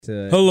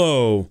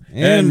Hello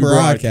and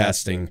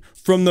broadcasting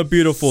from the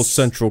beautiful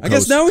Central Coast. I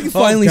guess now we can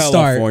finally of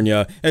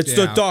California. start. It's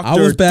the Doctor I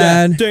was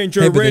bad.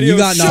 Danger hey, but Radio you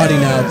got Show. naughty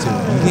now too.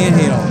 You can't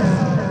hate on me.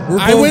 We're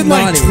both I went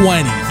naughty.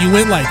 like 20. You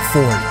went like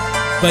 40.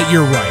 But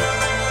you're right.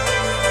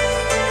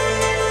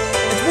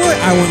 It's what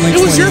I went like.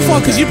 It was 20 your fault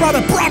because you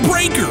minutes. brought a bra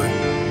breaker.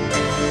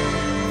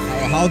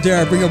 Oh, how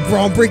dare I bring a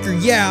bra breaker?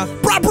 Yeah.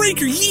 Bra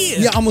breaker,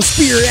 yeah. Yeah, I'm gonna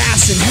spear your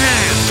ass in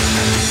half.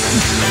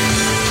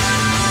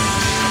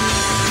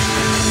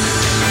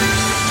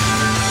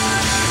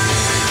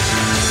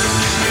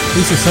 At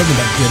least there's something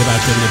good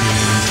about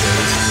WWE these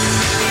days.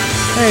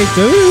 Hey,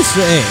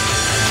 hey,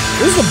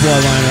 this is the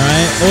bloodline,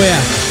 right? Oh yeah,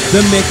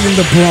 them making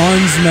the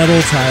bronze medal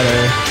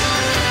title.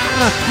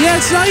 Yeah,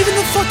 it's not even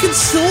the fucking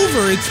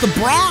silver. It's the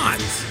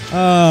bronze.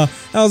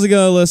 How's it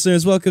going,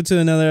 listeners? Welcome to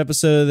another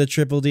episode of the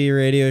Triple D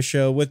Radio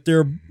Show with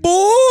their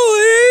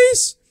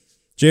boys,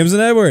 James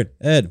and Edward.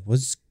 Ed,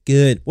 what's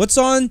good? What's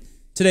on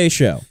today's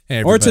show?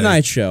 Hey, or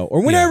tonight's show?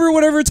 Or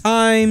whatever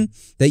time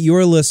that you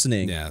are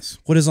listening. Yes.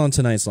 What is on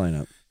tonight's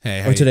lineup?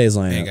 Hey, or today's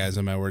lineup? Hey guys,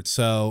 I'm Edward.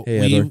 So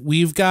hey,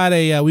 we've got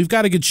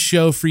a good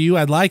show for you.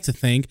 I'd like to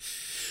think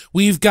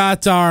we've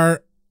got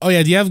our. Oh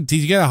yeah, did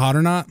you get a hot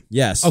or not?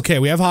 Yes. Okay,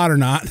 we have hot or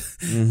not,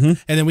 Mm-hmm.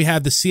 and then we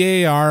have the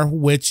CAR,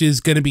 which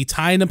is going to be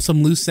tying up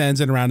some loose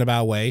ends in a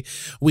roundabout way.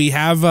 We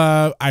have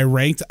I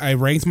ranked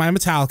my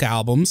Metallica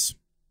albums,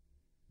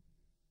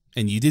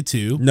 and you did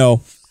too.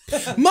 No.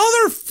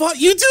 Motherfucker,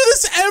 you do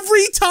this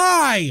every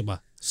time.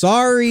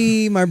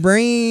 Sorry, my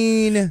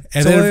brain And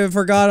totally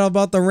forgot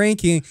about the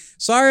ranking.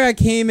 Sorry, I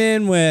came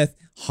in with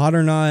hot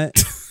or not,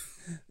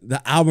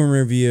 the album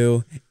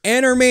review,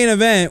 and our main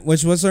event.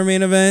 What's our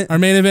main event? Our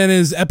main event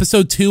is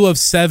episode 2 of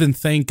 7.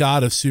 Thank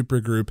God of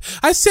Supergroup.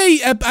 I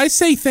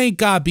say thank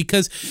God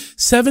because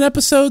 7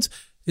 episodes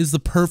is the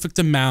perfect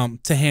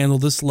amount to handle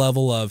this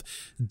level of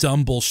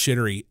dumb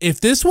bullshittery.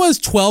 If this was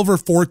 12 or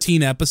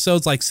 14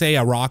 episodes, like say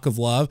a Rock of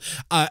Love,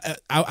 I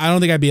don't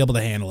think I'd be able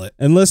to handle it.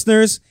 And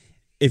listeners,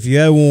 if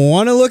you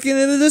want to look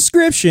into the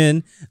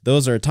description,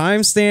 those are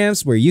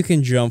timestamps where you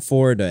can jump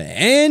forward to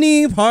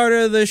any part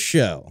of the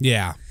show.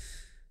 Yeah.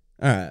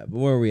 All right, but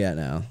where are we at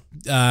now?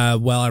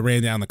 Well, I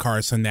ran down the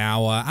car, so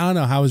now I don't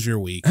know. How was your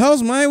week?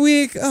 How's my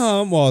week?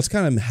 Well, it's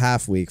kind of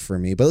half week for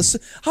me. But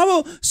how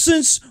about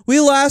since we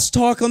last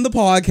talked on the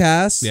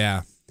podcast?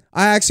 Yeah.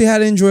 I actually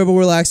had an enjoyable,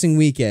 relaxing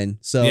weekend.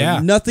 So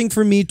nothing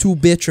for me to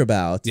bitch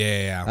about.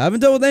 Yeah. I haven't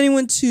dealt with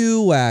anyone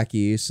too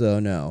wacky, so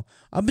no.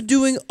 I've been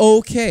doing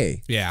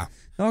okay. Yeah.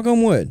 Knock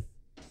on wood.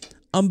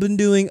 I've been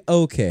doing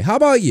okay. How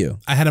about you?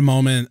 I had a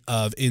moment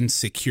of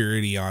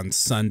insecurity on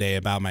Sunday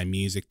about my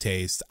music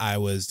taste. I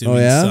was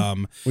doing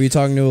some. Were you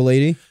talking to a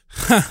lady?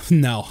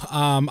 No.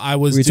 I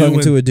was. Were you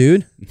talking to a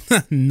dude?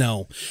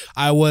 No.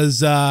 I was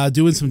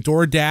doing some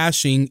door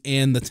dashing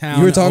in the town.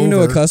 You were talking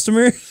to a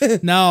customer?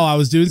 No, I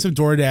was doing some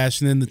door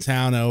dashing in the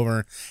town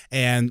over,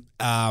 and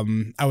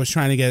I was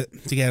trying to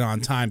get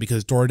on time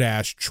because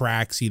DoorDash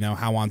tracks,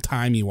 how on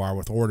time you are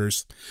with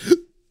orders.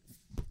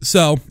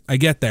 So I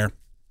get there,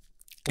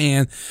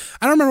 and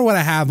I don't remember what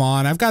I have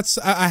on. I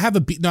had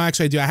a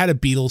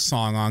Beatles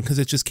song on because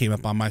it just came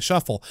up on my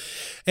shuffle,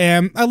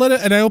 and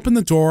I open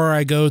the door.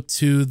 I go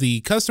to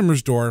the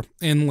customer's door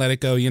and let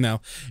it go.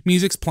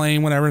 Music's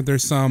playing, whatever.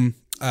 There's some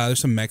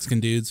Mexican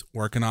dudes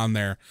working on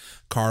their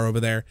car over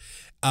there.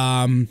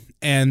 And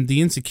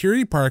the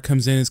insecurity part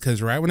comes in is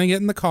because right when I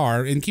get in the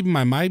car, and keep in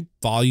mind my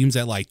volume's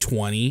at like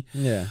 20.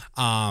 Yeah.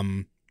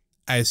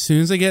 As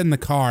soon as I get in the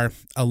car,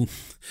 a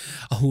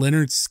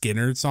Leonard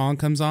Skinner song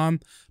comes on,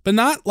 but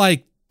not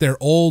like their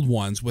old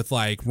ones with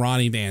like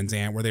Ronnie Van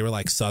Zant where they were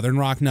like Southern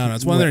rock. No,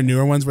 it's one of their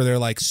newer ones where they're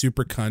like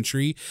super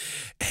country.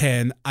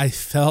 And I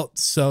felt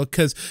so,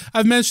 because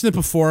I've mentioned it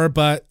before,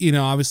 but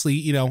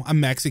obviously, I'm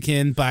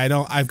Mexican, but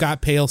I've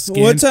got pale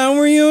skin. What town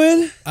were you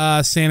in?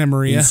 Santa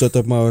Maria.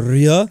 Santa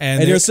Maria.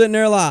 And you're sitting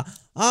there like,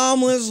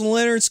 I'm listening to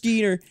Leonard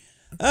Skinner.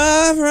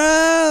 I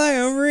fly like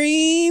a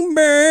green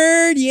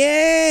bird,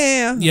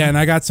 yeah. Yeah, and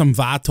I got some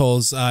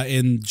vatos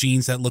in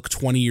jeans that look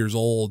 20 years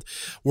old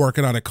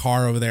working on a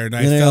car over there, and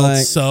I felt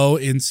so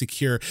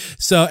insecure.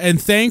 So, and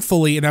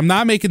thankfully, and I'm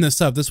not making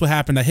this up, this is what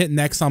happened. I hit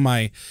next on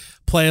my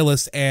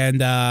playlist, and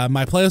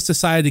my playlist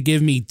decided to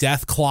give me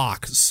Death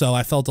Clock, so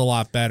I felt a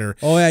lot better.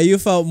 Oh yeah, you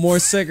felt more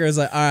sicker. It's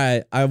like, all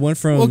right, I went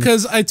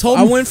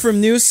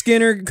from New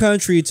Skinner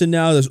country to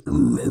now this.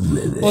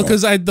 Well,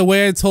 because the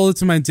way I told it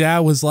to my dad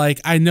was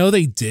like, I know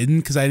they didn't,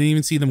 because I didn't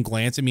even see them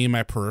glance at me in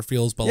my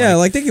peripherals, but yeah,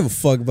 like they give a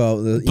fuck about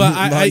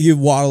you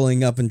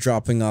waddling up and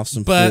dropping off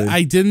some but food.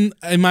 I didn't.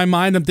 In my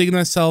mind, I'm thinking to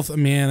myself,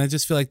 man, I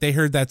just feel like they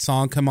heard that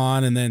song come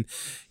on, and then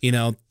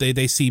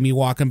they see me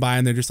walking by,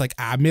 and they're just like,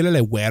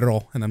 mírale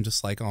güero, and I'm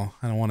just like, oh,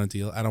 I don't want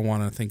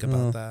to think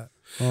about that.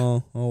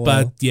 Oh well.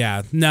 But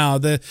yeah, no,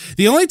 the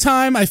only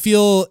time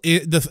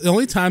the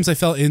only times I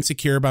felt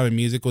insecure about my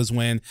music was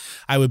when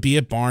I would be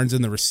at Barnes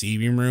in the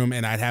receiving room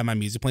and I'd have my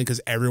music playing,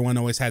 because everyone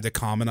always had to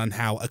comment on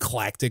how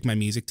eclectic my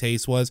music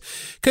taste was.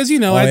 Because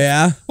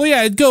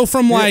it'd go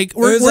from like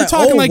we're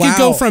talking it'd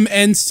go from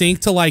NSYNC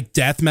to like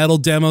death metal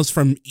demos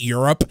from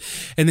Europe,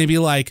 and they'd be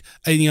like,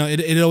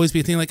 it'd always be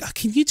a thing like, oh,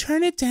 can you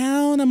turn it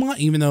down?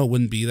 Even though it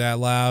wouldn't be that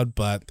loud,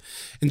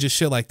 and just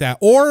shit like that.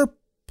 Or,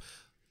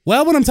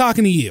 well, when I'm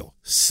talking to you.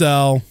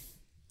 So,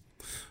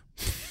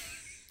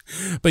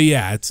 but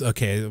yeah, it's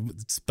okay.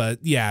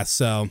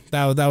 So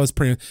that was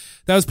pretty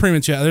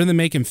much it. Other than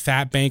making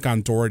fat bank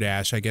on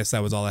DoorDash, I guess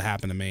that was all that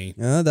happened to me.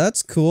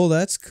 That's cool.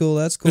 That's cool.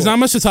 There's not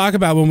much to talk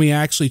about when we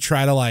actually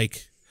try to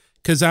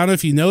because I don't know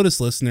if you noticed,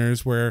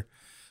 listeners, we're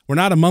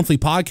not a monthly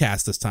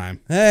podcast this time.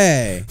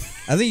 Hey,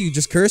 I think you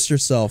just cursed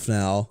yourself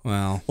now.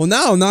 Well,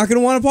 now I'm not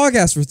going to want a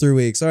podcast for 3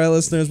 weeks. All right,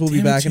 listeners, we'll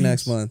be back in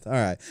next month. All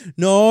right.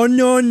 No,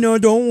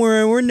 don't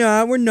worry. We're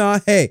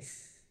not. Hey,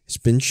 it's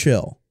been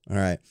chill. All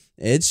right.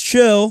 It's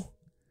chill.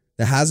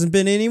 There hasn't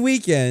been any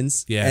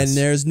weekends. Yes. And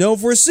there's no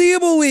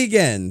foreseeable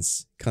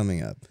weekends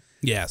coming up.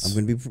 Yes.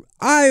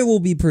 I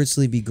will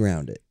personally be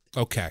grounded.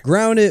 Okay.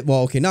 Grounded.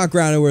 Well, okay, not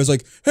grounded where it's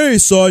like, hey,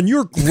 son,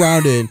 you're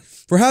grounded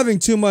for having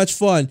too much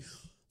fun.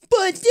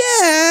 But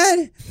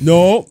Dad,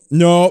 no.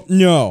 Now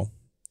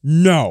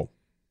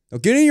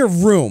get in your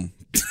room.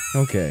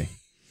 Okay.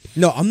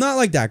 No, I'm not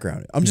like that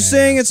grounded. I'm just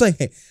saying it's like,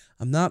 hey,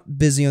 I'm not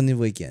busy on the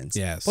weekends.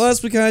 Yes.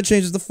 Plus, we kind of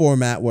changes the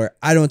format where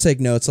I don't take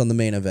notes on the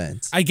main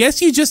event. I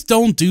guess you just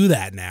don't do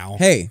that now.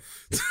 Hey,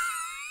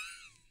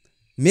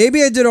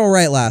 maybe I did all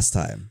right last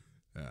time.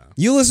 Yeah.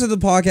 You listen to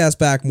the podcast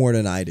back more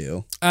than I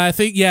do. I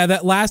think,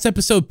 that last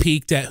episode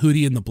peaked at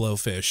Hootie and the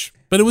Blowfish,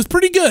 but it was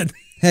pretty good.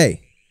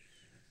 Hey.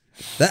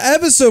 The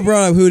episode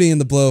brought up Hootie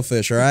and the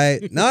Blowfish, all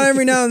right? Not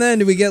every now and then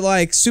do we get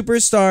like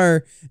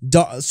superstar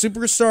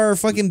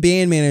fucking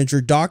band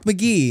manager Doc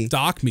McGee.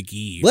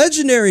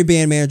 Legendary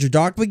band manager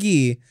Doc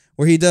McGee,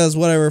 where he does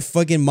whatever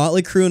fucking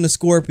Motley Crue and the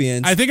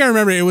Scorpions. I think I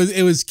remember it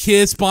was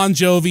Kiss, Bon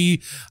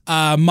Jovi,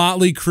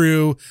 Motley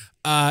Crue.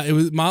 It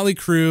was Motley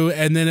Crue,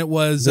 and then it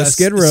was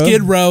Skid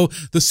Row,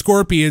 the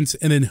Scorpions,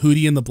 and then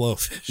Hootie and the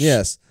Blowfish.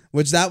 Yes,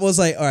 which that was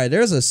like, all right,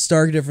 there's a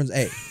stark difference.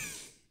 Hey.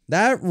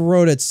 That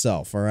wrote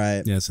itself, all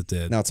right? Yes, it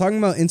did. Now, talking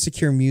about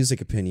insecure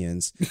music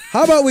opinions,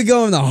 how about we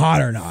go in the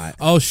hot or not?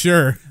 Oh,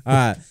 sure. All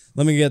right,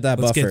 let me get that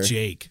Let's buffer. Let's get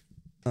Jake.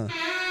 That's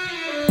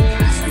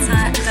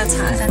hot. That's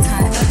hot. That's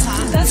hot. That's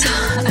hot. That's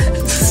hot.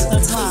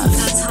 That's hot.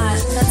 That's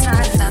hot. That's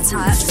hot. That's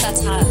hot.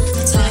 That's hot.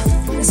 That's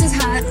hot. This is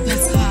hot.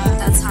 That's hot.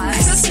 That's hot.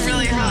 This is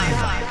really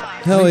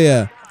hot. Hell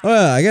yeah. Oh,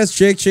 yeah, I guess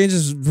Jake changed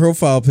his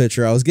profile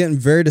picture. I was getting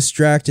very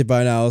distracted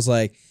by now. I was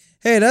like,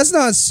 hey, that's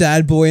not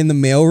Sad Boy in the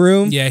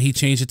mailroom. Yeah, he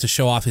changed it to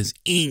show off his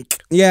ink.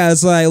 Yeah,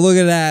 it's like, look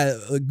at that,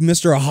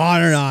 Mr.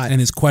 Hot or Not. And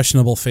his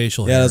questionable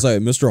facial hair. Yeah, it's like,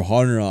 Mr.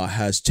 Hot or Not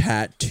has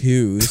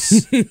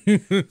tattoos.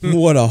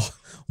 What a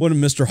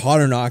Mr.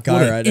 Hot or Not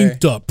guy right there.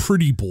 Inked up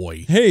pretty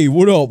boy. Hey,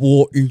 what up,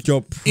 little inked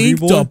up pretty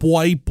boy? Inked up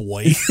white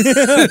boy.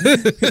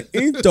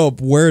 Inked up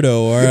weirdo,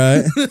 all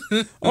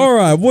right? All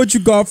right, what you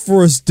got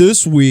for us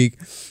this week,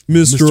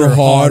 Mr.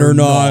 Hot or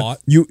Not,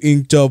 you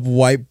inked up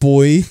white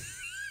boy?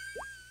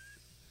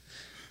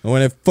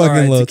 When it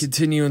fucking to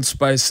continue and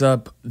spice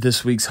up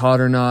this week's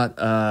Hot or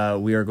Not,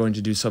 we are going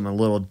to do something a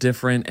little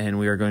different, and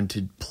we are going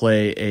to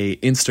play a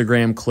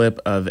Instagram clip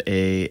of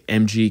a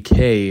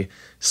MGK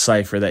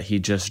cipher that he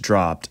just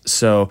dropped.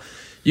 So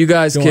you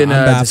guys can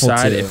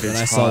decide if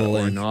it's hot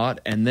or not.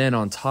 And then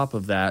on top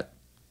of that,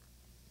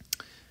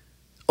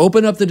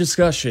 open up the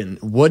discussion.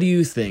 What do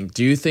you think?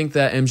 Do you think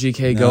that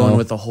MGK going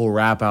with the whole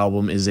rap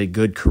album is a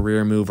good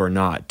career move or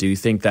not? Do you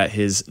think that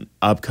his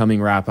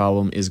upcoming rap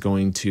album is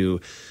going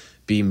to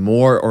be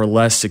more or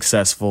less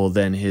successful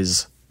than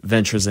his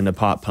ventures into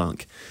pop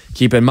punk?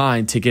 Keep in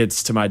mind,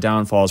 Tickets to My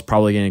Downfall is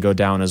probably going to go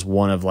down as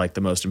one of like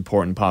the most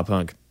important pop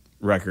punk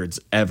records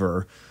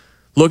ever.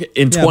 Look,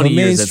 in 20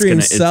 years,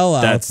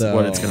 that's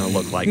what it's going to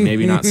look like.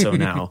 Maybe not so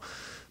now,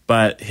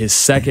 but his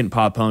second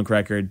pop punk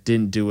record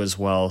didn't do as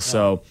well.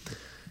 So,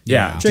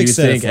 yeah. Do you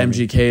think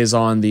MGK is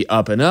on the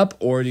up and up,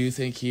 or do you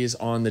think he's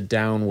on the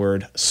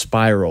downward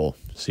spiral?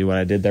 See what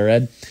I did there,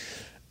 Ed?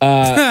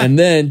 And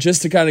then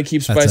just to kind of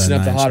keep spicing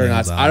up the Hot or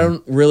Nots, I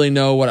don't really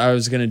know what I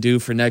was going to do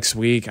for next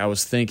week. I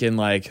was thinking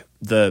like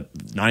the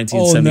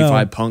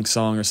 1975 punk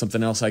song or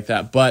something else like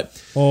that. But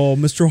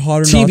Mr. Hot or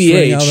Nots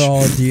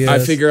TBH, I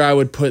figure I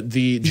would put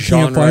the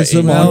genre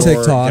in on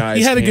TikTok.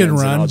 He had a good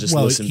run. I'll just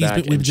listen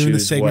back and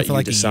choose what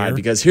you decide. A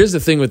because here's the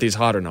thing with these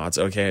Hot or Nots,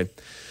 okay?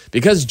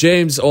 Because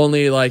James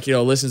only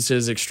listens to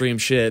his extreme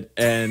shit,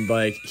 and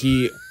like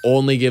he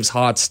only gives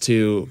hots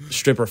to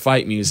stripper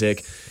fight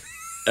music.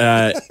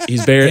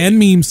 He's very and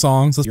meme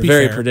songs. Let's be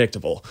very fair.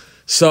 Predictable.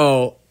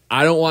 So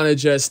I don't want to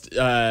just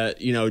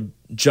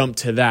jump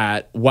to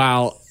that.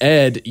 While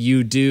Ed,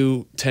 you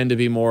do tend to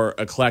be more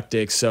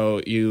eclectic,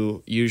 so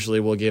you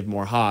usually will give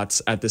more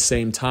hots. At the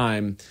same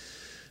time,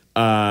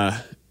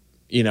 I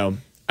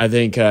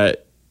think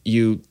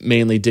you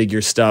mainly dig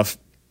your stuff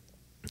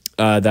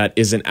that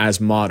isn't as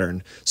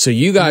modern. So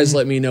you guys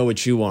let me know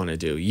what you want to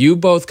do. You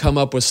both come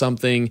up with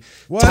something.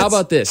 What? How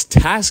about this?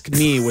 Task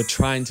me with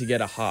trying to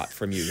get a hot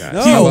from you guys.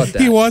 No. How about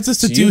that? He wants us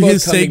to So do you both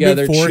his come segment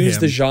together, for choose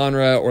him. the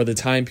genre or the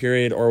time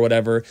period or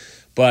whatever,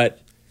 but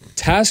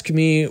task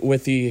me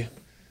with the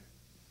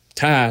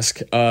task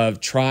of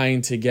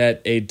trying to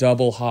get a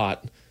double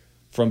hot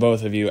from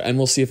both of you, and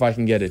we'll see if I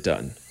can get it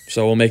done.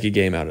 So we'll make a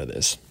game out of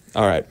this.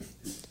 All right.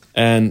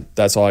 And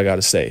that's all I got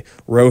to say.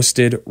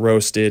 Roasted,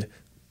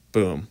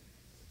 boom.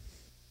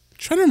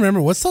 Trying to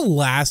remember what's the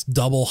last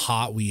double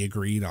hot we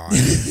agreed on.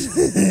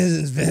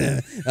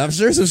 I'm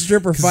sure some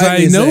stripper 'Cause fight I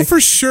music. know for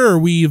sure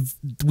we've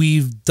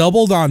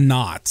doubled on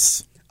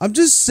knots. I'm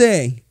just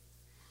saying.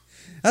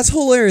 That's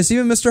hilarious.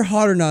 Even Mr.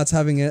 Hot or Not's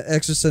having an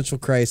existential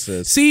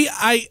crisis. See,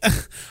 I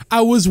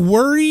was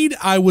worried.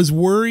 I was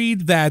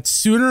worried that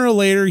sooner or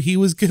later he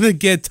was gonna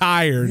get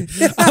tired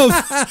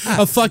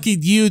of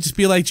fucking you. Just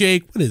be like,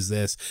 Jake, what is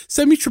this?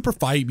 Send me stripper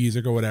fight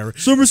music or whatever.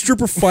 Super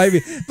stripper fight.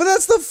 But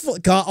that's the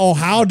God, oh,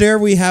 how dare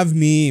we have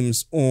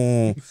memes?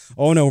 Oh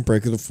no, we're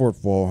breaking the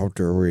fourth wall. How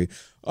dare we?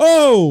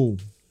 Oh.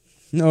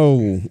 Can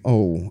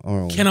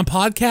a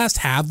podcast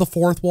have the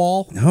fourth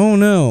wall? Oh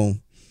no.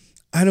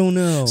 I don't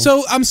know.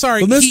 So I'm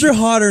sorry, But Mr.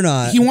 Hot or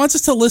Not. He wants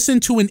us to listen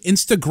to an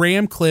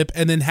Instagram clip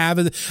and then have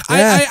it.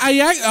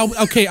 Yeah.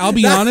 Okay, I'll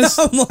be honest.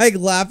 I'm like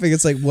laughing.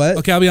 It's like, what?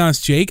 Okay, I'll be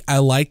honest, Jake. I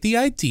like the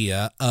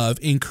idea of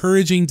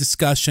encouraging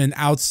discussion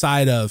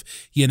outside of,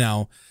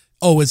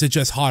 oh, is it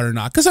just hot or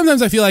not? Because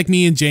sometimes I feel like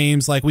me and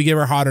James, like we give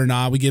her hot or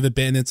not, we give it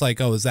bit, and it's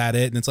like, oh, is that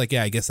it? And it's like,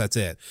 yeah, I guess that's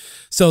it.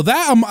 So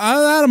that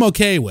I'm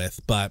okay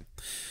with, but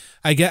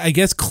I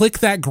guess click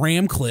that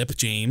Graham clip,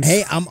 James.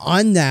 Hey, I'm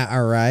on that,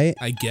 all right?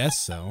 I guess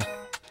so.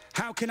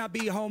 How can I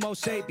be Homo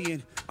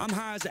sapien? I'm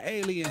high as an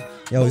alien.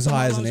 Yo, he's Both of high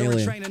my as an lungs are in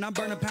alien. training. I'm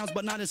burning pounds,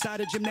 but not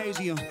inside a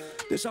gymnasium.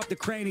 This off the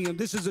cranium.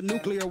 This is a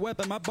nuclear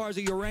weapon. My bars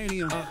are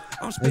uranium.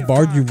 I'm spitting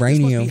barred fire. This must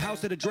uranium. be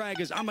House of the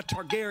Dragons. I'm a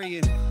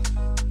Targaryen.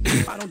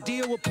 I don't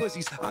deal with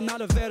pussies. I'm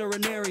not a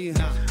veterinarian.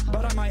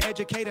 But I might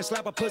educate and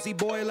slap a pussy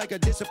boy like a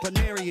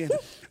disciplinarian.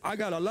 I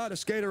got a lot of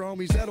skater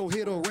homies that'll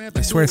hit a ramp.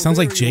 I swear, it sounds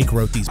like Jake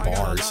wrote these I got a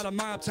bars. lot of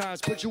mob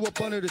ties. Put you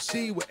up under the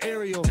sea with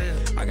Ariel.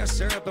 I got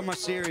syrup in my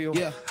cereal.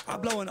 Yeah. I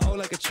blow an O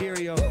like a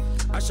Cheerio.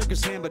 I shook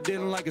his hand but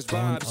didn't like his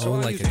vibe. So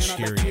I like used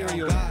a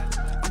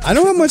antibacterial. I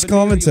don't have much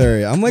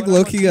commentary. I'm like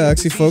low-key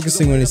actually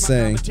focusing when he's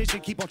saying.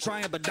 Keep on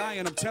trying but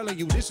dying. I'm telling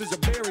you, this is a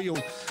burial.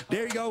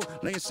 There you go,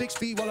 laying 6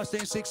 feet while I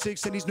stand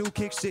 6'6", and these new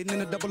kicks sitting in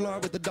a double R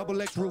with a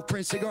double X roof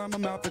print. Cigar in my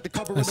mouth at the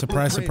cover of the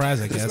Surprise, blueprint.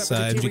 surprise, I guess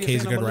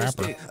MGK's a good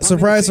rapper.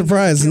 Surprise,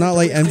 surprise. It's not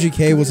like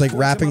MGK was like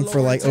rapping for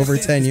like over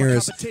 10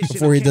 years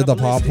before he did the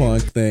pop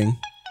punk thing.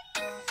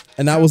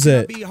 And that was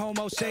it.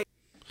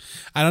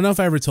 I don't know if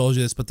I ever told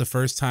you this, but the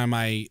first time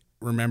I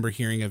remember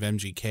hearing of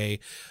MGK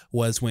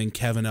was when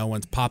Kevin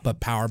Owens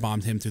pop-up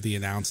powerbombed him through the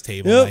announce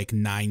table like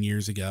 9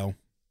 years ago.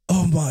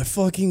 Oh my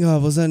fucking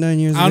God, was that 9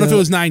 years ago? I don't know if it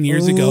was 9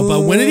 years ago,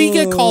 but when did he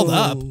get called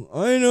up?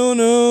 I don't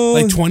know.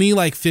 Like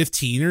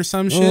 2015 or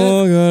some shit?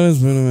 Oh God, it's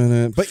been a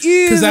minute. But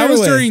Because that was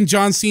way. during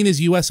John Cena's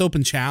U.S.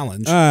 Open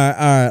Challenge. All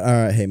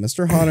right. Hey,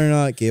 Mr. Hot or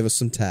Not gave us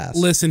some tasks.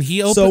 Listen,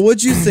 he opened. So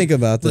what'd you think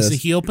about this? Listen,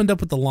 he opened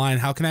up with the line,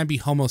 "How can I be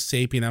Homo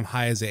sapien? I'm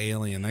high as an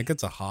alien." That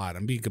gets a hot.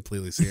 I'm being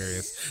completely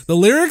serious. The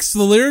lyrics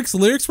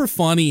were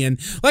funny, and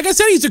like I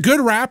said, he's a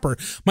good rapper.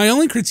 My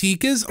only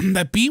critique is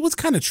that beat was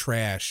kind of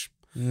trash.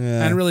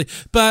 Yeah. I don't really,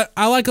 but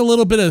I like a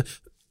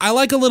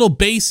little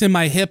bass in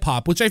my hip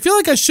hop, which I feel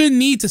like I shouldn't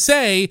need to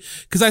say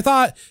because I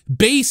thought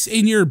bass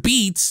in your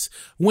beats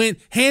went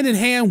hand in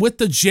hand with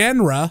the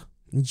genre.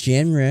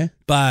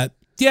 But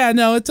yeah,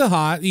 no, it's a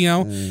hot.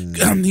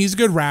 He's a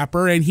good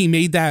rapper, and he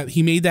made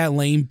that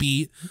lame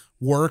beat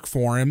work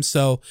for him.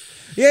 So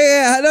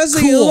Yeah. That's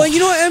Cool. like, you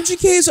know what?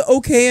 MGK is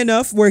okay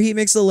enough where he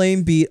makes a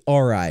lame beat.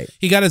 All right.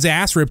 he got his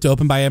ass ripped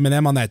open by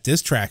Eminem on that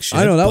diss track shit.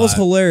 I know that was but-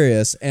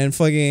 hilarious, and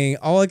fucking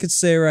all I could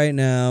say right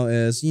now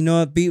is, you know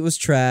what, beat was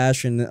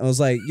trash, and I was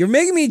like, you're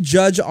making me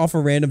judge off a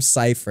random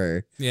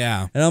cipher,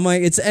 Yeah. and I'm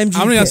like, it's MGK,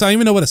 I don't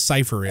even know what a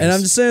cipher is. and I'm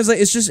just saying,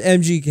 it's just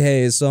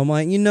MGK, so I'm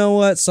like, you know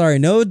what, sorry,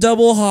 no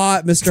double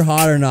hot, Mr.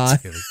 Hot or Not.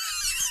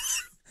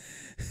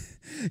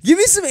 Give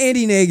me some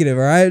anti-negative,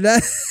 all right?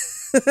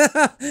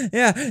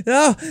 Yeah,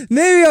 no,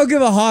 maybe I'll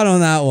give a hot on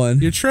that one.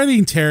 You're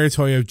treading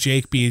territory of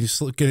Jake being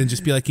gonna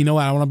just be like, you know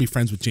what, I don't want to be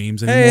friends with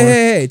James anymore.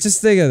 Hey,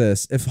 just think of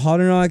this. If Hot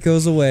or Not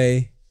goes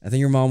away, I think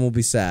your mom will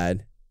be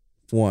sad.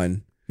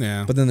 One.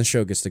 Yeah. But then the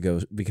show gets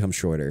to become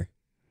shorter.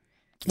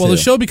 Well, the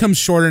Two. show becomes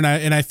shorter,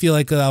 and I feel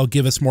like that'll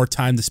give us more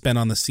time to spend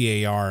on the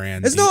CAR.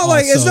 And It's not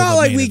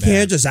like we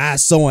can't just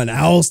ask someone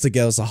else to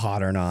give us a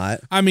Hot or Not.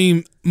 I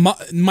mean,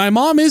 my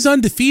mom is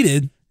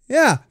undefeated.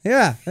 Yeah,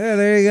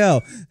 there you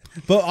go.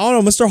 But I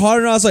don't know, Mr. Hot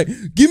or Not's like,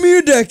 give me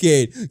a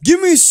decade,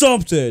 give me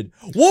something.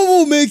 What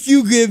will make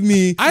you give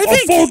me I a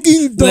think-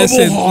 fucking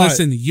double hot?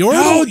 Listen,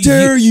 How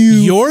dare you?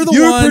 You're the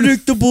one.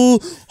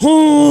 predictable.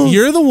 Huh?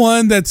 You're the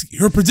one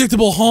you're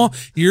predictable, huh?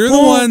 You're the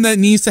one that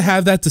needs to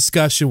have that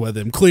discussion with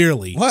him.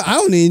 Clearly, What? I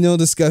don't need no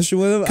discussion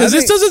with him. because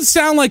this doesn't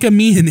sound like a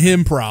me and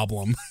him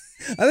problem.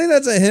 I think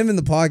that's a him in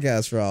the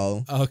podcast,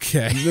 Raul.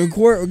 Okay.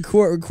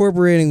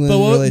 Incorporating. But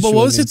what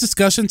was his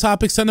discussion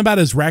topic? Something about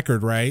his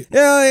record, right?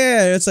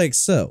 Yeah. It's like,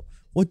 so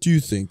what do you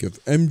think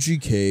of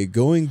MGK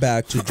going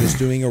back to just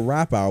doing a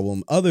rap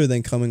album other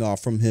than coming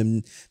off from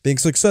him being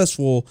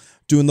successful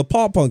doing the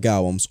pop punk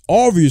albums?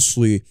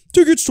 Obviously,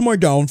 Tickets to My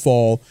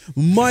Downfall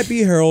might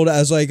be heralded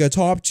as like a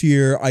top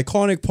tier,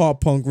 iconic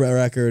pop punk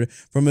record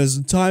from his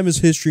time as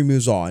history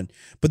moves on.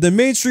 But the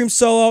mainstream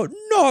sellout,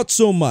 not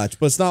so much.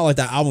 But it's not like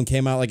that album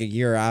came out like a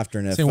year after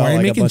and it felt why are you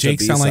like making a bunch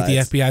Jake of sound like the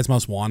B-sides. FBI's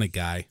most wanted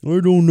guy? I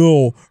don't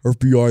know.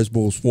 FBI's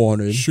most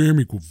wanted.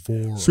 Sammy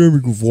Guevara.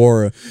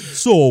 Guevara.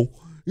 So,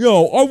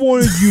 I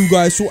wanted you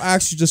guys to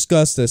actually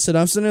discuss this. And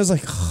I'm sitting there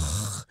like,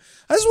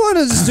 I just want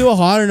to just do a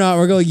hot or not.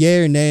 We're going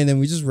yay or nay, and then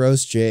we just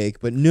roast Jake.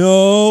 But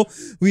no,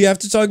 we have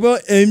to talk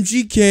about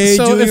MGK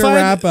doing a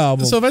rap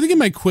album. So if I had to give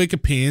my quick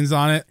opinions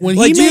on it, when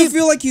do you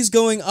feel like he's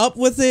going up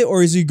with it,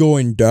 or is he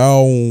going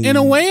down? In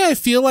a way, I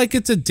feel like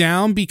it's a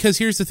down because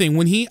here's the thing: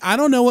 I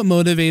don't know what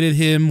motivated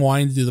him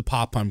wanting to do the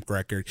pop punk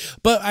record,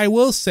 but I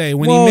will say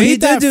when he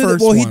made that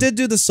first one, he did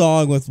do the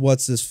song with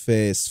what's his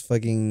face,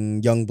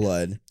 fucking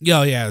Youngblood.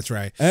 Oh yeah, that's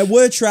right. And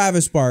with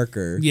Travis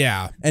Barker.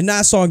 Yeah, and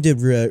that song did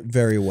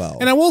very well.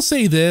 And I will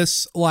say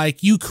this,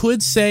 like you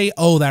could say,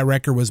 oh, that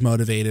record was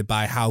motivated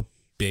by how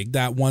big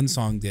that one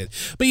song did.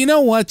 But you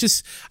know what?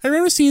 I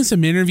remember seeing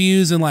some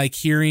interviews and like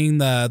hearing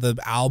the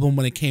album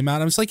when it came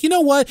out. I was like, you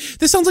know what?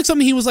 This sounds like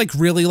something he was like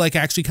really like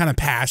actually kind of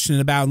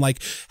passionate about and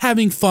like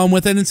having fun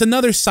with it. And it's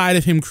another side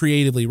of him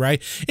creatively,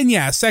 right? And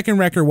yeah, second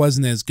record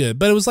wasn't as good,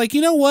 but it was like,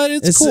 you know what?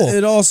 It's cool.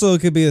 It also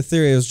could be a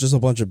theory. It was just a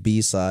bunch of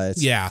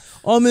B-sides. Yeah.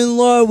 I'm in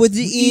love with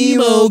the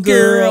emo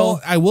girl.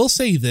 I will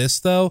say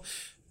this though.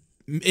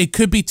 It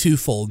could be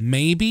twofold.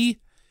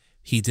 Maybe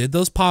he did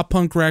those pop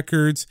punk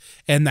records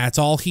and that's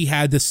all he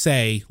had to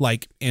say,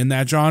 like in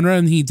that genre,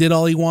 and he did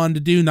all he wanted to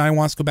do. Now he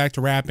wants to go back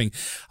to rapping.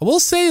 I will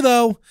say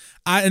though,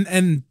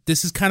 and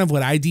this is kind of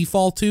what I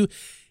default to,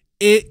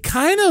 it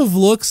kind of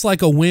looks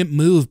like a wimp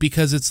move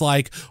because it's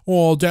like,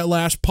 oh, that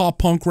last pop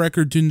punk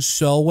record didn't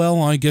sell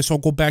well. I guess I'll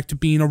go back to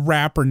being a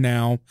rapper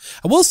now.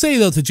 I will say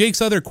though, to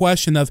Jake's other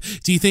question of,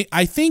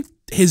 I think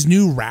his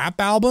new rap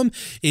album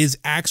is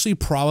actually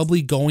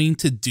probably going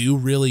to do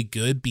really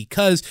good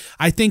because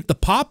I think the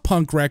pop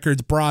punk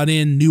records brought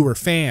in newer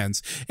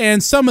fans,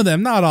 and some of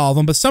them, not all of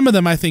them, but some of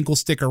them I think will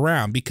stick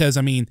around because,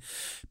 I mean,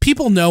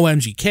 people know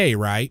MGK,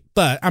 right?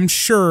 But I'm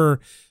sure,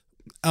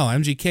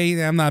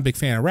 MGK, I'm not a big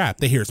fan of rap.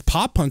 They hear it's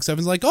pop punk stuff and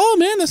it's like, oh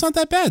man, that's not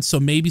that bad.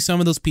 So maybe some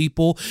of those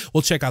people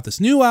will check out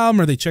this new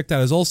album or they checked out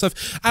his old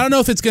stuff. I don't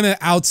know if it's going to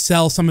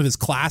outsell some of his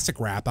classic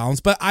rap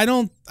albums, but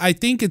I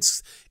think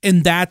it's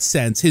in that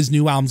sense, his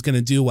new album's going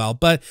to do well.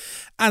 But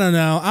I don't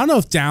know. I don't know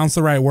if down's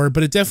the right word,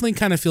 but it definitely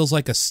kind of feels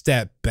like a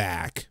step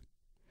back.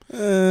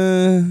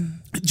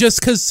 Just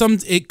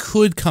because it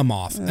could come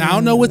off. I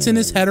don't know what's in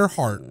his head or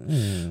heart,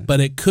 but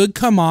it could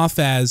come off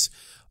as,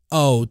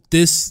 oh,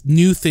 this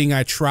new thing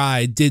I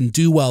tried didn't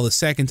do well the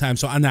second time,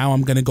 so now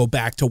I'm going to go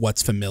back to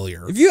what's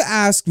familiar. If you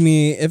ask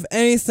me, if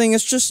anything,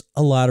 it's just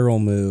a lateral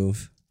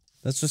move.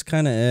 That's just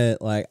kind of it.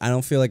 Like, I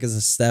don't feel like it's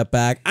a step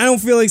back. I don't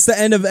feel like it's the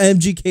end of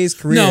MGK's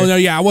career. No,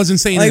 yeah, I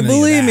wasn't saying like, anything.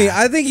 Believe me,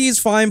 I think he's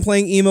fine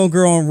playing emo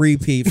girl on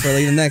repeat for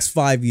like the next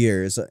 5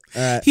 years.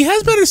 He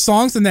has better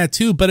songs than that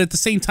too, but at the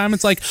same time,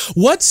 it's like,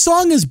 what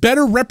song is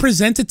better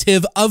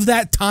representative of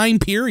that time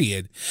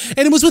period?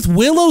 And it was with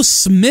Willow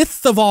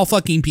Smith of all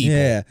fucking people.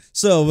 Yeah.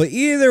 So, but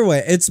either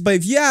way, but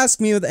if you ask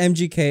me with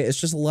MGK,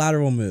 it's just a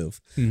lateral move.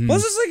 Mm-hmm. But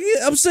it's just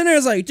like, I'm sitting there,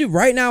 it's like, dude,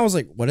 right now I was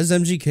like, what has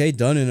MGK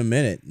done in a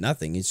minute?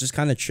 Nothing. He's just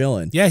kind of chilling.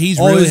 Yeah, he's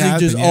really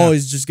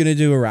he's just gonna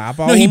do a rap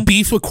album. No, he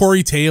beefed with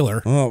Corey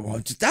Taylor. Oh,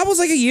 that was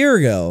like a year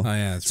ago. Oh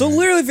yeah. So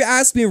literally, if you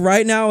ask me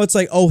right now, it's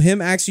like, oh,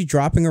 him actually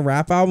dropping a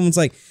rap album. It's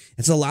like,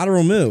 it's a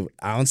lateral move.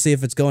 I don't see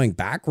if it's going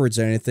backwards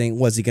or anything.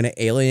 Was he gonna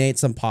alienate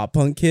some pop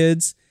punk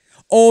kids?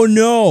 Oh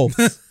no.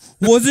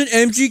 Wasn't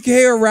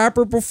MGK a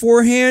rapper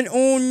beforehand?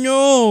 Oh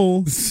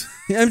no.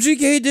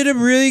 MGK did a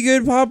really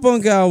good pop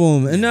punk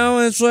album, and now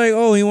it's like,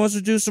 oh, he wants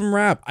to do some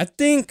rap. I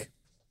think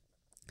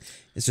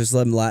it's just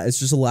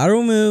a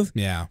lateral move.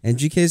 Yeah,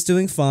 MGK's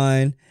doing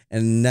fine,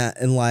 and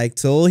like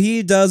till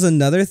he does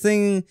another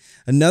thing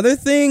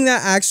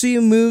that actually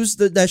moves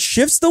that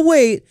shifts the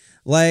weight,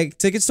 like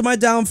Tickets to My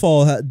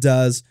Downfall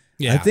does.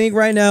 Yeah, I think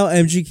right now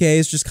MGK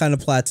is just kind of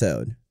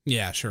plateaued.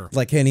 Yeah, sure.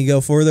 Like, can he go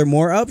further,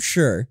 more up?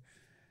 Sure.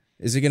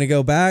 Is he going to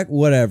go back?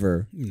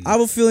 Whatever. I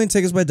have a feeling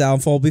Tickets by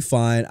Downfall will be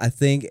fine. I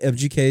think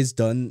MGK's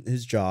done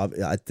his job.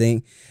 I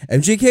think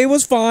MGK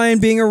was fine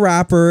being a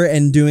rapper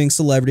and doing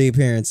celebrity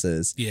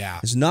appearances. Yeah.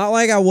 It's not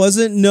like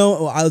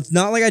it's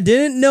not like I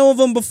didn't know of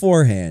him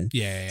beforehand.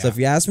 Yeah. So if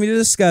you ask me to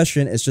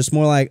discussion, it's just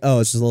more like,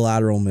 oh, it's just a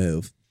lateral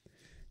move.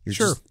 It's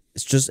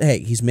just, hey,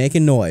 he's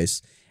making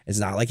noise. It's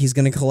not like he's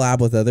going to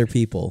collab with other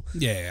people.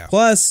 Yeah.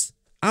 Plus,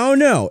 I don't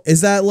know.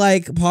 Is that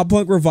like pop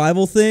punk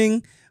revival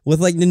thing? With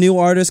like the new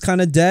artist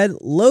kind of dead?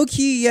 Low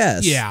key,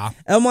 yes. Yeah.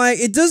 I'm like,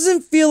 it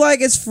doesn't feel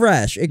like it's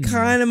fresh. It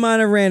kind of might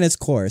have ran its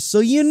course. So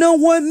you know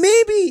what?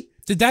 Maybe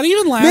Did that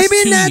even last? Maybe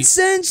in that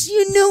sense,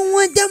 you know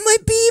what? That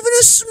might be even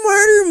a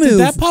smarter move. Did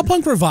that pop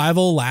punk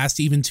revival last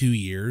even 2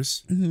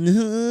 years?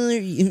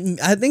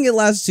 I think it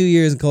lasts 2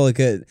 years and call it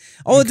good.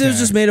 All it did was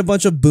just made a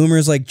bunch of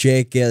boomers like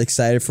Jake get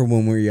excited for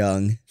when we're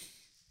young.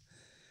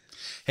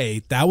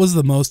 Hey, that was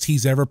the most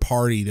he's ever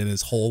partied in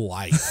his whole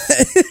life.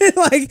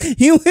 Like,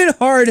 he went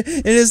hard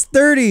in his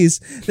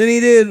 30s than he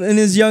did in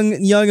his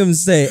young'em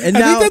state. And I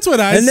now, think that's what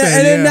I said.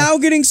 And then now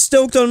getting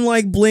stoked on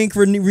like Blink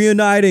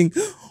reuniting.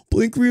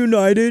 Blink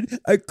reunited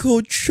at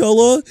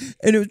Coachella,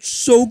 and it's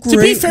so great.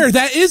 To be fair,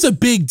 that is a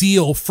big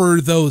deal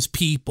for those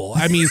people.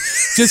 I mean,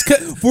 just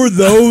for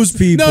those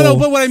people. No,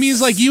 but what I mean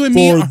is like you and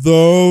me. For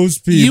those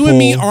people, you and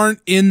me aren't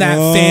in that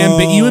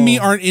but you and me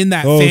aren't in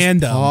that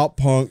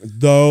fandom.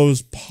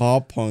 Those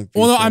pop punk.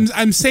 People. Well, no,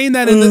 I'm saying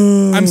that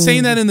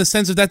in the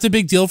sense of that's a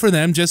big deal for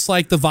them. Just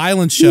like the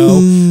Violence show,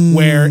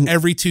 where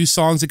every 2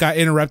 songs that got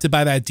interrupted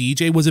by that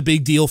DJ was a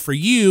big deal for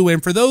you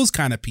and for those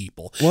kind of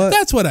people. What?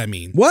 That's what I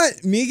mean.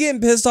 What? Me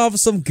getting pissed off of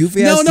some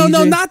goofy ass No,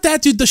 DJ? not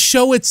that, dude. The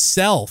show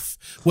itself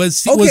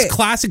was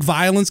classic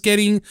Violence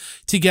getting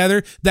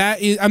together.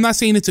 That is, I'm not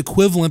saying it's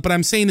equivalent, but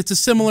I'm saying it's a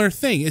similar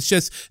thing. It's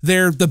just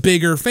they're the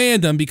bigger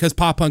fandom because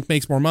pop punk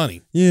makes more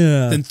money.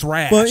 Than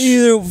thrash. But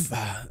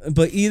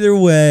either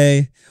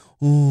way,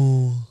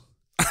 ooh.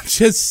 I'm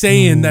just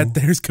saying that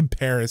there's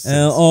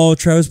comparisons.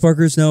 Travis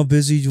Barker's now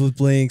busy with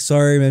Blink.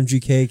 Sorry,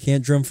 MGK,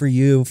 can't drum for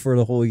you for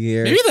the whole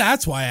year. Maybe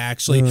that's why,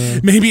 actually.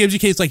 Maybe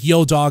MGK's like,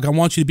 yo, dog, I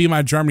want you to be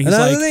my drummer.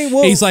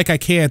 He's like, I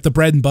can't. The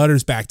bread and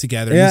butter's back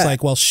together. Yeah. He's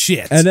like, well,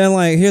 shit. And then,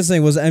 like, here's the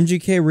thing. Was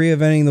MGK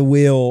reinventing the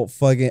wheel,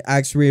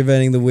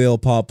 reinventing the wheel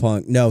pop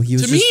punk? No, he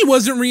was me, he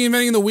wasn't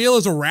reinventing the wheel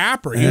as a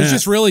rapper. He was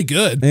just really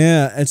good.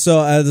 Yeah, and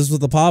so this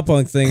with the pop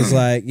punk thing is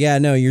like, yeah,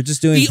 no, you're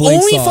just doing the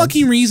Blink only songs.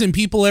 Fucking reason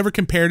people ever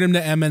compared him to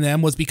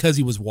Eminem was because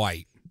he was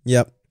white.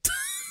 Yep.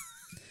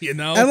 You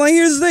know? And like,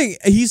 here's the thing.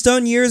 He's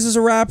done years as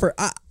a rapper.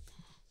 I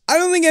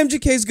don't think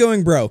MGK's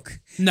going broke.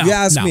 No. You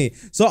ask me.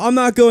 So I'm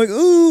not going,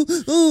 this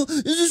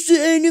is the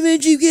end of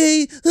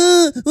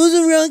MGK.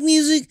 Wasn't rock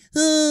music.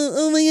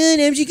 Oh my god,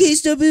 MGK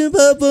stopped in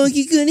pop punk.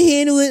 He couldn't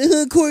handle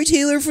it. Corey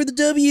Taylor for the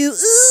W.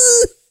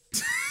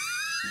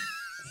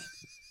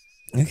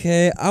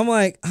 Okay, I'm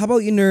like, how about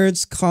you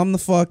nerds calm the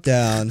fuck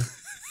down?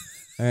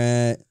 All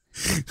right.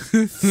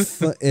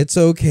 It's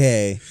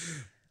okay.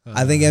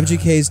 I think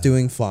MGK's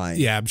doing fine.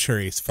 Yeah, I'm sure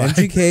he's fine.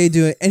 MGK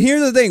doing, and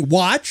here's the thing: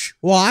 watch.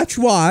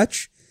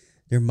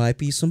 There might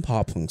be some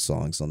pop punk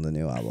songs on the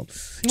new album.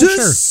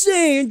 Just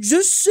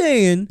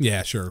saying.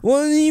 Yeah, sure.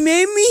 Well,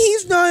 maybe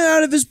he's not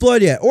out of his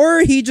blood yet,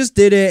 or he just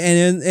did it,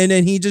 and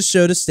then he just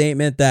showed a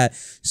statement that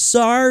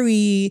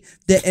sorry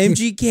that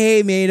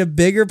MGK made a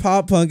bigger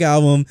pop punk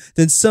album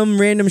than some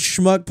random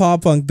schmuck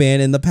pop punk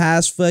band in the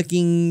past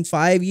fucking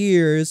 5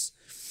 years.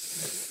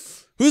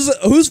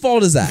 Whose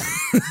fault is that?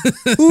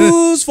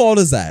 Whose fault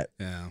is that?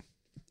 Yeah.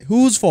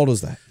 Whose fault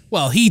is that?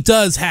 Well, he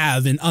does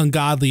have an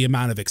ungodly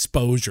amount of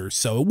exposure,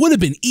 so it would have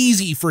been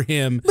easy for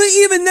him. But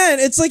even then,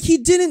 it's like he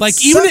didn't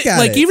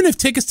even if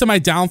Tickets to My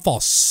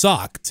Downfall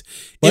sucked,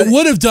 it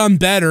would have done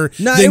better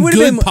than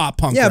good pop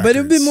punk records. But it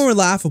would have been more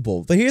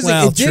laughable. But here's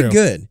it did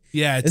good.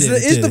 Yeah,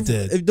 it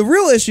did. The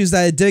real issue is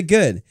that it did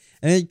good.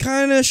 And it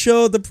kind of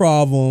showed the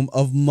problem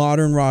of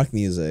modern rock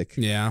music.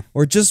 Yeah.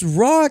 Or just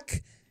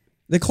rock,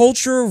 the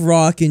culture of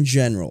rock in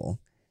general.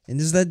 And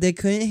is that they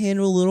couldn't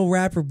handle a little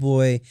rapper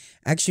boy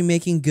actually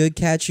making good,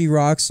 catchy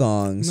rock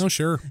songs. No,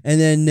 sure.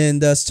 And then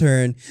thus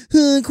turn,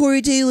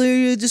 Corey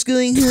Taylor just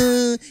going,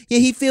 yeah,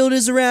 he failed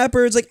as a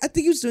rapper. It's like, I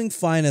think he was doing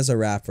fine as a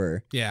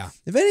rapper. Yeah.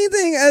 If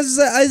anything, as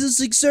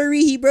like,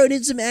 sorry, he brought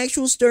in some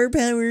actual star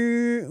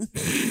power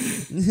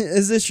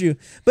as issue.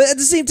 But at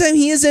the same time,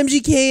 he is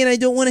MGK, and I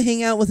don't want to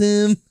hang out with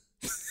him.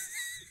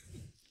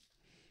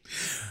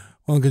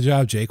 Well, good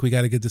job, Jake. We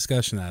got a good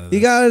discussion out of this.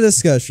 You got a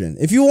discussion.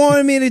 If you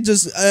wanted me to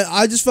just,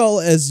 I just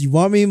felt as you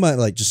want me,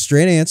 just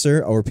straight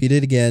answer. I'll repeat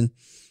it again.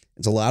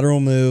 It's a lateral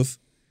move.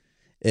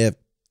 If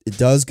it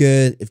does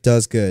good, it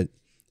does good.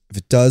 If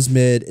it does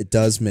mid, it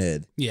does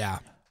mid. Yeah.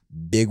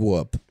 Big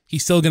whoop.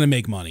 He's still going to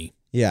make money.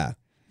 Yeah.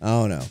 I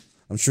don't know.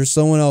 I'm sure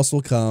someone else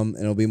will come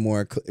and it'll be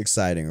more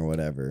exciting or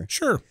whatever.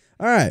 Sure.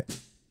 All right.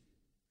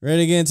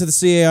 Ready to get into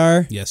the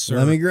CAR? Yes, sir.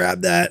 Let me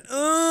grab that.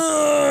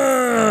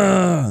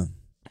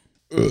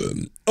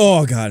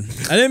 Oh, God.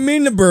 I didn't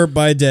mean to burp,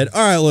 but I did. All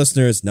right,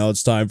 listeners. Now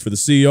it's time for the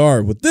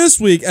CR with this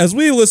week as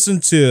we listen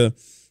to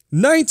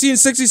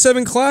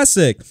 1967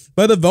 classic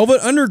by the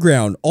Velvet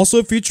Underground,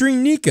 also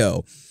featuring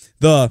Nico.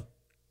 The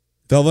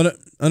Velvet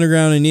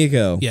Underground and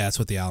Nico. Yeah, that's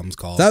what the album's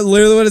called. Is that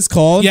literally what it's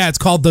called? Yeah, it's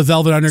called the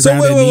Velvet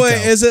Underground and Nico.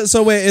 Wait. Is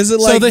it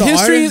like the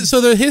history? So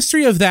the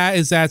history of that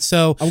is that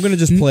I'm gonna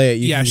just play it.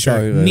 You can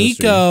sure.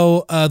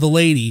 Nico, the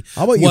lady.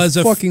 How about you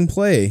fucking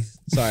play?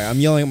 Sorry, I'm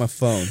yelling at my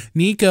phone.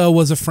 Nico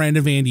was a friend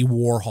of Andy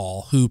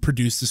Warhol who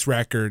produced this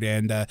record,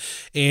 and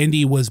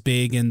Andy was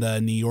big in the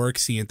New York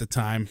scene at the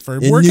time for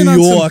working on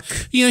New York.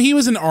 He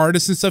was an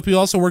artist and stuff. He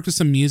also worked with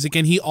some music,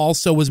 and he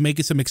also was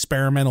making some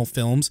experimental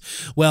films.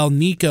 Well,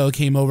 Nico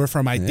came over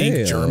from I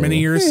think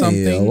Germany or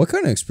something. What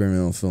kind of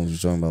experimental films are you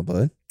talking about,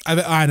 bud?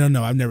 I don't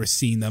know. I've never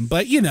seen them,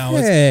 but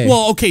Hey.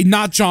 well, okay,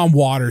 not John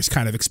Waters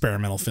kind of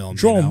experimental film.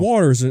 John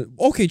Waters.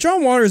 Okay,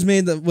 John Waters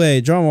made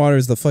the John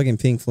Waters, the fucking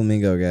Pink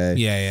Flamingo guy.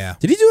 Yeah.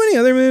 Did he do any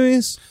other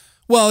movies?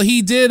 Well,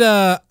 he did.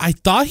 I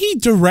thought he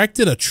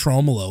directed a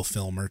Tromolo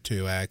film or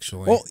two,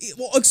 actually. Well,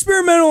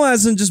 experimental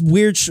as in just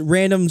weird,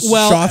 random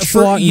shot.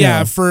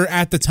 For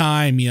at the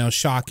time,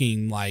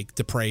 shocking, like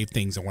depraved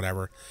things and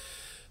whatever.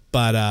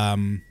 But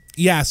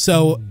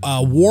so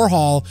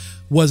Warhol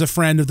was a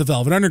friend of the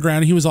Velvet Underground.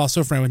 And he was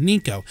also a friend with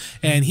Nico,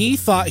 and he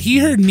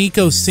heard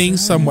Nico sing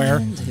somewhere.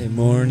 Good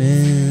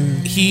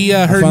morning. He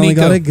heard finally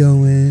Nico. Got it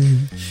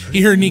going.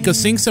 He heard Nico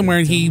sing somewhere,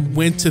 and he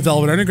went to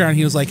Velvet Underground. And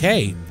he was like,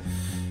 "Hey,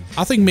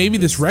 I think maybe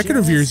this record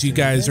of yours you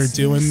guys are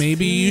doing,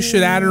 maybe you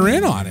should add her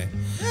in on it."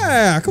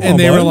 Yeah, come on. And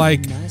they bud. were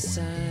like,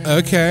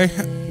 "Okay."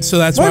 So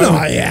that's why why.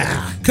 not?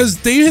 Yeah. Because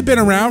they had been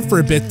around for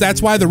a bit.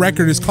 That's why the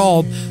record is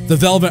called The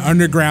Velvet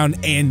Underground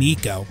and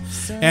Nico.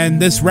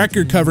 And this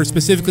record cover,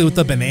 specifically with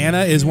the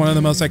banana, is one of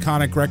the most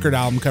iconic record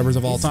album covers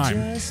of all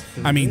time.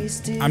 I mean,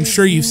 I'm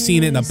sure you've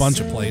seen it in a bunch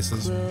of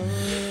places.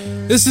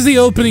 This is the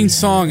opening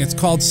song. It's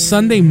called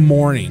Sunday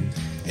Morning.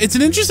 It's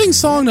an interesting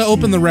song to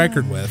open the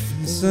record with.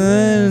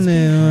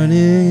 Sunday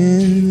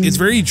morning. It's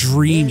very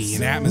dreamy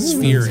and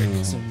atmospheric.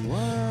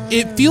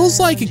 It feels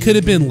like it could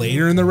have been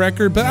later in the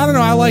record, but I don't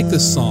know. I like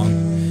this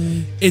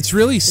song. It's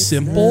really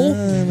simple,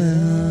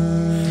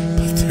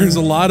 but there's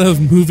a lot of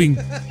moving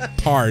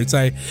parts.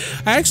 I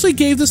actually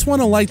gave this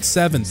one a light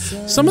 7.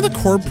 Some of the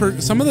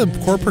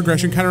chord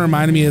progression kind of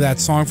reminded me of that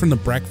song from The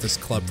Breakfast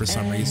Club for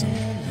some reason.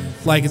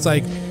 It's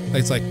like,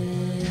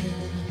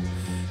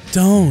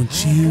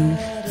 don't you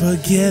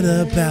forget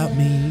about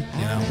me.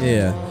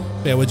 Yeah.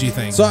 Yeah. What'd you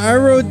think? So I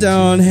wrote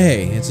down,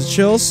 hey, it's a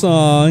chill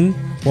song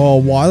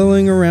while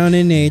waddling around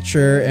in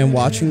nature and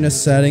watching the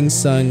setting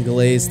sun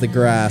glaze the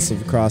grass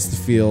across the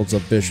fields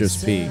of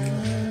Bishop's Peak.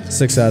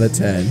 6 out of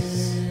 10.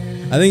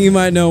 I think you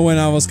might know when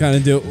I was kind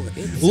of doing.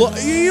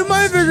 You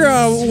might figure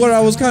out what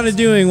I was kind of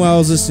doing while I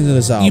was listening to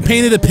this album. You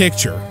painted a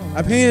picture.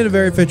 I painted a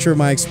very picture of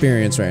my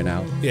experience right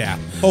now. Yeah.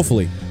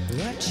 Hopefully.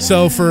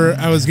 So for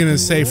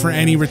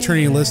any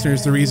returning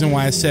listeners, the reason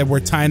why I said we're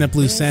tying up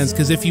loose ends,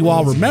 because if you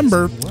all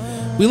remember,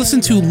 we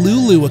listened to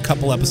Lulu a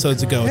couple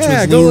episodes ago, which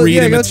was Lou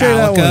Reed and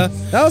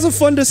Metallica. That was a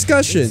fun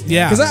discussion.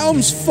 Yeah. Because that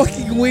album's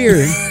fucking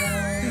weird.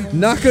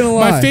 Not gonna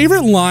lie. My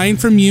favorite line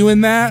from you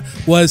in that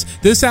was,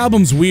 this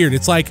album's weird.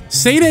 It's like,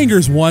 Saint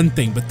Anger's one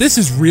thing, but this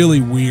is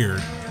really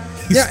weird.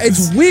 Yeah,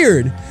 it's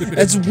weird.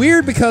 It's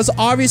weird because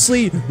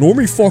obviously,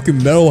 normally fucking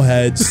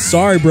metalheads.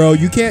 Sorry, bro,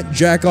 you can't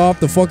jack off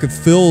the fucking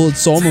Phil.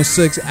 It's almost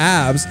 6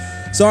 abs.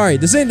 Sorry,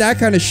 this ain't that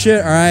kind of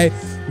shit. All right,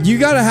 you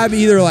gotta have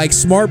either like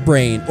smart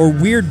brain or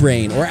weird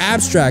brain or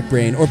abstract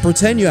brain or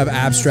pretend you have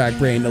abstract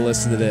brain to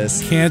listen to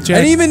this. Can't jack.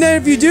 And even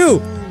then, if you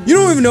do, you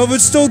don't even know if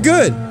it's still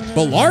good.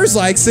 But Lars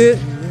likes it,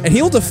 and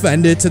he'll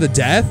defend it to the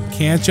death.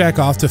 Can't jack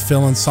off to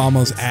Phil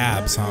Anselmo's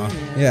abs, huh?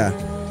 Yeah.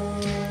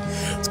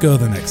 Let's go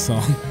to the next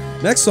song.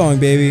 Next song,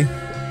 baby.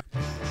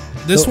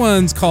 This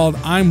one's called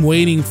I'm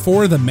Waiting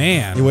for the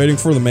Man. You waiting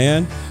for the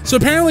man? So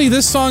apparently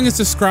this song is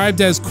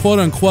described as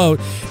quote-unquote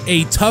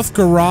a tough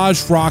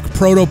garage rock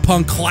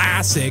proto-punk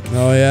classic.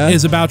 Oh, yeah?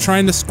 Is about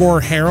trying to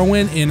score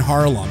heroin in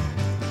Harlem.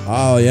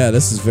 Oh, yeah,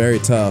 this is very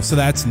tough. So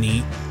that's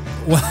neat.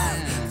 Well,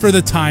 for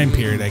the time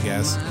period, I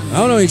guess. I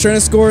don't know, you trying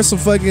to score some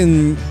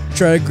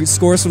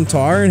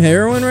tar and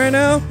heroin right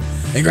now?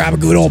 And grab a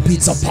good old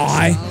pizza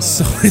pie.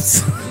 So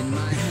it's...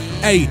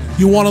 Hey,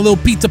 you want a little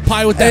pizza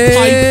pie with that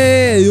pipe?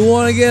 Hey, you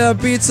want to get a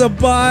pizza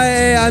pie?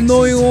 Hey, I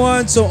know you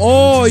want some.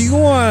 You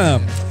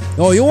want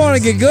to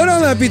get good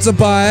on that pizza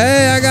pie?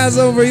 Hey, I got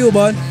something for you,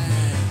 bud.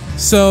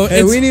 So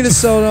hey, we need to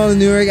sell it on the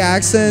New York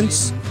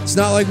accents. It's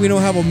not like we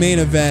don't have a main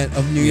event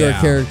of New York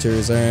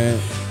characters, all right?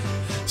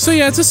 So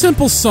yeah, it's a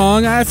simple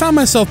song. I found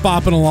myself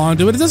bopping along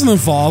to it. It doesn't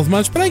involve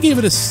much, but I gave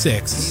it a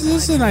 6. This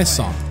is a nice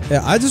song.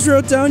 Yeah, I just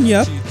wrote down,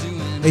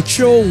 a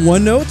chill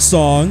one-note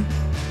song.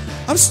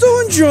 I'm still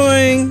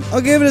enjoying.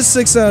 I'll give it a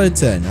 6 out of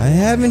 10. I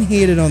haven't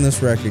hated on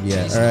this record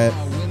yet, all right?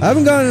 I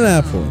haven't gotten to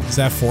that point. Is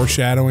that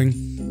foreshadowing?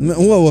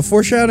 What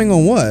foreshadowing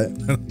on what?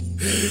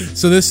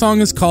 So this song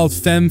is called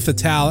Femme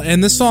Fatale,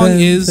 and this song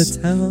is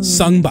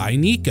sung by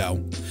Nico,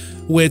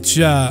 which...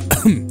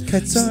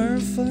 Cats are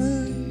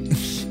fun.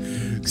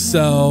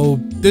 So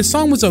this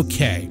song was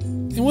okay.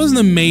 It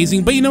wasn't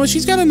amazing, but you know what?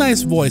 She's got a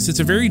nice voice. It's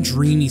a very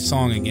dreamy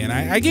song again.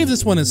 I gave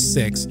this one a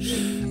 6.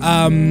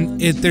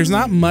 There's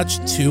not much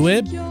to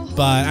it,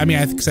 but I mean,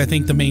 because I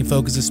think the main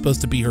focus is supposed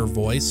to be her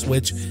voice,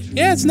 which,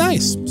 yeah, it's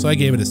nice. So I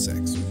gave it a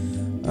 6.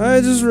 I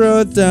just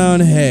wrote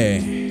down, hey,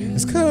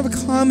 it's kind of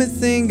a common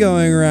thing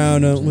going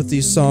around with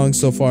these songs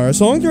so far.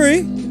 Song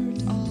 3,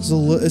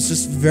 it's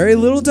just very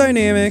little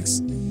dynamics,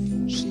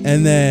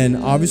 and then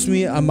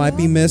obviously I might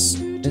be miss.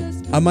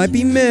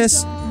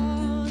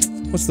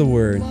 What's the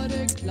word?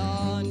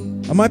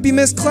 I might be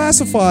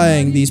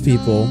misclassifying these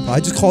people.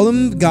 I just call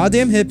them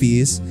goddamn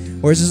hippies.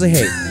 Or it's just like,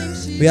 hey,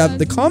 we have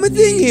the common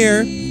thing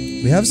here.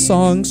 We have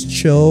songs,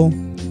 chill,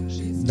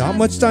 not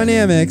much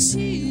dynamics,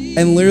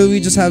 and literally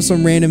just have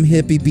some random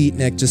hippie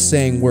beatnik just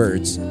saying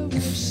words.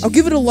 I'll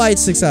give it a light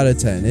 6 out of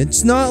 10.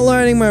 It's not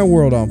lighting my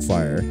world on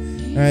fire.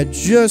 Alright,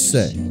 just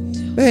say.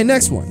 But hey,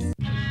 next one.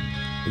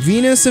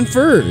 Venus and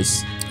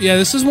Furs. Yeah,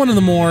 this is one of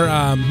the more,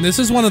 this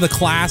is one of the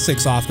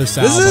classics off this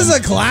album. This is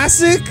a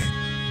classic?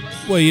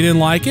 Well, you didn't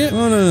like it?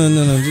 Oh,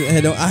 no.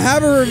 Hey, I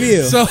have a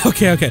review. So,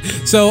 okay.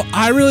 So,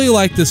 I really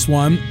like this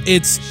one.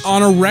 It's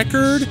on a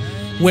record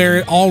where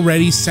it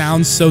already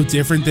sounds so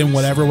different than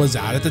whatever was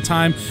out at the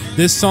time.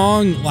 This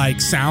song,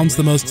 like, sounds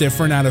the most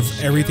different out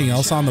of everything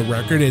else on the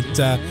record.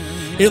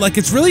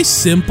 It's really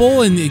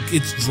simple and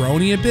it's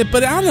drony a bit,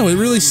 but I don't know, it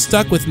really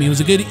stuck with me. It was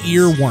a good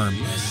earworm.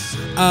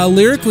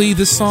 Lyrically,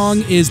 this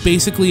song is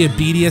basically a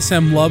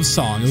BDSM love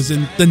song.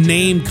 The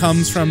name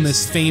comes from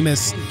this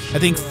famous, I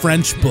think,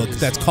 French book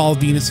that's called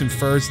Venus and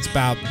Furs. It's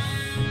about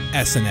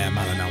S&M.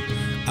 I don't know.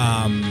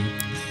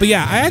 But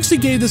yeah, I actually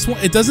gave this one.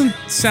 It doesn't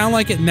sound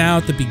like it now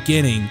at the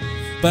beginning,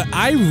 but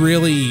I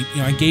really,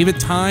 I gave it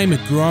time.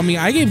 It grew on me.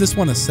 I gave this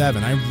one a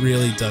 7. I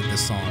really dug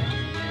this song.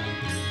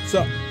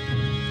 So,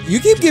 you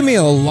keep giving me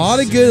a lot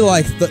of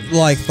good,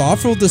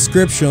 thoughtful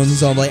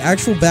descriptions of,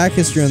 actual back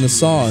history on the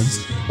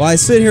songs. While I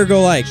sit here and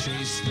go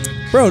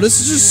bro, this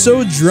is just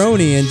so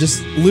drony and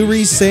just Lou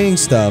Reed saying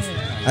stuff.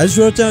 I just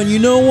wrote down, you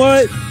know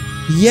what?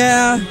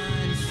 Yeah,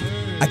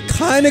 I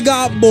kind of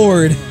got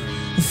bored.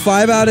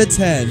 5 out of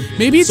 10.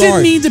 Maybe it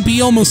didn't need to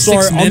be almost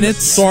 6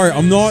 minutes.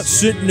 I'm not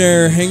sitting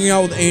there hanging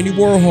out with Andy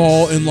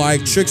Warhol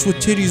and chicks with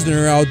titties that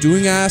are out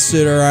doing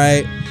acid,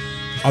 alright?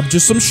 I'm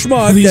just some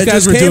schmuck. These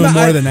guys were doing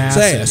more than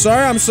acid.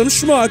 Sorry, I'm some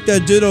schmuck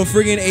that did a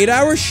friggin'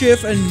 8-hour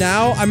shift, and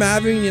now I'm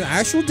having an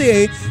actual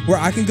day where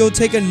I can go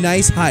take a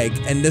nice hike,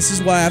 and this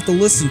is what I have to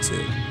listen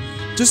to.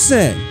 Just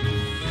saying.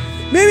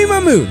 Maybe my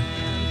mood.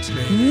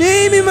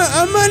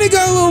 I might have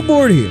got a little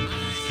bored here.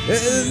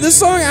 This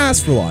song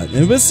asked for a lot,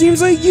 but it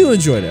seems like you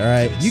enjoyed it,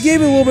 alright? You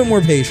gave it a little bit more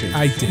patience.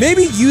 I did.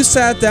 Maybe you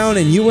sat down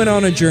and you went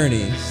on a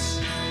journey.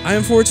 I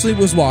unfortunately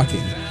was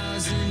walking.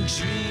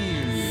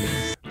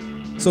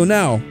 So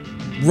now,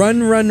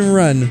 Run.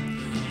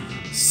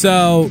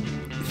 So,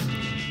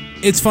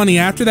 it's funny,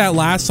 after that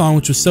last song,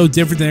 which was so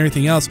different than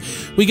everything else,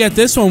 we get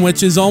this one,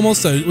 which is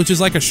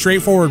like a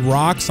straightforward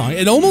rock song.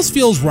 It almost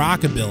feels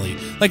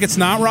rockabilly. Like, it's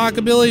not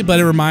rockabilly, but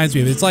it reminds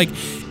me of it. It's like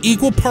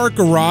equal part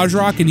garage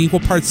rock and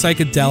equal part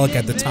psychedelic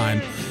at the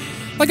time.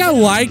 I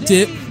liked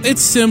it.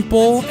 It's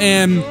simple,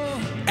 and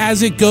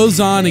as it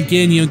goes on,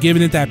 again,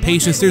 giving it that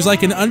patience, there's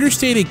an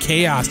understated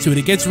chaos to it.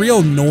 It gets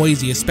real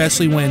noisy,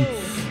 especially when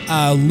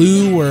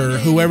Lou or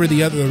whoever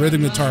the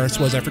rhythm guitarist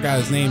was, I forgot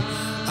his name,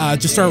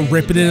 just start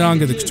ripping it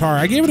onto the guitar.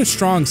 I gave it a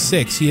strong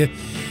 6. You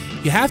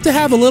have to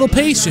have a little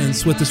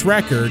patience with this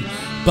record,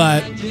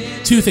 but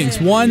 2 things.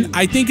 1,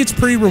 I think it's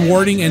pretty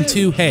rewarding, and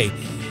 2, hey,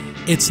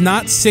 it's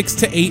not 6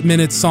 to 8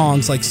 minute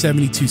songs like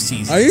 72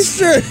 Seasons. Are you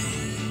sure?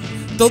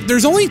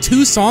 There's only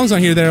 2 songs on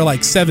here that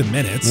are 7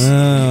 minutes.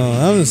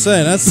 Oh, I'm just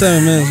saying, that's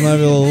 7 minutes might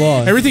be a little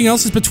long. Everything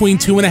else is between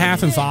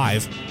 2.5 and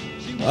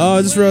 5. Oh,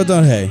 I just wrote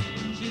down, hey,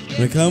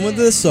 when it comes with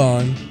this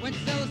song,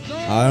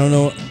 I don't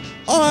know.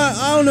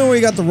 I don't know where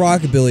you got the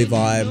rockabilly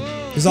vibe.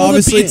 Because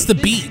obviously it's the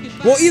beat.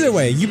 Well, either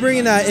way, you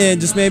bringing that in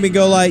just made me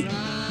go wait,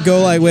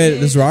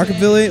 this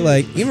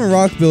rockabilly? Even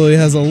rockabilly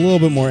has a little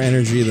bit more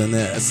energy than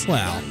this.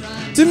 Well,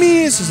 to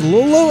me, it's just a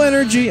little low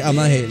energy. I'm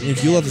not hating.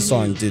 If you love the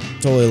song, dude,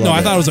 totally love it. No,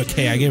 I thought it was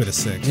okay. I gave it a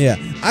 6. Yeah,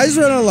 I just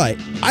wrote on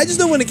I just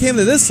know when it came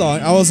to this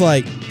song, I was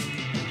like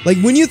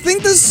when you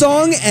think the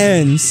song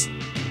ends,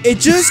 it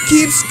just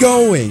keeps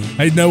going.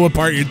 I know what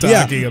part you're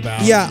talking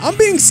about. Yeah, I'm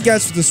being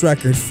sketched with this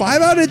record.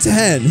 5 out of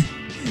 10.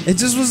 It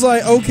just was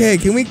okay,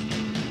 can we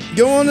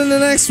go on to the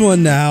next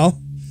one now?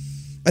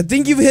 I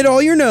think you've hit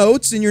all your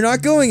notes and you're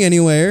not going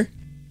anywhere.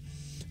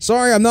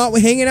 Sorry, I'm not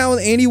hanging out with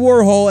Andy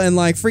Warhol and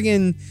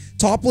freaking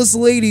topless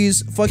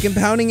ladies fucking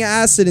pounding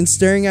acid and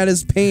staring at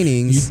his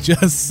paintings. You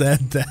just said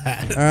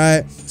that.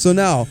 Alright, so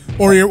now.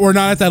 Or we're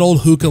not at that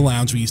old hookah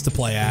lounge we used to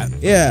play at.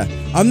 Yeah,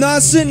 I'm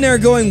not sitting there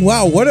going,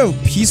 wow, what a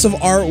piece of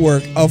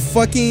artwork. A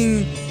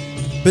fucking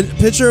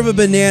picture of a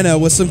banana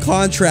with some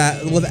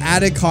with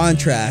added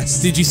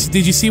contrast. Did you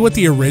see what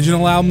the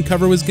original album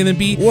cover was going to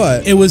be?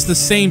 What? It was the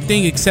same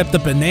thing, except the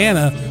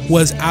banana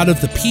was out of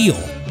the peel,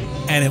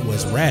 and it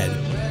was red.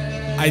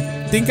 I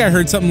think I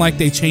heard something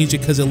they changed it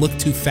because it looked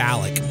too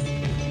phallic.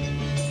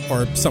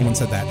 Or someone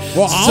said that.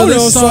 Well, I don't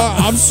know.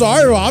 I'm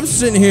sorry. Well, I'm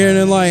sitting here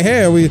and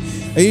hey, are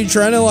you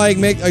trying to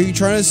are you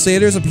trying to say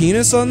there's a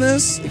penis on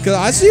this? Because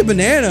I see a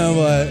banana,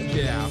 but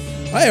yeah,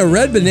 a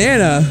red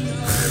banana.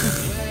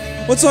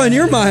 What's on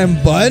your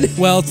mind, bud?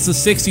 Well, it's the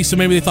 60s, so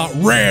maybe they thought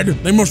red.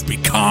 They must be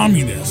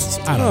communists.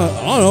 I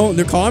don't know.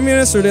 They're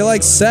communists or they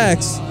like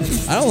sex.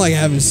 I don't like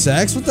having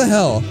sex. What the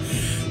hell?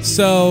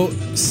 So,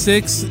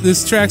 6,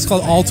 this track's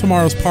called All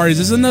Tomorrow's Parties.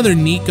 This is another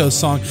Nico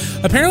song.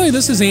 Apparently,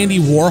 this is Andy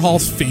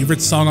Warhol's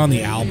favorite song on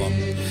the album.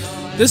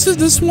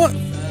 This one.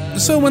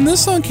 So, when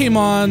this song came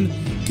on,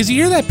 because you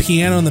hear that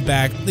piano in the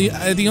back. The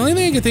only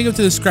thing I can think of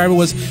to describe it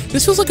was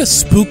this feels like a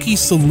spooky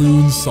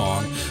saloon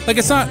song. Like,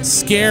 it's not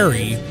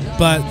scary,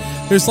 but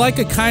there's like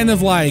a kind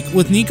of like,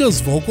 with Nico's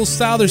vocal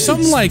style, there's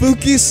something like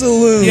spooky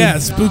saloon. Yeah,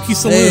 spooky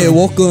saloon. Hey,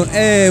 welcome.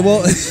 Hey,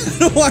 well,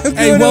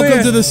 hey,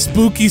 welcome to the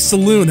spooky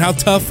saloon. How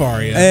tough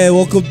are you? Hey,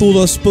 welcome to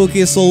the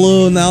spooky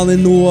saloon down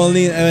in New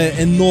Orleans.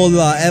 In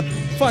NOLA.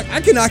 Fuck,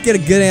 I cannot get a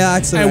good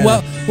accent. Hey,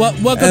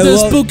 welcome to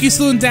the spooky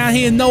saloon down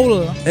here in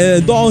NOLA.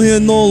 Down here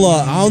in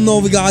NOLA. I don't know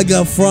if we gotta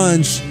get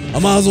French. I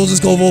might as well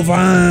just go for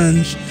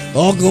French.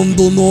 Welcome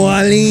to New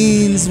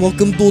Orleans.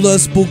 Welcome to the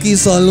spooky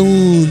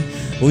saloon.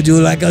 Would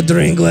you like a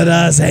drink with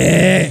us?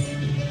 Hey.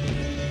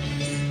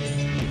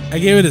 I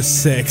gave it a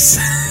 6.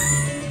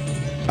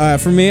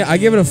 For me, I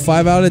gave it a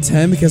 5 out of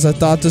 10 because I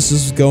thought this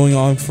was going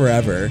on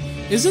forever.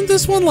 Isn't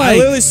this one like? I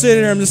literally sit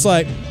here. I'm just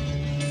like,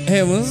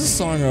 hey, when's this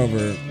song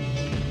over?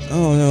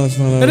 Oh no, it's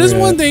not over. That is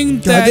yet. one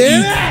thing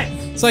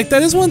it's like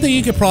that is one thing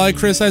you could probably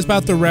criticize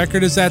about the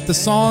record is that the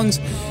songs,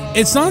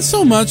 it's not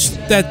so much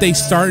that they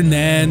start and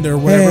end or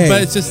whatever,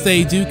 but it's just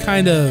they do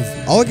kind of.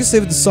 All I can say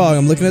with the song,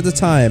 I'm looking at the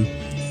time.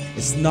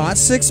 It's not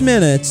 6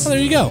 minutes. Oh, there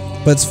you go.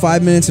 But it's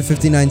 5 minutes and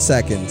 59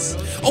 seconds.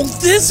 Oh,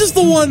 this is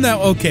the one that.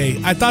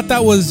 Okay, I thought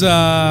that was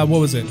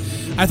what was it?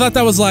 I thought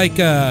that was like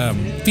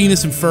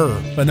Venus and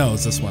Fur, but no,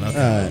 it's this one.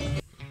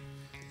 Okay.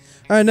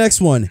 All right,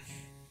 next one,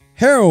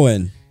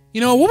 Heroin. You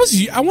know, what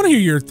was I want to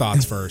hear your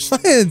thoughts first. My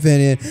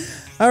opinion.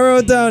 I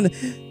wrote down,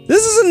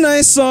 this is a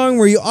nice song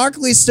where you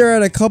awkwardly stare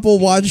at a couple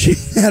watching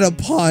at a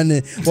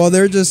pond while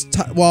they're just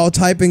while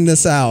typing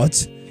this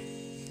out.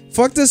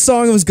 Fuck this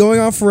song, it was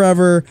going on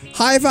forever.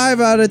 High 5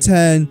 out of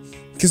 10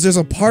 because there's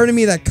a part of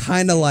me that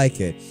kind of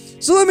like it.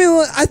 So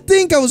I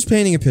think I was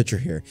painting a picture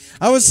here.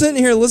 I was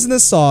sitting here listening to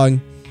this song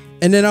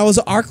and then I was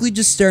awkwardly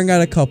just staring at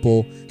a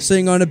couple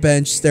sitting on a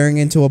bench staring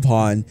into a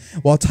pond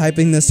while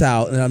typing this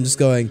out, and I'm just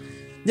going,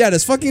 yeah,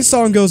 this fucking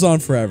song goes on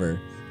forever.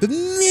 But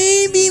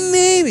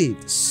maybe,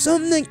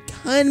 something that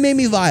kind of made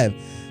me vibe.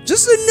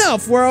 Just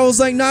enough where I was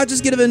like, not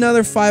just give it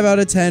another 5 out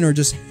of 10 or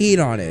just hate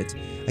on it.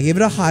 I gave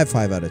it a high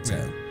 5 out of 10.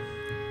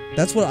 Yeah.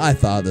 That's what I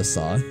thought of this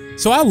song.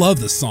 So I love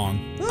this song.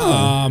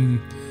 Oh.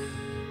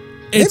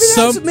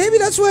 Maybe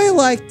that's why I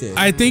liked it.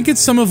 I think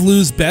it's some of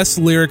Lou's best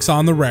lyrics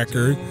on the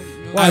record.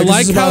 Why, I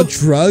like how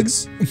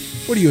drugs.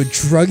 What are you, a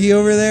druggie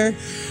over there?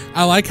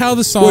 I like how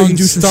the song you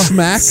do some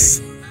smack.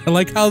 I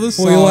like how the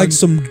song. Or you like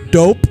some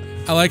dope.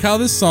 I like how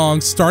this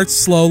song starts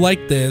slow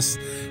like this,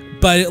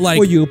 but it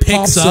like you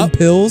picks pop up. Some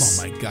pills.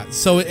 Oh my god!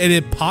 So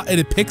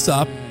it picks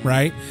up,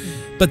 right?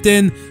 But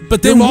then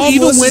Your mom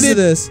even listens when to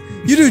this,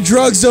 you do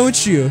drugs,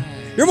 don't you?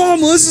 Your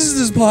mom listens to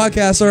this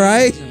podcast, all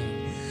right?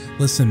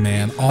 Listen,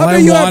 man. All I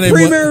you have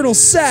premarital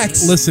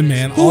sex. Listen,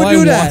 man. Who all would I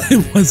do that?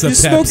 wanted was a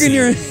Pepsi.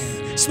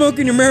 You're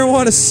smoking your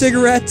marijuana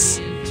cigarettes.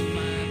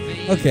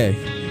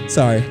 Okay,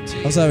 sorry.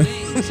 I was having.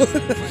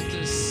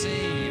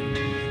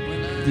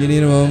 Do you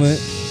need a moment?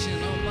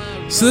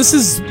 So this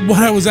is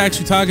what I was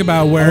actually talking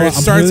about, where it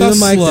starts off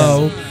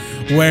slow,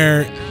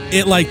 where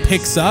it like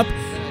picks up,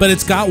 but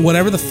it's got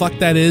whatever the fuck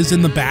that is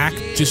in the back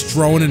just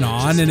droning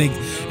on,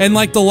 and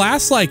like the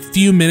last like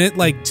few minutes,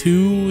 like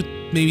 2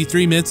 maybe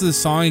 3 minutes of the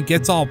song, it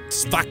gets all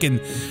fucking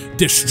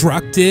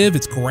destructive.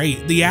 It's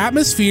great. The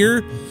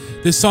atmosphere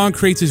this song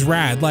creates is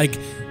rad. Like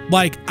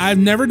I've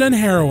never done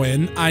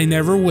heroin, I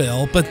never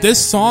will, but this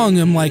song,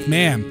 I'm like,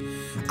 man,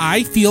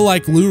 I feel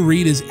like Lou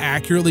Reed is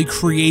accurately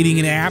creating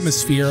an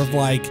atmosphere of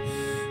like,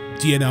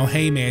 you know,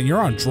 hey man, you're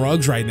on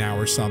drugs right now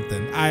or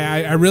something.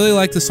 I really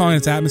like the song and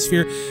its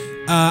atmosphere.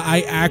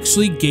 I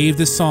actually gave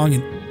this song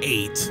an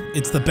 8.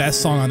 It's the best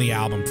song on the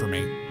album for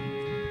me.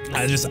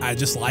 I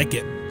just like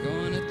it.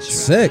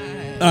 Sick.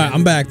 All right,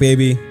 I'm back,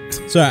 baby.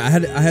 Sorry, I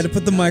had to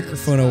put the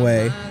microphone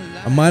away.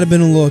 I might have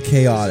been a little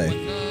chaotic.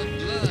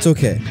 It's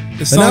okay.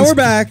 But now we're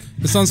back.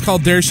 The song's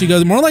called There She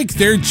Goes. More like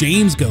There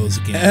James Goes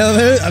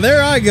Again.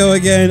 There I go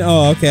again.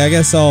 Oh, okay. I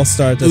guess I'll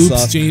start this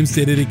off. Oops, James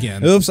did it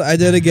again. Oops, I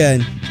did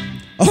again.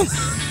 Oh.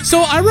 So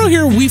I wrote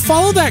here, we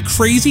follow that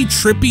crazy,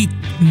 trippy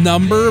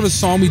number of a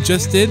song we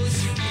just did,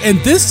 and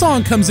this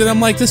song comes in, I'm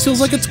like, this feels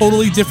like a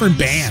totally different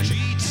band.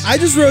 I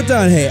just wrote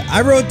down,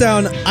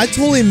 I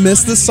totally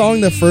missed this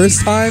song the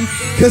first time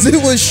because it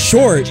was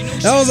short.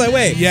 And I was like,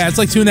 wait. Yeah, it's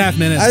like 2.5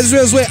 minutes. I just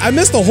realized, wait, I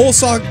missed the whole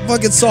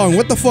fucking song.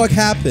 What the fuck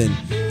happened?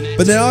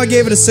 But then I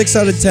gave it a 6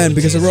 out of 10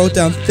 because I wrote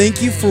down,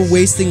 thank you for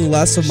wasting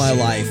less of my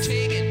life.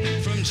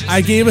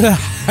 I gave it a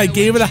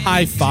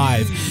high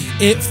 5.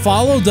 It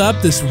followed up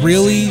this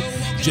really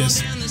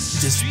just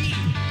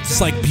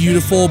like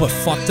beautiful but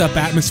fucked up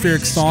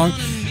atmospheric song.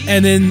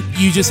 And then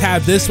you just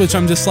have this, which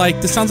I'm just like,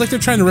 this sounds like they're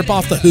trying to rip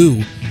off the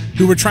Who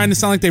were trying to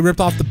sound like they ripped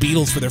off the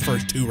Beatles for their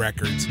first 2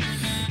 records.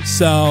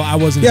 So I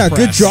wasn't impressed.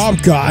 Yeah, good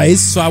job,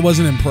 guys. So I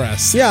wasn't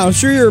impressed. Yeah, I'm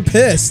sure you were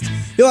pissed.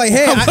 You're like,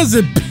 hey. I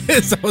wasn't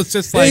pissed. I was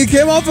just like. Yeah, you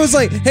came off and was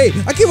like, hey,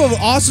 I came up with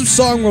an awesome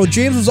song where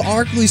James was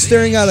awkwardly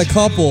staring at a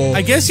couple.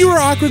 I guess you were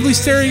awkwardly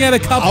staring at a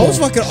couple. I was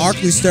fucking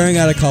awkwardly staring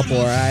at a couple,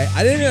 alright?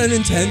 I didn't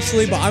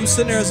unintentionally, but I'm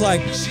sitting there as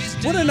like,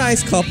 what a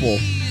nice couple.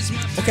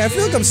 Okay, I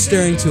feel like I'm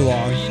staring too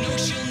long.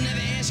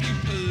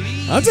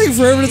 I'm taking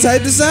forever to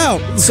type this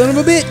out. Son of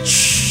a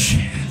bitch.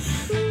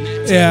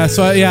 Yeah,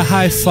 so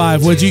high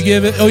five. What'd you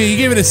give it? Oh, yeah, you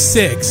gave it a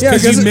 6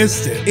 because you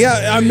missed it.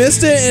 Yeah, I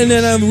missed it, and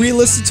then I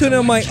re-listened to it, and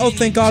I'm like, oh,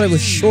 thank God it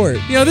was short.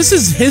 You know, this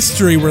is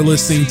history we're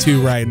listening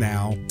to right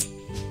now.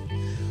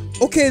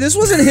 Okay, this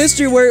wasn't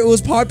history where it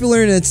was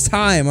popular in its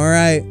time, all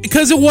right?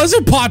 Because it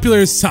wasn't popular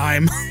at its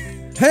time.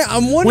 Hey,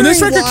 I'm wondering when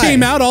this record why.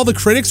 came out, all the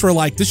critics were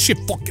like, this shit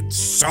fucking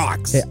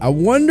sucks. Hey, I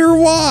wonder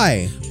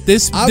why.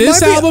 This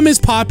album is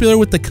popular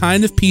with the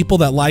kind of people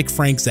that like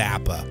Frank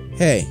Zappa.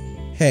 Hey,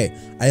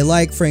 I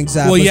like Frank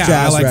Zappa's well, yeah,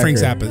 jazz I like record.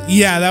 Frank Zappa.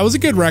 Yeah, that was a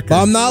good record.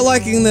 But I'm not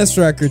liking this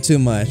record too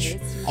much.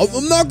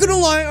 I'm not gonna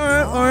lie.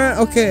 All right,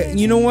 okay.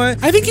 You know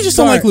what? I think you just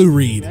don't like Lou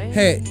Reed.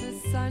 Hey,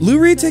 Lou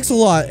Reed takes a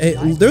lot. Hey,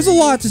 there's a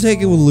lot to take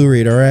it with Lou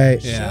Reed, all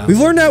right? Yeah. We've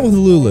learned that with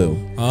Lulu.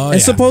 Oh,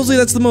 and supposedly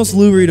that's the most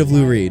Lou Reed of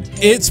Lou Reed.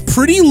 It's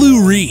pretty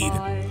Lou Reed.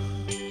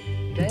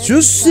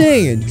 Just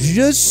saying.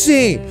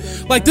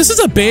 Like, this is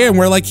a band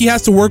where, like, he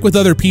has to work with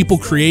other people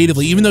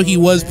creatively, even though he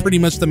was pretty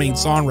much the main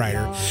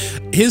songwriter.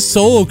 His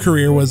solo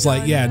career was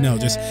like,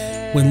 just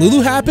when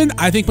Lulu happened,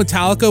 I think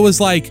Metallica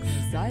was like,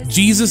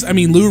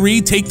 Lou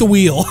Reed, take the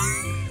wheel.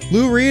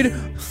 Lou Reed,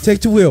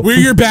 take the wheel. We're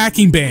your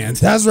backing band.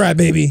 That's right,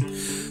 baby.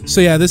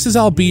 So yeah, this is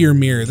I'll Be Your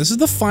Mirror. This is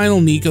the final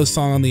Nico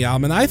song on the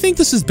album, and I think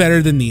this is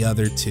better than the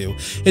other two.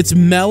 It's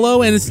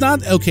mellow, and it's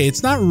not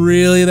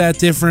really that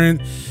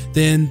different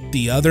than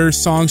the other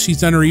songs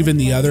she's done, or even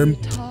the other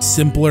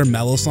simpler,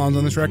 mellow songs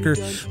on this record.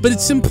 But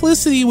its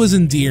simplicity was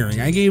endearing.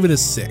 I gave it a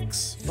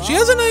 6. She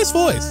has a nice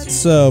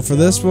voice. So for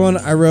this one,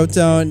 I wrote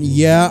down,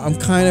 I'm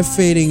kind of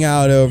fading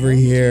out over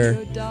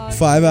here.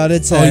 5 out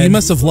of 10. Oh, you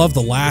must have loved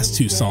the last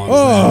 2 songs.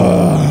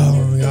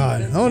 Oh my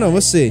God. I don't know.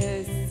 Let's see.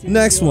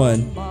 Next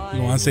one.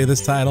 You want to say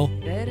this title?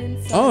 I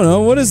don't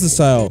know. What is this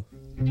title?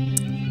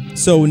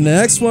 So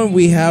next one,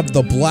 we have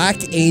the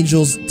Black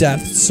Angels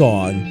Death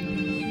Song.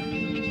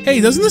 Hey,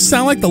 doesn't this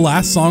sound like the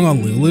last song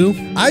on Lulu?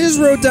 I just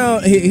wrote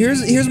down,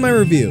 here's my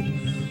review.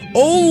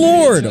 Oh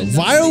Lord,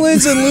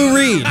 violence and Lou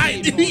Reed. I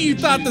knew you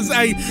thought this.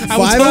 5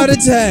 out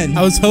of 10.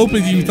 I was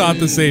hoping you thought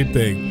the same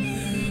thing.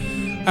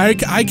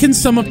 I can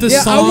sum up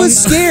this song. I was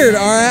scared,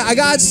 alright? I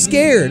got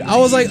scared. I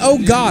was like,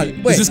 oh God.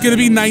 Wait. Is this going to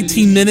be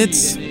 19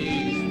 minutes?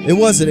 It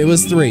wasn't. It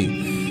was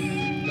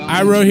 3.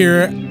 I wrote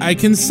here, I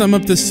can sum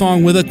up this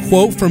song with a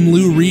quote from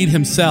Lou Reed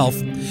himself.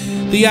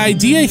 The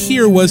idea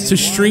here was to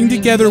string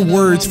together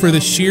words for the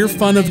sheer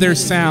fun of their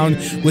sound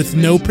with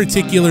no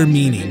particular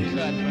meaning.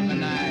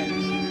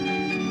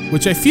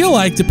 Which I feel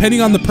like,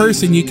 depending on the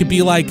person, you could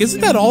be like, isn't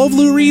that all of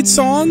Lou Reed's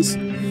songs?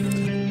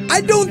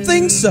 I don't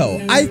think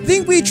so. I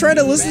think we tried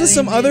to listen to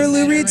some other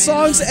Lou Reed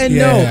songs, and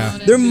no,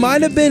 there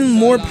might have been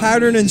more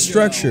pattern and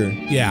structure.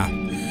 Yeah.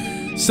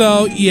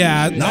 So,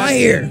 yeah. Not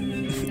here.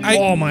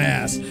 Oh, my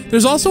ass.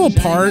 There's also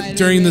parts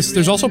during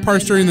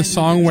the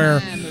song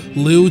where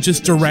Lou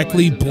just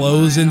directly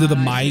blows into the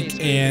mic,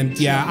 and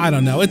I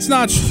don't know. It's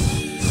not.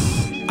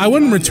 I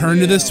wouldn't return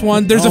to this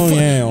one.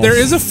 There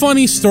is a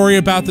funny story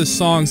about this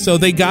song. So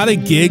they got a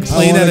gig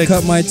playing at a.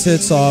 Cut my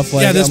tits off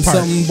like this I'm part.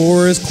 Something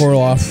Boris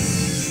Karloff.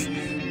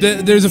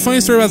 There's a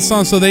funny story about the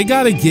song. So they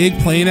got a gig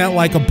playing at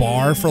like a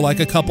bar for like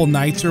a couple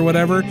nights or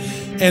whatever,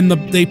 and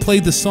they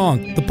played the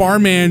song. The bar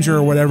manager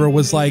or whatever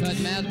was like,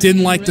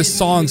 didn't like the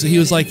song, so he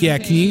was like, "Yeah,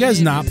 can you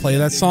guys not play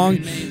that song?"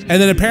 And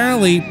then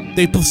apparently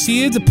they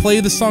proceeded to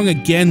play the song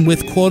again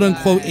with quote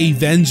unquote a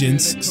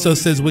vengeance. So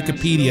says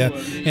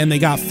Wikipedia, and they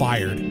got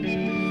fired.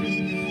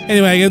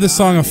 Anyway, I gave the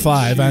song a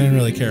 5. I didn't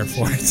really care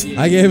for it.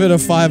 I gave it a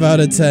 5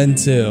 out of 10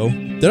 too.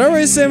 Did I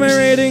already say my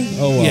rating?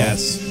 Oh well.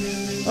 Yes.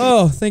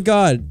 Oh, thank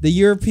God.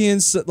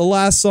 The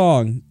last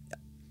song,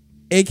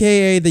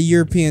 aka The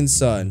European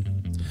Sun.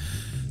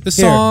 The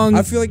song.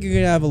 I feel like you're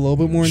going to have a little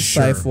bit more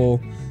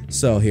insightful. Sure.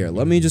 So here,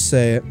 let me just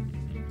say it.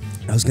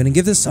 I was going to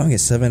give this song a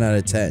 7 out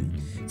of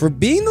 10. For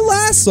being the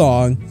last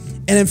song,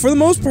 and then for the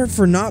most part,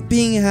 for not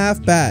being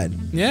half bad.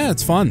 Yeah,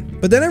 it's fun.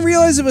 But then I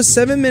realized it was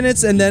 7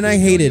 minutes, and then I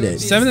hated it.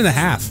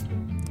 7.5.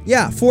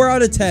 Yeah, 4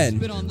 out of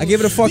 10. I gave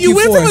it a fuck you 4.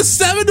 went from a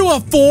 7 to a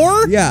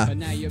 4? Yeah.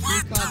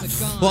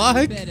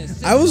 Fuck.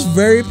 I was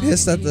very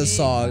pissed at this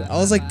song. I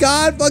was like,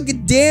 God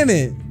fucking damn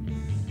it.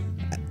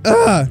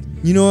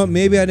 You know what?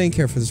 Maybe I didn't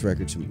care for this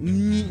record too.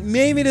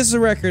 Maybe this is a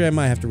record I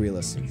might have to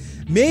re-listen.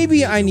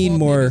 Maybe I need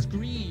more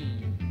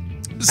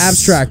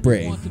abstract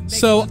brain.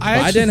 So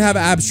I didn't have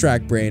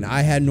abstract brain.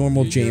 I had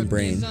normal Jane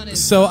brain.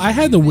 So I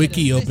had the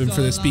wiki open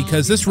for this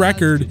because this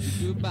record,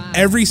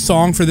 every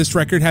song for this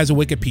record has a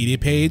Wikipedia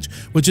page,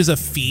 which is a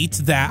feat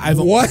that I've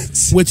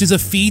which is a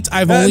feat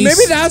I've only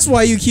maybe that's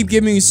why you keep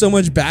giving me so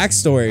much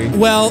backstory.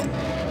 Well,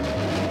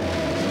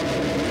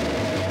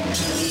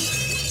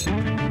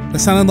 that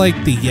sounded like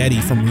the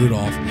Yeti from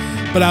Rudolph,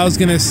 but I was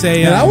gonna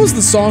say that was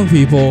the song,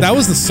 people. That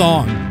was the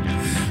song.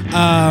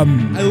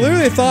 I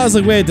literally thought, I was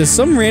like, wait, does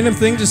some random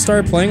thing just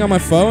start playing on my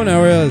phone?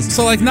 I realized.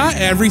 So like, not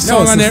every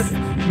song on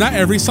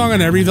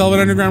every Velvet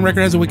Underground record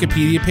has a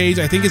Wikipedia page.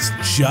 I think it's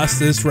just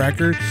this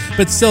record,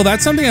 but still,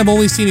 that's something I've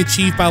only seen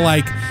achieved by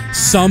like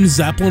some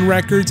Zeppelin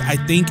records. I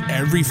think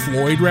every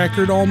Floyd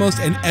record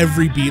almost, and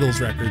every Beatles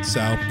record.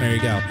 So there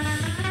you go.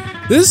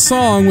 This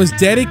song was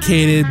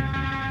dedicated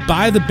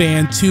by the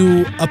band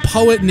to a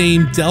poet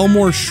named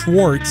Delmore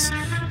Schwartz,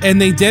 and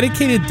they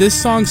dedicated this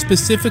song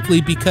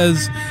specifically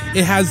because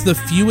it has the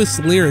fewest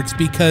lyrics,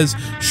 because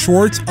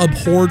Schwartz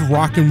abhorred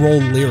rock and roll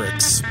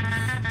lyrics.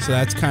 So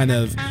that's kind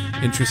of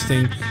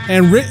interesting.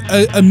 And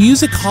a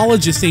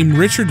musicologist named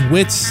Richard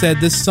Witz said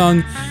this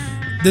song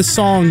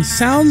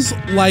sounds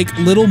like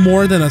little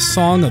more than a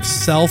song of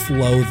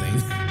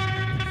self-loathing.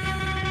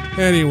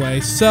 Anyway,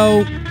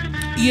 so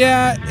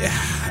yeah,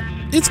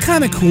 it's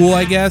kind of cool,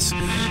 I guess.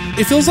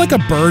 It feels like a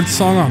bird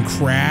song on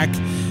crack.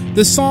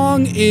 This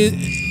song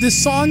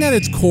at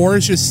its core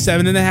is just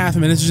 7.5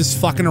 minutes of just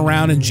fucking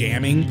around and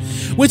jamming,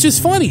 which is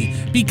funny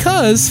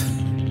because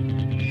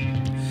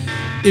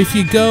if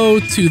you go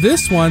to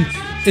this one,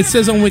 it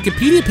says on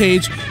Wikipedia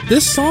page,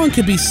 this song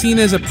could be seen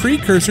as a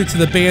precursor to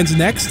the band's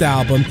next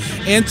album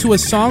and to a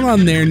song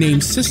on there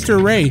named Sister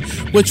Ray,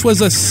 which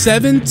was a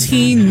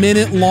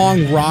 17-minute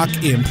long rock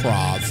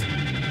improv.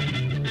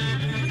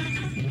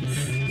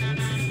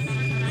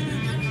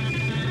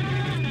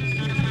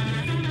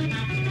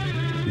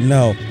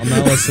 No, I'm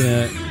not listening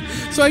to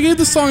it. So I gave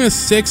the song a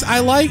 6.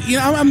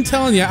 I'm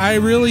telling you, I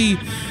really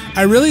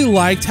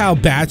liked how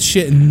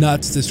batshit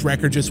nuts this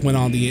record just went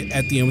on at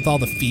the end with all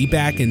the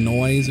feedback and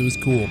noise. It was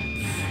cool.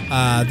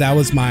 That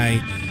was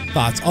my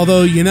thoughts.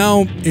 Although,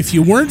 if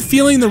you weren't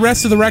feeling the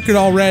rest of the record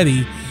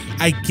already,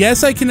 I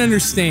guess I can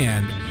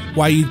understand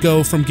why you'd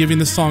go from giving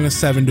the song a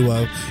 7 to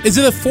a... Is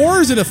it a 4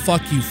 or is it a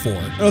fuck you 4?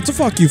 Oh, it's a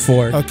fuck you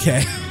 4.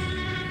 Okay.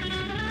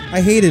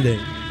 I hated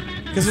it.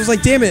 Because it was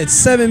like, damn it, it's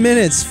 7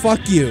 minutes.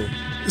 Fuck you.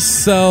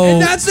 So... And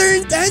that's their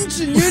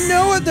intention. You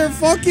know what? They're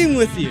fucking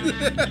with you.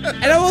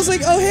 And I was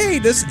like, oh, hey,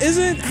 this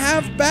isn't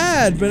half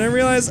bad. But I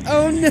realized,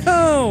 oh,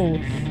 no.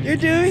 You're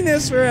doing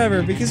this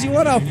forever because you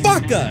want to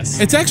fuck us.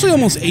 It's actually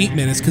almost 8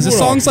 minutes because the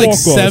song's like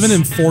 7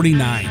 and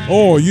 49.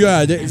 Oh, yeah.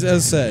 As I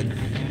said,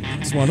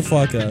 just want to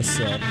fuck us.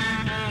 So,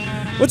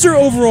 what's your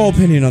overall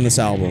opinion on this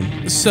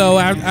album? So,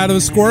 out of a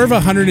score of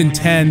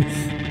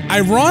 110...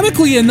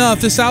 Ironically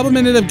enough, this album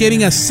ended up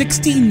getting a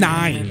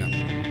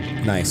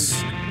 69. Nice.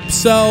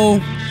 So,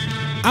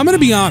 I'm going to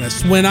be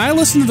honest. When I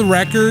listened to the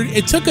record,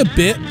 it took a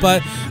bit,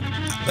 but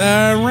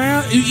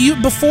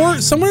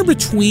somewhere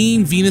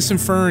between Venus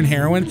and Fur and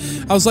Heroin,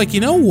 I was like,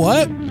 you know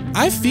what?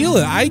 I feel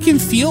it. I can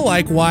feel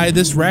like why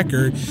this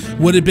record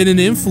would have been an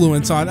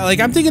influence on. Like,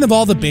 I'm thinking of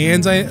all the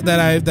bands that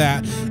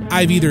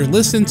I've either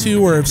listened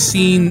to or have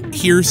seen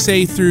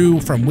hearsay through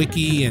from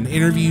Wiki and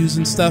interviews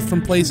and stuff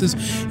from places.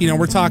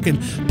 We're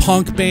talking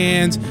punk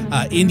bands,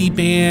 indie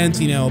bands,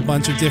 a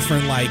bunch of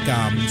different like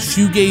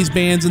shoegaze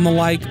bands and the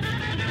like.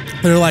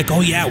 They're like,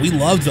 oh yeah, we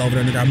loved Velvet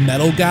Underground.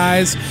 Metal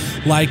guys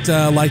liked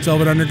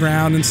Velvet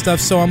Underground and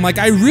stuff. So I'm like,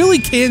 I really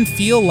can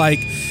feel like,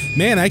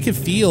 man, I can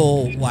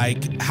feel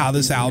like how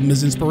this album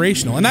is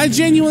inspirational, and I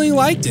genuinely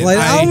liked it. Like,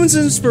 the album's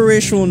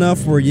inspirational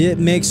enough where it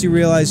makes you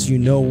realize, you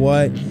know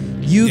what,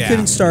 you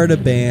can start a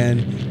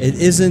band. It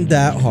isn't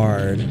that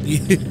hard.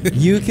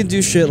 You can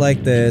do shit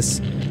like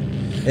this.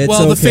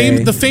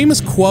 It's the famous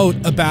quote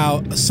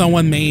about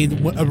someone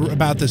made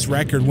about this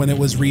record when it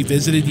was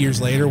revisited years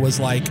later was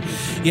like,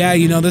 yeah,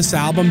 this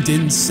album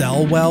didn't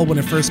sell well when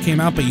it first came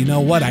out, but you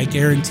know what? I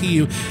guarantee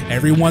you,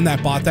 everyone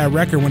that bought that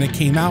record when it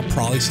came out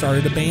probably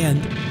started a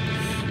band.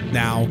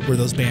 Now, were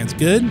those bands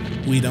good?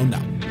 We don't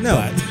know. No.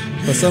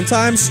 But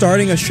sometimes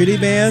starting a shitty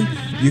band,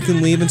 you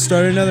can leave and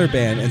start another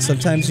band, and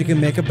sometimes you can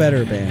make a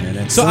better band,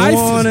 and so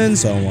on and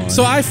so on.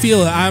 So I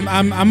feel it.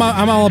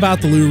 I'm all about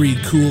the Lou Reed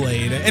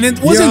Kool-Aid, and it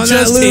wasn't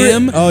just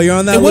him. Oh, you're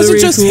on that. It wasn't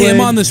just him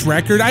on this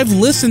record. I've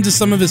listened to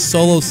some of his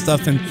solo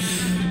stuff, and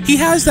he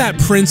has that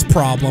Prince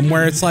problem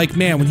where it's like,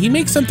 man, when he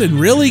makes something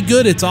really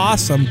good, it's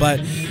awesome, but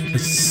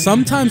it's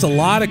sometimes a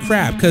lot of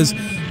crap because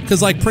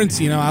like Prince,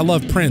 I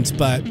love Prince,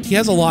 but he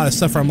has a lot of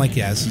stuff where I'm like,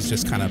 yeah, this is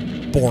just kind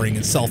of boring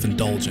and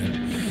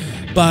self-indulgent.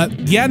 But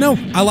yeah, no,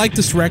 I like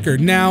this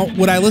record. Now,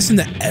 would I listen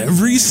to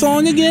every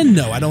song again?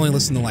 No, I'd only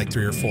listen to like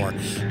 3 or 4.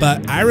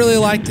 But I really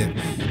liked it.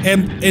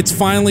 And it's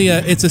finally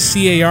it's a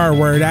CAR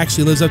where it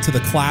actually lives up to the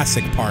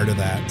classic part of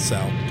that. So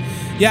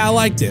yeah, I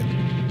liked it.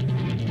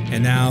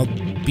 And now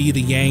be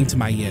the yang to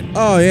my yin.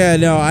 Oh yeah,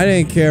 no, I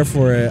didn't care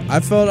for it. I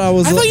thought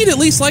you'd at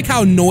least like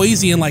how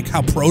noisy and like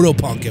how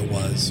proto-punk it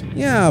was.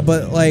 Yeah,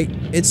 but like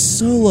it's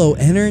so low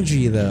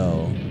energy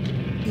though.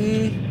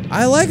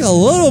 I like a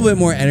little bit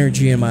more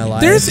energy in my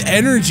life. There's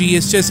energy.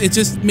 It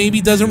just maybe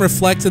doesn't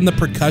reflect in the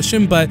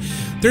percussion, but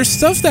there's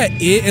stuff that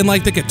it and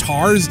like the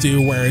guitars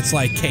do where it's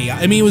like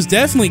chaotic. I mean, it was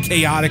definitely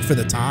chaotic for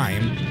the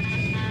time.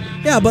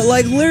 Yeah, but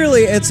like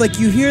literally, it's like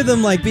you hear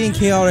them like being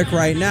chaotic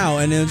right now,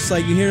 and it's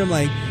like you hear them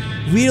like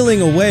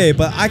wheeling away.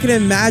 But I can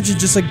imagine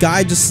just a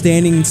guy just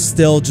standing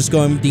still, just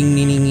going ding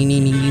ding ding ding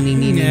ding ding ding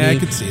ding. Yeah, I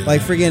could see that.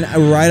 Like freaking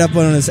right up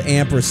on his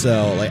amp or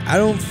so. Like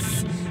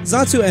it's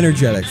not too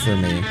energetic for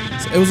me.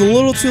 It was a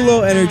little too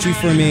low energy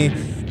for me,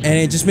 and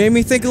it just made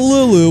me think of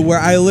Lulu, where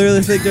I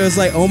literally think there was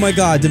like, oh my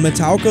god, did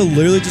Metallica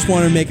literally just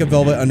want to make a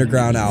Velvet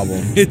Underground album?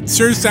 It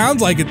sure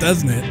sounds like it,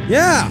 doesn't it?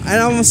 Yeah,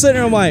 and I'm sitting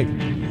there, I'm like,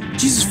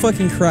 Jesus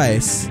fucking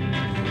Christ.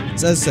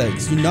 As I said,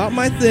 it's not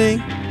my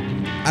thing.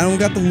 I don't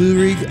got the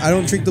Lou Reed. I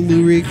don't drink the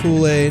Lou Reed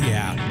Kool-Aid.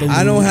 Yeah.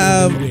 I don't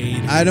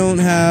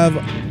have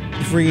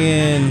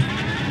freaking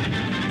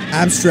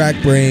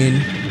abstract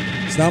brain.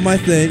 It's not my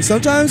thing.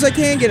 Sometimes I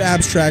can get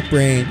abstract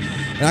brain,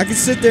 and I can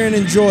sit there and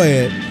enjoy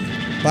it.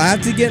 But I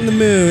have to get in the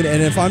mood,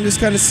 and if I'm just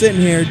kind of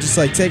sitting here, just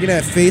like taking it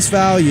at face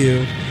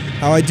value,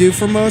 how I do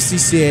for most of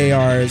these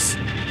CARs,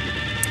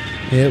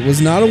 it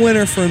was not a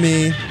winner for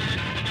me.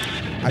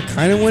 I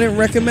kind of wouldn't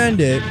recommend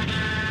it,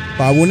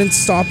 but I wouldn't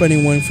stop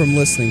anyone from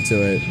listening to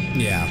it.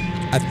 Yeah.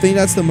 I think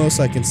that's the most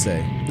I can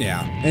say.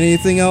 Yeah.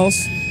 Anything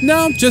else?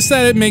 No, just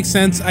that it makes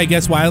sense, I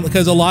guess, why,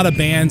 because a lot of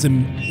bands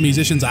and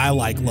musicians I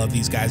love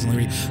these guys.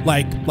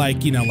 Like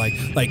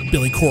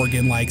Billy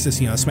Corgan likes this,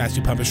 Smash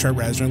You Puppet Shred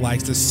Resident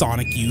likes this,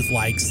 Sonic Youth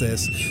likes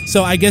this.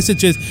 So I guess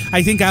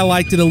I think I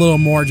liked it a little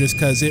more just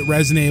because it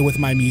resonated with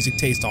my music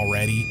taste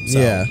already. So.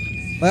 Yeah.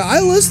 Like, I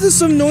listen to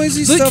some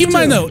noisy stuff. Keep in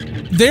mind too.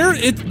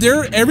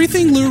 though,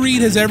 everything Lou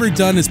Reed has ever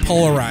done is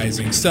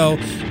polarizing. So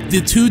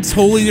the two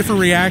totally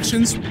different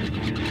reactions.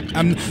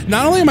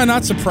 Not only am I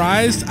not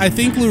surprised, I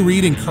think Lou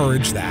Reed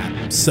encouraged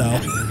that. So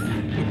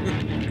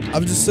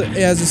I'm just,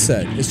 as I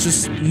said, it's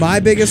just my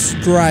biggest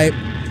gripe.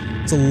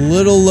 It's a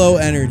little low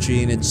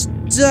energy and it just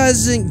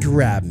doesn't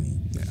grab me.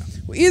 Yeah.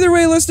 Well, either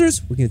way,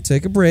 listeners, we're gonna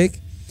take a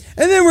break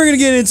and then we're gonna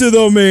get into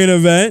the main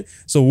event.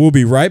 So we'll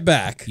be right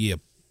back.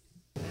 Yep.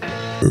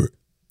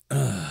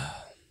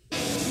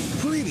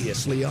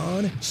 Previously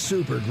on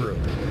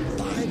Supergroup,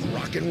 5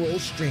 rock and roll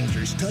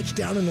strangers touched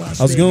down in Las Vegas.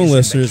 How's it going,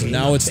 listeners?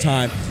 Now it's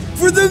time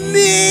for the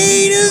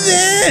main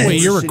event.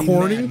 Wait, you're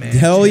recording?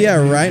 Hell yeah,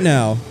 right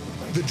now.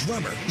 The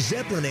drummer,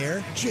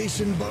 Zeppelinaire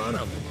Jason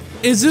Bonham.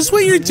 Is this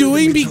what you're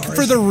doing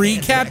for the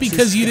recap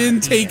because you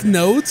didn't take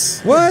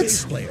notes? What?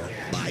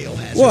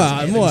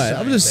 What?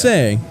 I'm just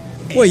saying.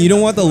 What, you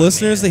don't want the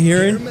listeners to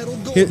hear it?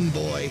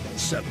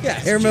 Yeah,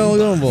 Hair Metal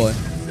Golden Boy.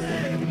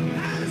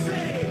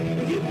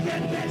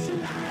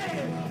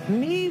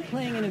 Me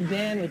playing in a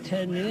band with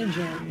Ted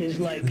Nugent is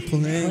like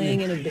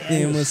playing in a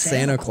band with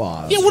Santa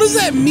Claus. Yeah, what does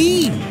that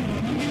mean?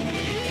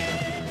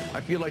 I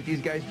feel like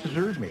these guys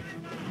deserve me.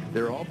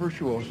 They're all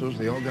virtuosos.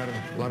 They all got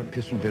a lot of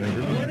piss and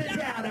vinegar. Put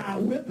it out,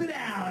 I'll whip it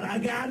out. I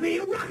got me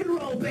a rock and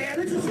roll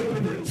band. It's a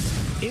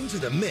Supergroup. Into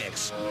the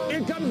mix.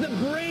 Here comes the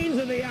brains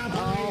of the operation.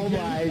 Oh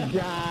my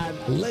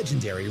God.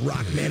 Legendary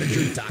rock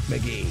manager Doc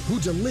McGee, who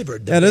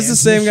delivered the Yeah, that's the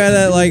same guy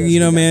that, like,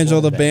 managed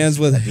all the bands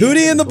with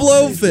Hootie and the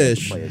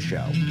Blowfish. Play a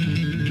show.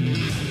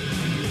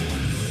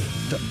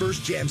 The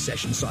first jam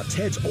session saw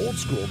Ted's old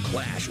school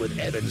clash with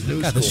Evan's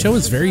new God, school. the show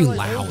is very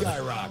loud.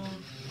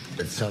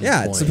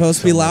 Yeah, it's supposed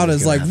to be loud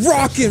as like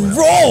rock and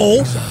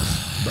roll.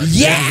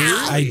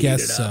 Yeah, I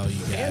guess so,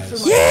 you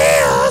guys.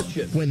 Yeah.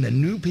 When the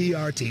new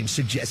PR team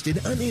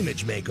suggested an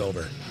image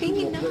makeover. Be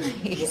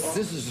nice.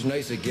 This is as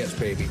nice as it gets,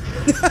 baby.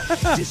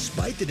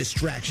 Despite the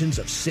distractions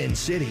of Sin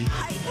City.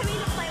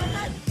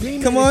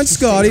 Come on,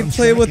 Scotty,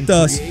 play with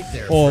us.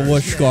 Oh,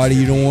 what, Scotty?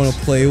 You don't want to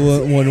play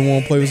with? Want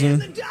to play with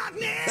something?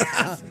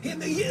 In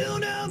the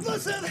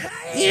universe of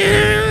hate.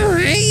 Yeah,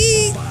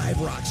 right.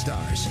 5 rock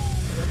stars.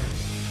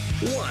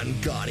 1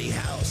 gaudy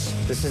house.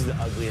 This is the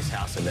ugliest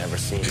house I've ever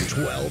seen.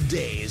 12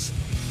 days.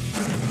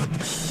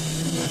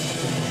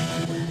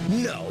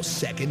 No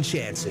second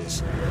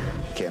chances.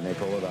 Can they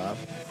pull it off?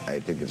 I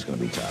think it's going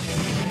to be tough.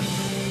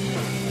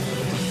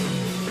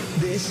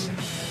 This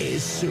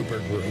is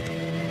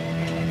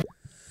Supergroup.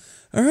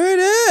 All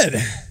right,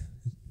 Ed.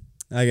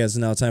 I guess it's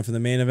now time for the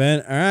main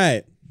event. All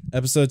right,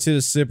 episode 2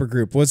 of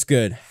Supergroup. What's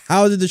good?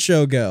 How did the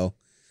show go?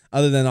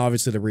 Other than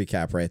obviously the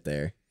recap right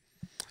there.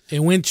 It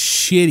went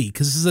shitty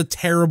because this is a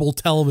terrible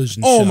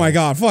television show. Oh my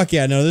God. Fuck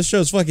yeah. No, this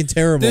show's fucking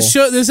terrible.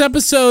 This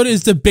episode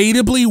is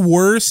debatably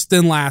worse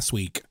than last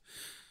week.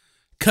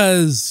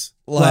 Cause,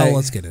 well,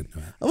 let's get into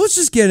it. Let's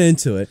just get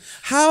into it.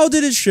 How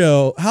did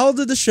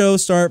the show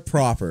start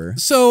proper?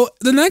 So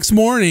the next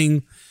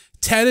morning,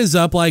 Ted is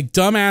up like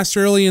dumbass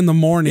early in the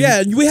morning.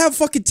 Yeah, we have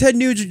fucking Ted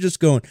Nugent just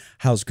going,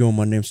 how's it going?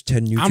 My name's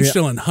Ted Nugent. I'm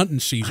still in hunting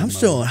season mode.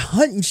 Still in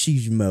hunting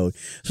season mode.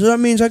 So that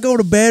means I go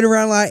to bed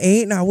around like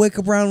 8 and I wake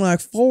up around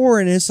like 4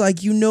 and it's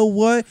like, you know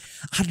what?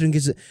 I think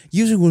it's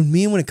usually with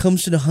me when it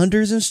comes to the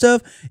hunters and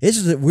stuff, it's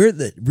just that we're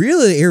the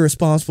really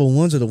irresponsible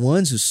ones are the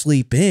ones who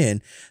sleep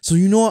in. So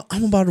you know what?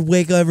 I'm about to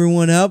wake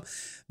everyone up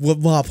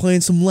while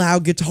playing some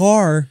loud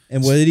guitar.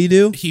 And what did he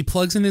do? He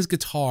plugs in his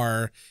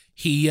guitar.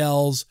 He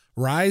yells,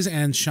 "Rise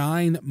and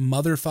shine,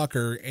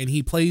 motherfucker," and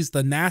he plays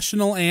the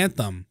national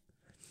anthem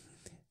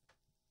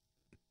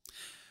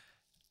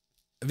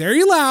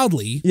very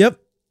loudly. Yep.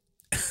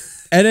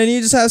 And then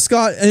you just have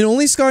Scott, and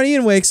only Scott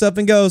Ian wakes up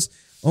and goes,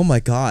 "Oh my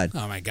God.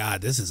 Oh my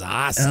God, this is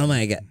awesome. Oh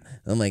my God.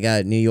 Oh my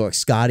God, New York,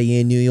 Scotty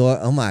in New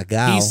York. Oh my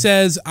God." He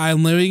says,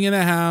 "I'm living in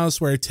a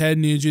house where Ted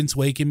Nugent's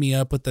waking me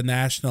up with the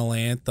national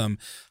anthem.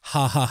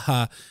 Ha ha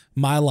ha.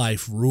 My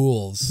life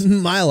rules."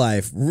 My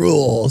life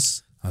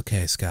rules.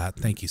 Okay, Scott.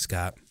 Thank you,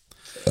 Scott.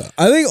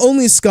 I think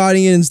only Scott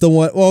Ian's the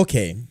one. Well,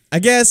 okay. I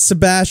guess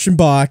Sebastian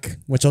Bach,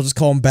 which I'll just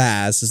call him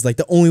Baz, is like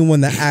the only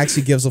one that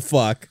actually gives a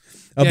fuck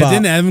about.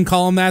 Didn't Evan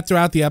call him that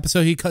throughout the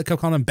episode? He kept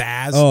calling him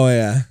Baz. Oh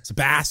yeah,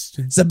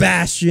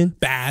 Sebastian.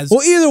 Baz.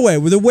 Well, either way,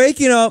 they're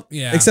waking up.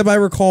 Yeah. Except I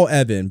recall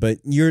Evan, but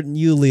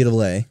you lead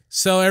away.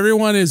 So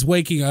everyone is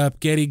waking up,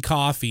 getting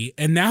coffee,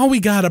 and now we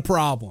got a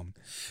problem.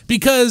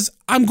 Because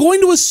I'm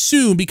going to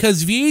assume,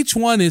 because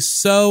VH1 is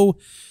so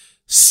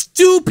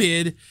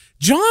stupid,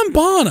 John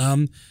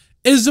Bonham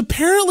is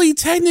apparently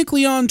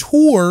technically on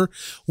tour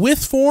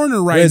with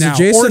Foreigner now,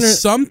 or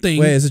something.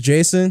 Wait, is it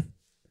Jason?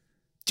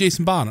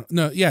 Jason Bonham.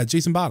 No, yeah,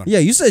 Jason Bonham. Yeah,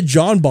 you said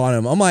John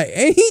Bonham. I'm like,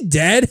 ain't he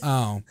dead?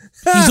 Oh.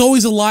 He's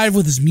always alive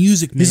with his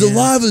music, man. He's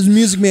alive with his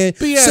music, man.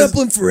 But yeah,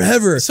 Zeppelin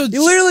forever. So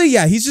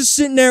he's just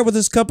sitting there with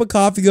his cup of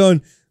coffee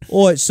going,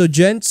 oh, so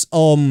gents,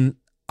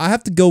 I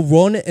have to go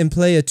run and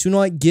play a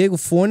 2-night gig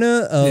with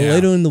Foreigner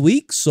later in the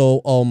week,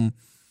 so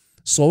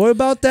sorry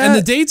about that. And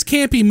the dates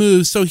can't be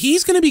moved, so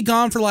he's going to be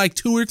gone for like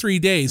 2 or 3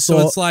 days. So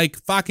it's like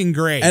fucking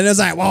great. And it's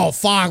like, well,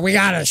 fuck, we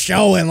got a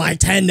show in like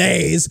 10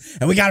 days,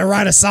 and we got to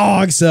write a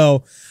song.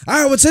 So,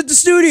 all right, let's hit the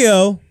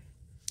studio.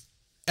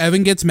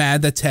 Evan gets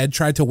mad that Ted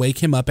tried to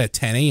wake him up at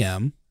 10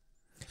 a.m.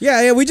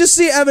 Yeah, we just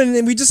see Evan,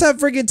 and we just have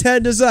freaking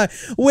Ted just like,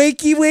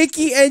 wakey,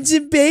 wakey,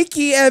 engine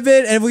bakey,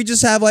 Evan. And we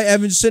just have like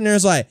Evan just sitting there,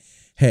 it's like,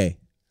 hey,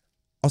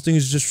 I think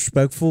it's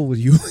disrespectful with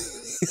you.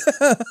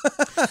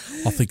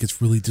 I think it's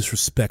really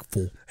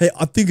disrespectful. Hey,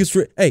 I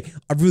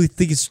really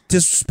think it's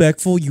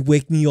disrespectful. You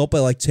wake me up at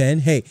like 10.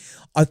 Hey,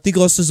 I think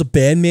us as a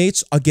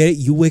bandmates, I get it.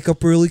 You wake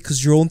up early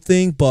because your own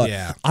thing, but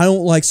I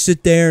don't like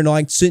sit there and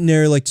like sitting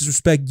there like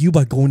disrespect you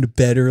by going to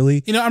bed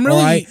early. You know, I'm really.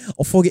 All right,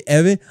 I'll fucking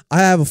Evan.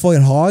 I have a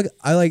fucking hog.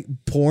 I like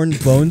porn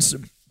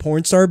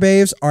star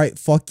babes. All right,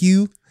 fuck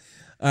you.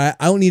 I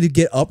don't need to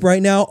get up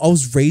right now. I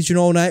was raging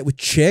all night with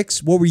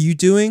chicks. What were you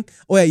doing?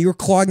 Oh yeah, you were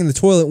clogging the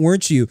toilet,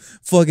 weren't you?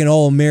 Fucking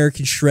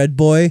all-American shred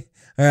boy.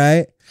 All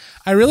right.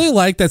 I really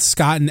like that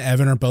Scott and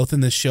Evan are both in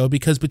this show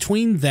because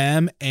between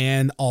them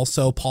and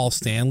also Paul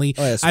Stanley,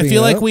 I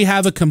feel like we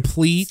have a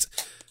complete.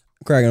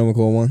 Cracking on a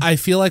cool one. I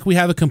feel like we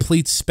have a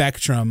complete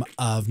spectrum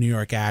of New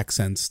York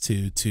accents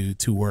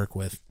to work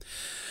with.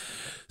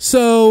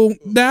 So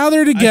now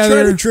they're together.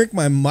 I'm trying to drink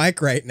my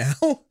mic right now.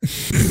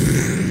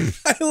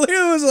 I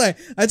literally was like,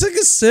 I took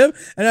a sip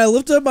and I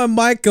lifted up my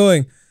mic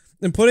going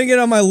and putting it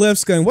on my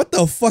lips going, what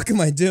the fuck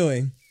am I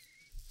doing?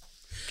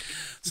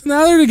 So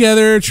now they're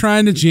together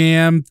trying to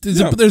jam.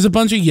 There's a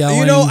bunch of yelling.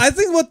 You know, I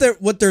think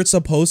what they're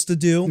supposed to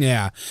do.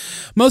 Yeah.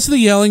 Most of the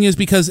yelling is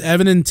because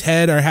Evan and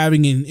Ted are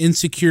having an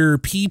insecure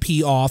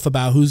pee off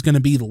about who's going to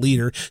be the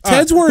leader.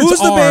 Ted's words who's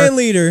the band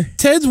leader?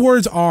 Ted's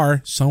words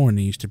are, someone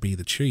needs to be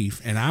the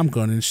chief, and I'm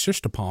going to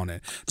insist upon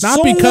it.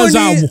 Not because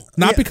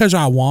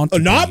I want to.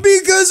 Not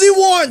because he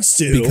wants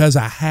to. Because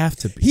I have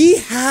to be. He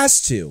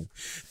has to.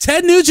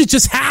 Ted Nugent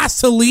just has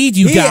to lead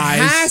you guys.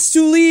 He has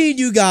to lead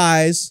you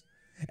guys.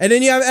 And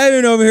then you have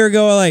Evan over here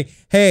going like,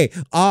 hey,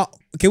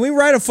 can we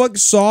write a fucking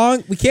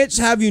song? We can't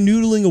just have you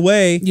noodling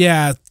away.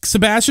 Yeah,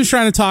 Sebastian's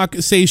trying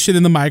to say shit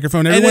in the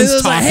microphone.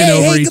 Everyone's talking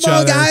over each other. Come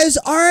on, guys.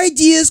 Our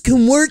ideas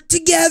can work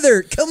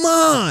together. Come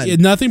on. Yeah,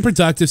 nothing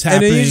productive's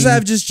happening. And then you just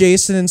have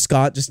Jason and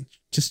Scott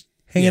just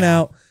hanging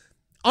out.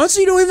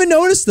 Honestly, you don't even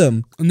notice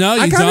them. No,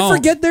 you don't. I kind of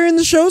forget they're in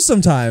the show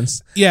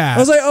sometimes. Yeah. I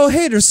was like, oh,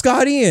 hey, there's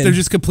Scotty in. They're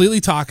just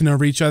completely talking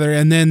over each other,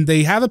 and then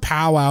they have a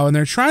powwow, and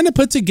they're trying to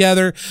put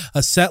together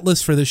a set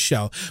list for the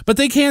show. But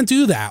they can't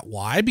do that.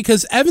 Why?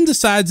 Because Evan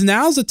decides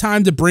now's the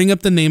time to bring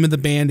up the name of the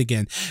band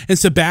again. And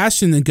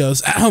Sebastian then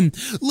goes,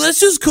 let's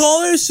just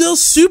call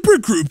ourselves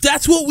Supergroup.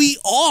 That's what we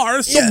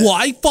are, so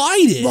why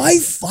fight it? Why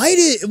fight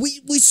it?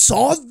 We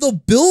saw the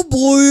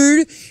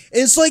billboard.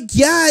 It's like,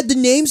 yeah, the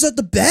name's not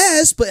the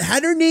best, but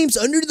had our names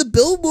under the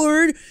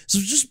billboard, so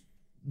just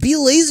be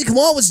lazy. Come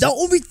on, let's not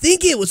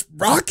overthink it. Let's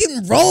rock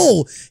and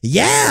roll.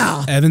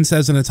 Yeah. Evan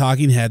says in a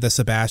talking head that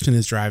Sebastian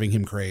is driving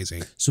him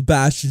crazy.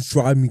 Sebastian's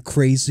driving me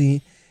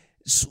crazy.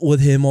 With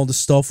him, all the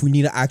stuff, we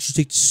need to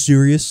actually take this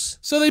serious.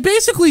 So they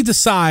basically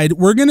decide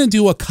we're going to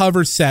do a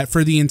cover set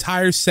for the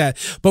entire set,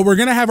 but we're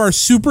going to have our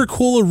super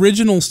cool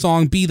original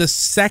song be the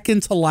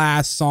second to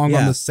last song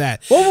on the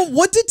set. Well,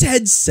 what did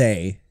Ted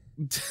say?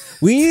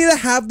 We need to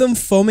have them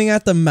foaming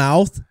at the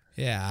mouth.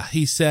 Yeah,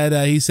 he said,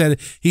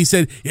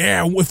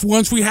 yeah, if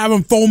once we have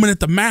them foaming at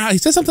the mouth, he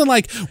said something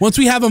like, once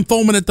we have them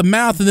foaming at the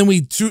mouth, and then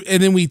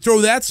we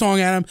throw that song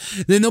at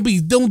them, then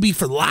they'll be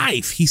for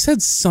life. He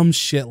said some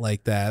shit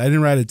like that. I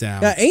didn't write it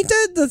down. Yeah,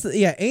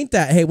 ain't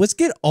that? Hey, let's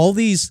get all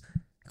these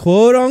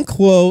quote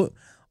unquote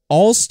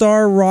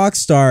all-star rock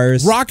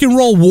stars, rock and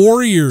roll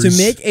warriors,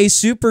 to make a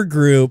super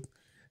group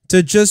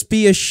to just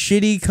be a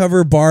shitty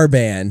cover bar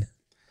band.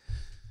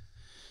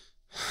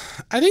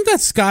 I think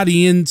that Scott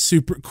Ian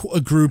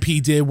group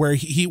he did where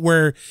he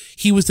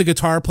was the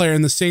guitar player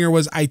and the singer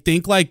was, I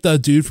think, like the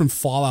dude from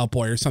Fall Out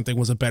Boy or something,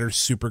 was a better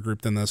super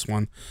group than this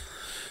one.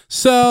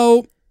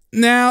 So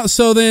Now,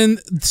 so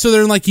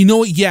they're like, you know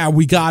what? Yeah,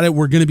 we got it.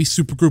 We're going to be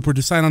Supergroup. We're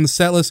deciding on the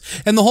set list.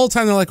 And the whole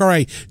time they're like, all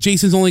right,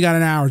 Jason's only got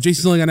an hour.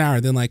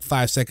 Then like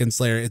 5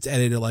 seconds later, it's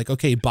edited like,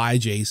 okay, bye,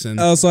 Jason.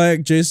 I was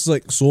like, Jason's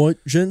like, so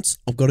gents,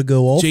 I've got to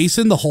go off.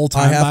 Jason, the whole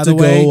time, I have by to the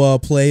way, go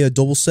play a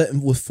double set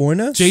with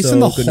Foreigner. Jason,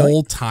 the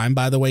whole time,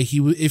 by the way,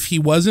 if he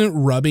wasn't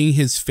rubbing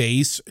his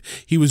face,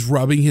 he was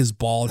rubbing his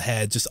bald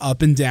head just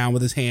up and down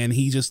with his hand.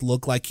 He just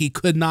looked like he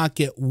could not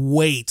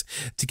wait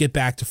to get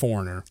back to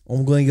Foreigner.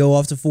 I'm going to go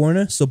off to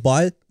Foreigner. So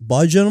bye,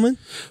 gentlemen.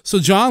 So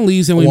John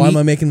leaves, and why am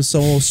I making him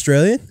so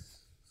Australian?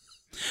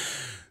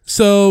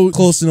 So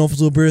close enough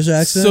to a British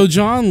accent. So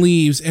John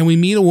leaves, and we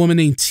meet a woman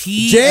named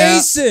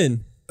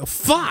Jason.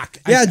 Fuck.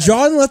 Yeah,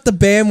 John left the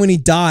band when he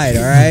died.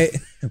 All right,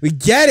 we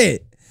get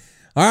it.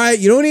 All right,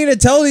 you don't need to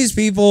tell these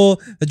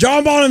people that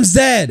John Bonham's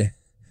dead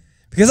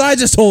because I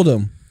just told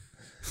him.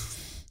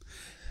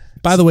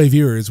 By the way,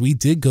 viewers, we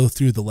did go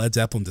through the Led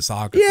Zeppelin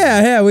discography.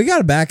 Yeah, we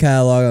got a back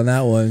catalog on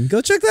that one. Go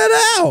check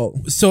that out.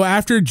 So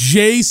after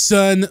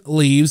Jason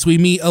leaves, we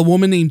meet a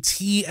woman named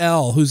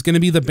TL, who's going to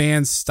be the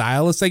band's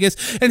stylist, I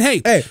guess. And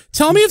hey,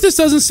 tell me if this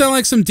doesn't sound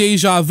like some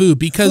deja vu,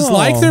 because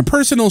like their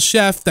personal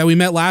chef that we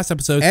met last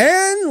episode,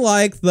 and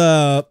like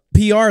the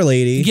PR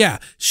lady, yeah,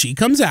 she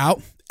comes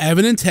out.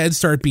 Evan and Ted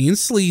start being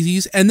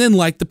sleazies, and then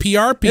like the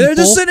PR people, and they're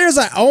just sitting there, it's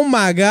like, oh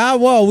my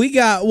god, whoa, we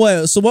got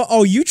what? So what?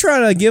 Oh, you try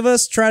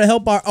to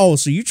help our? Oh,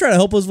 so you try to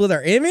help us with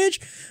our image,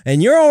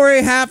 and you're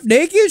already half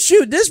naked.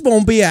 Shoot, this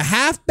won't be a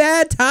half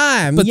bad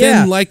time. But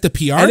then like the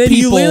PR and then people,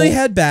 you literally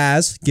had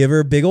Baz give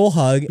her a big old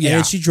hug, and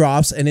then she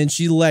drops, and then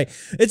she like,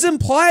 it's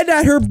implied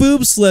that her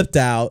boob slipped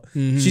out.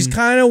 Mm-hmm. She's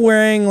kind of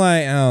wearing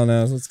like, I don't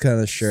know, what's kind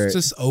of shirt? It's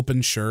just an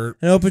open shirt,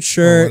 no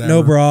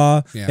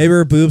bra. Yeah. Maybe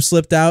her boob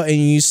slipped out, and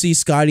you see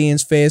Scotty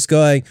Ian's face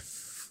going, I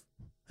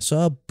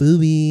saw a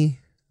booby.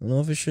 I don't know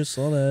if I should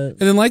saw that.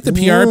 And then like the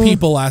PR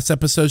people last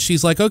episode,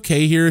 she's like,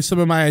 okay, here are some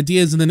of my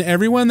ideas. And then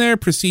everyone there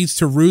proceeds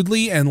to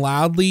rudely and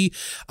loudly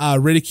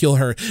ridicule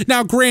her.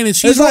 Now, granted,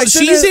 she's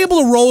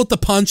able to roll with the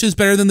punches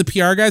better than the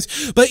PR guys.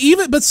 But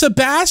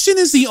Sebastian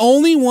is the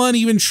only one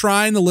even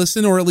trying to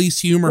listen or at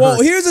least humor her.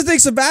 Well, here's the thing.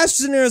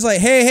 Sebastian there is like,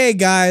 hey,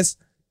 guys.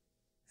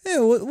 Hey,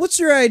 what's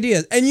your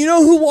idea? And you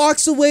know who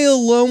walks away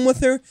alone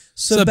with her?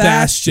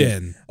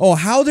 Sebastian. Oh,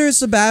 how does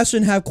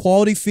Sebastian have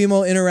quality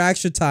female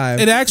interaction time?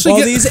 It actually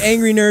while these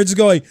angry nerds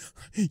going,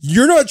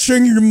 you're not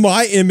changing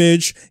my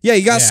image. Yeah,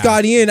 you got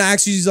Scotty in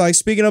actually like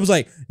speaking up. Is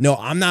like, no,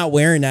 I'm not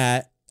wearing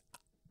that.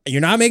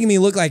 You're not making me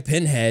look like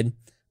Pinhead.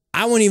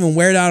 I wouldn't even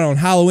wear that on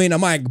Halloween.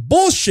 I'm like,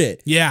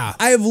 bullshit. Yeah.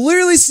 I have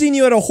literally seen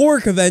you at a horror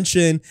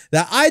convention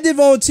that I did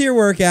volunteer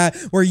work at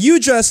where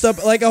you dressed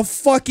up like a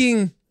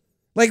fucking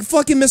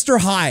Mr.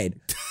 Hyde.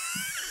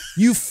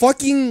 You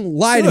fucking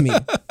lie to me.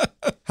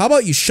 How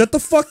about you shut the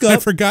fuck up? I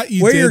forgot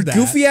you did that.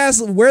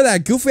 Wear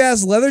that goofy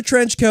ass leather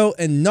trench coat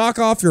and knock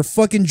off your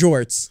fucking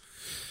jorts.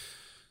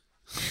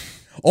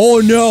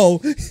 Oh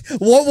no.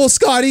 What will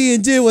Scott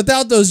Ian do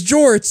without those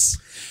jorts?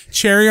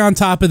 Cherry on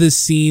top of this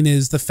scene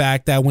is the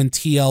fact that when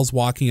TL's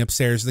walking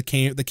upstairs, the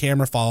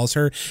camera follows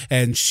her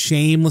and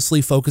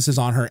shamelessly focuses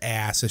on her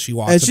ass as she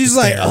walks and up she's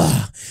the like,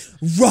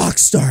 stairs. Rock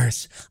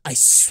stars, I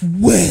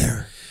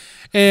swear.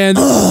 And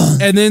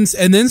then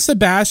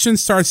Sebastian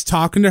starts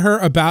talking to her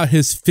about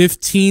his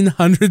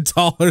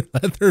 $1,500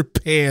 leather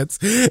pants,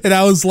 and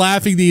I was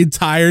laughing the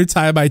entire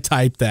time I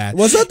typed that.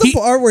 Was that the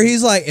part where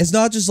he's like, it's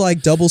not just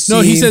like double seam?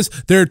 No, he says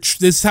this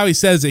is how he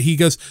says it. He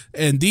goes,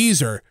 and these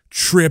are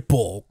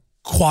triple,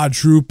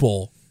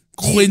 quadruple,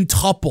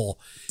 quintuple,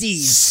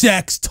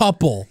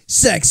 sextuple,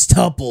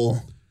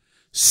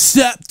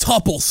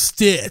 septuple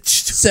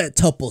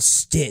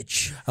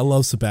stitched. I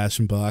love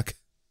Sebastian Bach.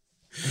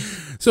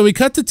 So we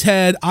cut to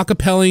Ted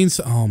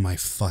acapelling. Oh my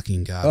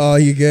fucking god! Oh,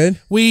 you good?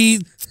 We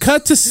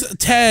cut to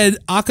Ted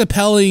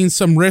acapelling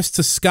some riffs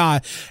to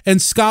Scott,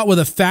 and Scott with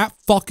a fat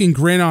fucking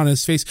grin on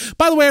his face.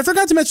 By the way, I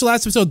forgot to mention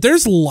last episode,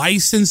 there's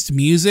licensed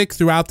music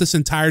throughout this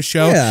entire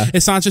show. Yeah.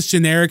 It's not just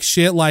generic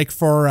shit like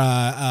for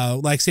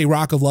like say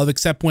Rock of Love,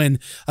 except when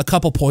a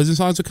couple Poison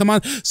songs would come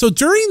on. So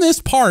during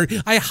this part,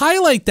 I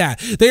highlight that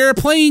they are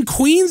playing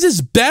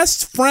Queen's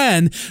Best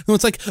Friend, and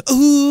it's like,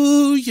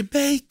 ooh, you're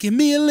making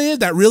me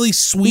live. That really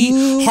sweet,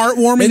 heartwarming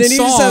song. And then he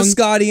just has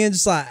Scott Ian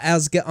just like,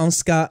 I'm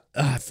Scott.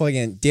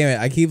 Fucking damn it!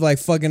 I keep like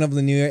fucking up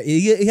the New York.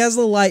 He has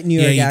the light New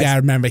York. Yeah, you gotta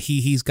remember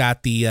he's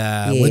got the.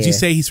 What'd you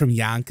say? He's from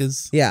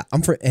Yonkers. Yeah,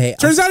 I'm from. Hey,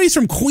 turns out he's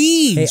from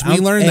Queens. We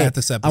learned that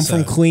this episode.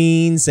 I'm from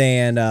Queens,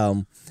 and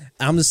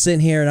I'm just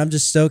sitting here and I'm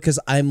just stoked because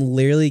I'm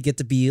literally get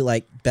to be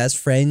like best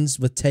friends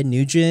with Ted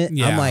Nugent.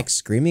 Yeah. I'm like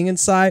screaming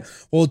inside.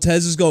 Well,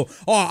 Ted's just go,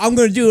 oh, I'm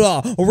gonna do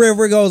a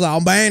river goes, oh,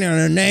 bang,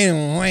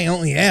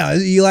 yeah,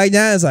 you like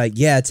that? It's like,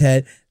 yeah,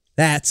 Ted,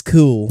 that's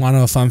cool. Want to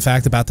know a fun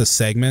fact about this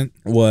segment?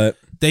 What?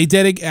 They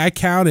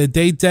dedicated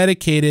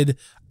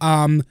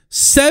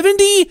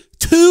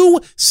 72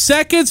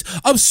 seconds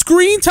of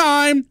screen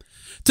time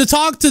to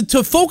talk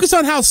to focus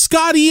on how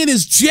Scott Ian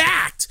is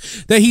jacked.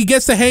 sucks that he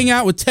gets to hang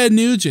out with Ted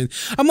Nugent.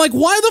 I'm like,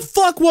 why the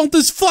fuck won't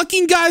this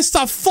fucking guy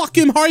stop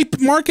fucking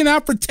marking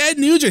out for Ted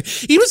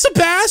Nugent? Even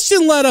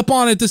Sebastian let up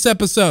on it this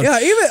episode. Yeah,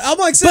 even I'm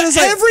like, but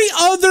every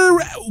other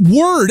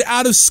word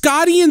out of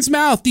Scotty Ian's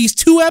mouth these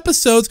 2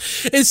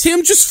 episodes is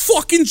him just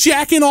fucking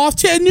jacking off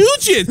Ted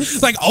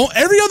Nugent. Like, oh,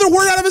 every other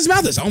word out of his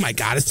mouth is, oh my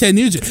God, it's Ted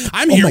Nugent.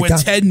 I'm here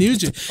with Ted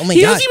Nugent. Oh my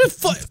God.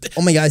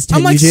 Oh my God, it's Ted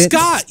I'm like, Nugent.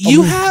 Scott,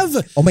 you have.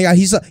 Oh my God,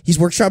 he's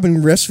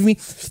workshopping riffs for me.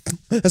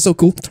 That's so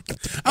cool.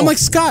 I'm like,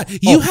 Scott,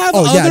 you have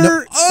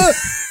other.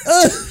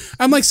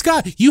 I'm like,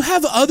 Scott, you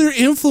have other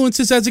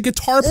influences as a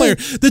guitar player.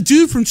 The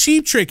dude from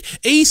Cheap Trick,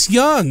 Ace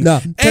Young,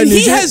 and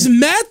he has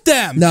met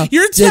them. No,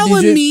 you're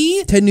telling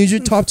me Ted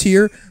Nugent, top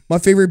tier, my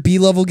favorite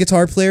B-level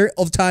guitar player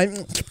of the time.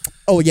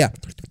 Oh yeah.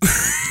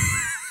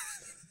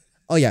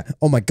 Oh yeah!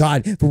 Oh my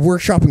God! We're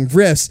workshopping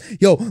riffs.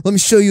 Yo, let me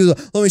show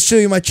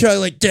you my chart.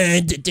 Like,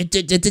 and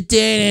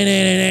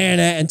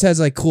Ted's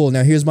like, cool.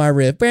 Now here's my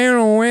riff.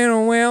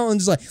 And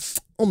just like,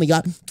 oh my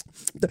God,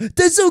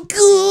 that's so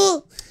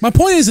cool. My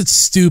point is, it's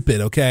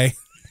stupid. Okay.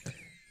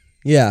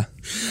 Yeah.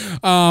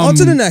 On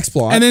to the next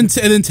plot. And then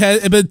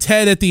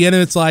Ted at the end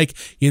of it's like,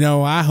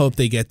 I hope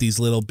they get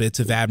these little bits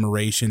of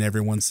admiration.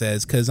 Everyone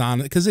says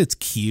because it's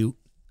cute.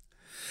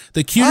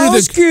 The cuter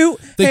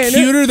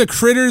the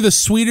critter, the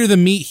sweeter the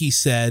meat, he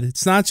said.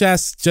 It's not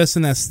just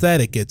an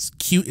aesthetic. It's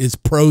cute as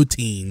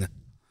protein.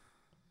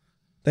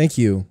 Thank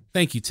you.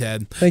 Thank you,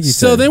 Ted. Thank you,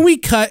 So Ted. then we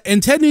cut,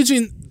 and Ted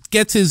Nugent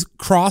gets his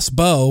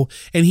crossbow,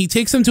 and he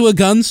takes him to a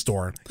gun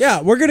store. Yeah,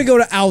 we're going to go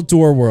to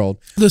Outdoor World.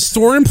 The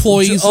store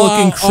employees look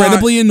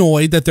incredibly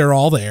annoyed that they're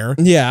all there.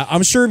 Yeah,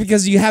 I'm sure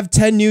because you have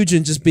Ted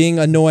Nugent just being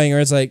annoying, or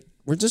it's like,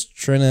 we're just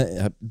trying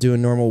to do a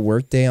normal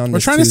work day on. We're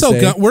trying to sell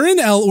guns. We're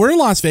in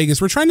Las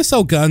Vegas. We're trying to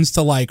sell guns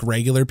to like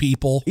regular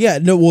people. Yeah,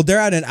 no. Well,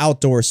 they're at an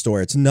outdoor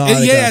store. It's not.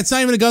 It's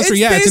not even a gun store.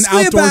 Yeah, it's an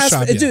outdoor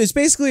shop. Dude, it's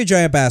basically a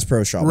giant Bass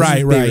Pro Shop.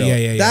 Right.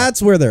 Yeah.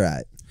 That's where they're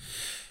at.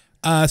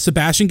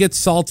 Sebastian gets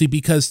salty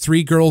because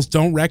 3 girls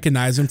don't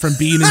recognize him from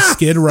being in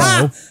Skid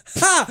Row.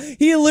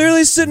 He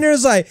literally sitting there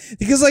it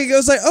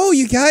was like, oh,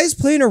 you guys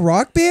playing a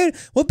rock band?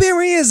 What band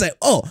were you in? It's like,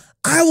 oh,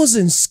 I was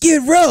in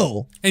Skid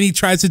Row. And he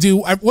tries to do,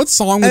 what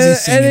song was he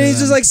singing? And then he's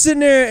just like sitting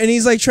there and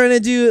he's like trying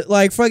to do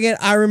like fucking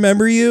I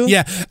Remember You.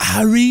 Yeah,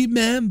 I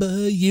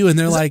remember you. And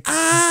they're like,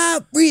 I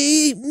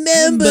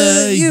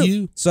remember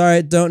you.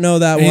 Sorry, don't know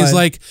that and one. He's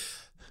like,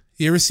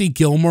 you ever see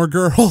Gilmore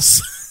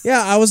Girls?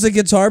 Yeah, I was a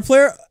guitar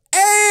player.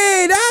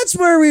 Hey, that's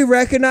where we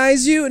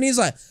recognize you. And he's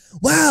like,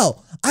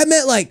 wow, I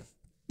met like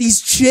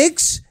these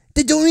chicks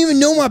that don't even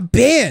know my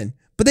band,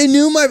 but they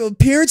knew my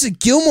appearance at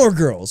Gilmore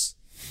Girls.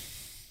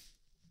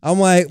 I'm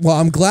like, well,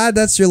 I'm glad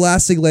that's your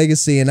lasting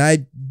legacy, and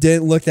I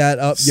didn't look that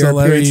up, your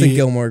appearance in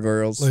Gilmore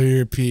Girls. Let me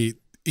repeat.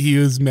 He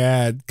was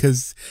mad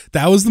because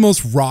that was the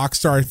most rock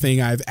star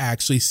thing I've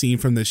actually seen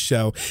from this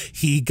show.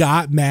 He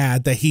got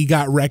mad that he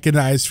got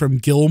recognized from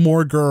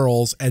Gilmore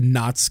Girls and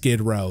not Skid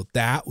Row.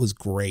 That was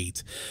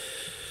great.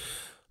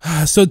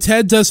 So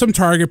Ted does some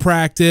target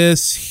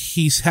practice.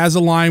 He has a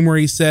line where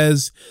he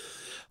says,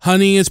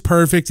 hunting is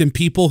perfect, and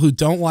people who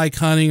don't like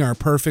hunting are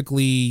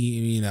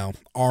perfectly,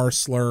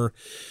 R-slur.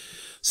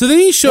 So then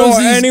he shows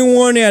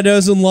anyone that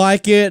doesn't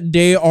like it,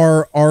 they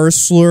are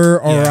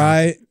R-slur, all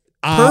right?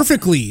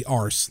 Perfectly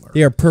R-slur.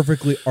 They are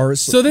perfectly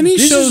R-slur. So then he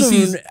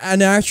shows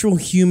an actual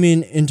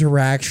human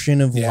interaction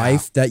of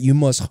life that you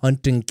must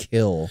hunt and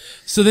kill.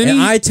 So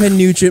then Ted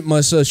Nugent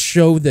must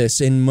show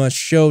this and must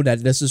show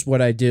that this is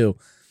what I do.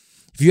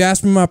 If you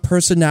ask me my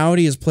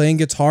personality is playing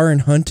guitar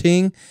and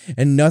hunting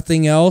and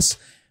nothing else,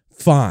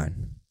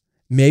 fine.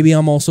 Maybe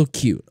I'm also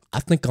cute. I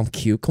think I'm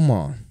cute. Come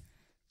on.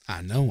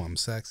 I know I'm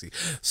sexy.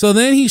 So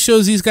then he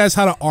shows these guys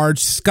how to arch.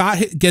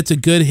 Scott gets a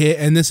good hit,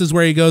 and this is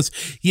where he goes,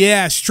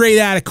 yeah, straight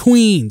out of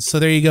Queens. So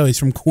there you go. He's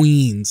from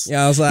Queens.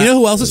 Yeah, I was like, you know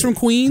who else is from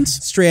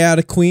Queens? Straight out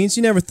of Queens.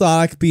 You never thought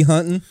I could be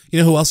hunting. You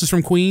know who else is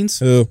from Queens?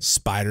 Who?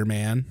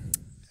 Spider-Man.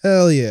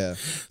 Hell yeah.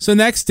 So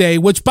next day,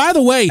 which by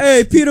the way,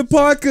 hey, Peter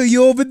Parker,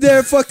 you over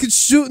there fucking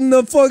shooting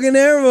the fucking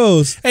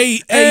arrows.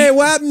 Hey,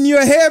 what happened to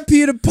your hair,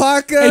 Peter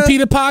Parker? Hey,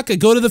 Peter Parker,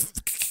 go to the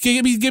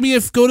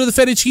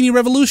fettuccine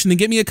revolution and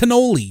get me a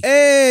cannoli.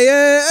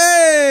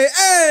 Hey,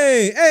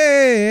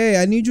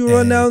 I need you to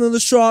run down to the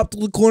shop, to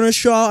the corner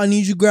shop. I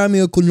need you to grab me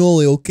a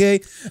cannoli,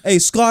 okay? Hey,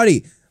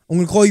 Scotty, I'm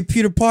gonna call you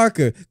Peter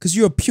Parker because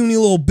you're a puny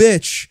little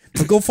bitch.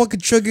 Now go fucking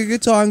chug your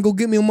guitar and go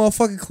get me a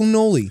motherfucking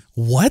cannoli.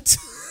 What?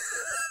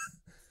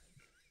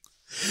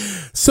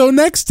 So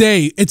next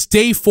day, it's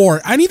day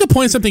 4. I need to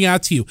point something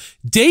out to you.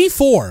 Day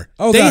 4,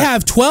 they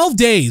have 12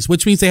 days,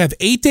 which means they have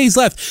 8 days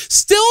left.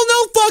 Still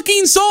no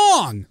fucking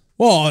song.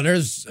 Well,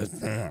 there's...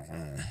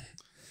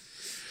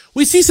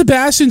 We see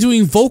Sebastian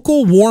doing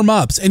vocal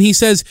warm-ups, and he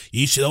says,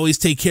 you should always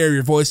take care of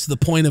your voice to the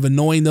point of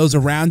annoying those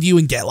around you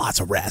and get lots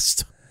of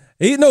rest.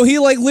 He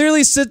like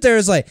literally sit there and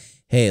is like,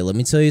 hey, let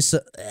me tell you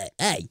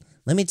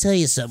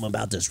something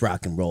about this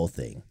rock and roll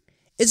thing.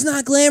 It's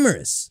not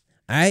glamorous,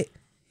 all right?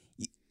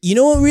 You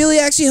know what really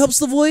actually helps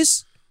the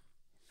voice?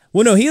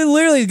 Well, no, he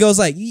literally goes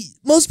like,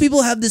 most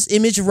people have this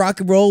image of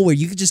rock and roll where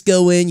you could just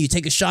go in, you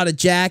take a shot of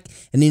Jack,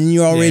 and then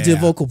you're all ready to do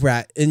vocal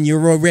practice, and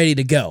you're all ready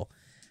to go.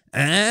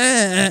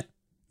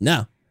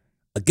 No.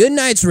 A good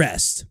night's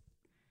rest.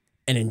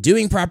 And in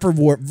doing proper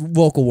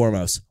vocal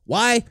warm-ups.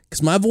 Why?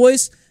 Because my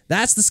voice,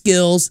 that's the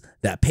skills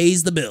that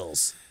pays the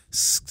bills.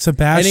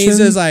 Sebastian. And he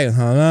says like,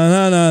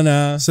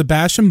 no.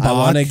 Sebastian Bach. I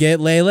want to get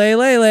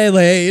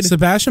laid.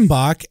 Sebastian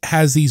Bach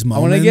has these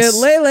moments. I want to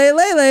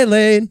get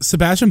laid.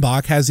 Sebastian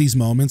Bach has these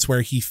moments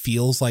where he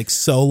feels like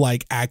so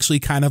like actually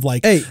kind of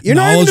like you're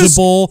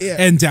knowledgeable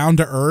and down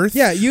to earth.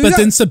 Yeah, but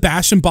then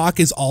Sebastian Bach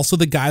is also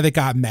the guy that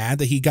got mad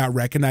that he got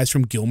recognized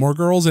from Gilmore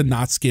Girls and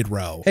not Skid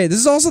Row. Hey, this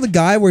is also the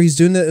guy where he's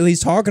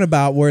talking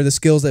about where the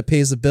skills that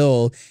pays the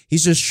bill.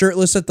 He's just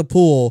shirtless at the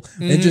pool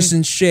and just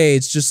in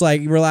shades, just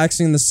like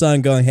relaxing in the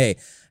sun, going, hey,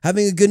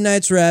 having a good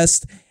night's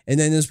rest, and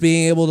then just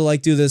being able to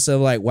like do this of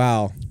like,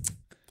 wow,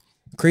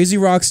 crazy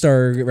rock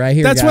star right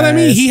here. That's guys. what I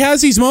mean. He has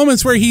these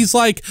moments where he's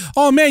like,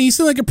 oh man, you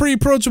seem like a pretty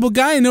approachable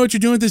guy. I know what you're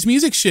doing with this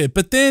music shit.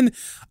 But then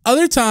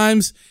other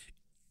times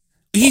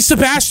he's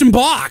Sebastian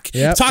Bach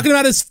talking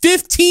about his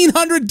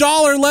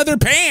 $1,500 leather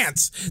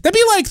pants. That'd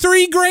be like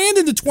 $3,000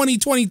 in the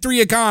 2023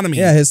 economy.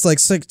 Yeah, his like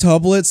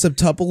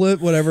septuplet,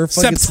 whatever.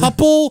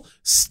 Septuple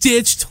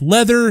stitched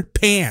leather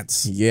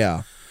pants.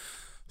 Yeah.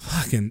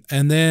 Fucking,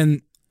 and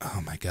then,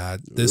 oh my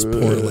God, this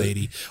poor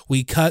lady.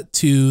 We cut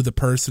to the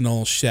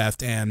personal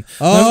chef and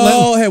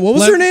hey, what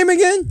was her name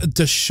again?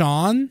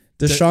 Deshaunka.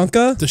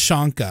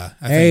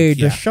 Hey,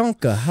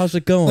 Deshaunka, how's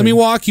it going? Let me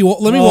walk you.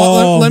 Let me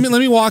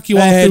walk you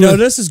all. Hey, through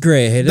this is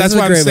great. Hey, that's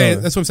what I'm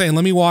saying. That's what I'm saying.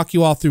 Let me walk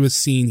you all through a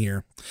scene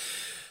here.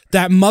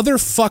 That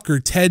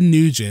motherfucker Ted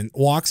Nugent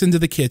walks into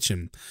the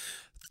kitchen.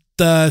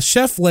 The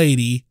chef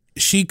lady,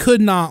 she could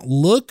not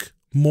look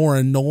more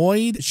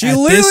annoyed at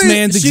this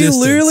man's existence.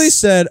 She literally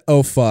said,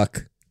 "Oh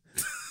fuck."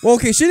 Well,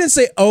 okay, she didn't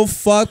say "oh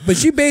fuck," but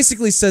she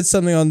basically said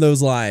something on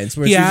those lines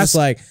where she's just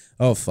like,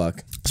 "Oh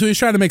fuck." So he's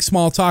trying to make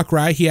small talk,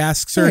 right? He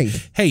asks her,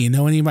 "Hey, you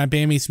know any of my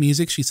bandmates'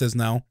 music?" She says,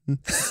 "No."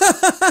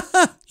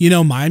 You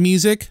know my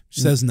music?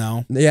 She says,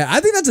 "No." Yeah, I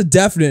think that's a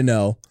definite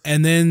no.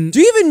 And then, do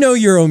you even know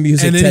your own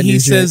music? And then Ted he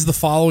Nugent? says the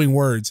following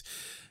words.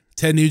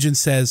 Ted Nugent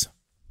says,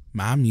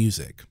 "My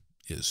music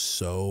is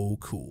so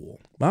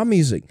cool." My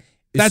music.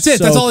 That's it.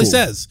 That's all he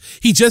says.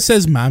 He just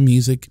says, "My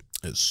music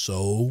is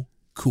so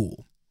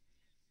cool."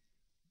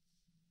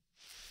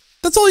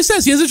 That's all he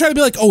says. He doesn't try to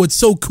be like, "Oh, it's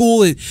so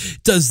cool. It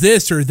does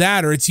this or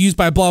that, or it's used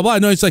by blah, blah."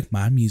 No, it's like,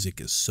 "My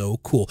music is so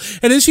cool."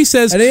 And then she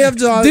says,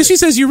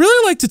 "You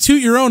really like to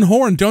toot your own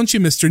horn, don't you,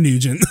 Mr.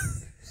 Nugent?"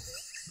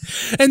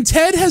 And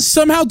Ted has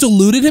somehow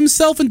deluded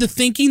himself into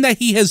thinking that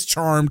he has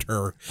charmed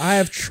her. I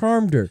have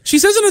charmed her. She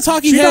says in a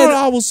talking head, she thought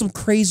I was some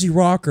crazy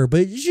rocker,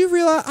 but did you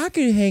realize I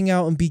could hang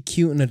out and be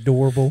cute and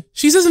adorable?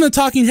 She says in a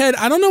talking head,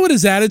 I don't know what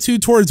his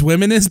attitude towards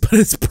women is, but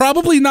it's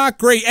probably not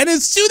great. And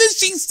as soon as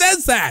she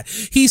says that,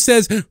 he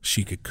says,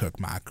 she could cook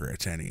my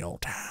grits any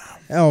old time.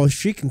 Oh,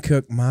 she can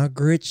cook my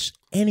grits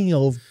any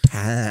old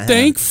time.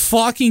 Thank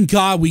fucking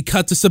God we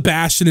cut to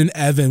Sebastian and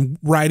Evan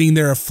writing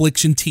their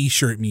Affliction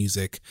t-shirt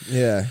music.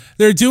 Yeah.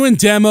 They're doing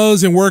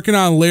demos and working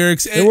on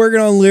lyrics. They're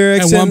working on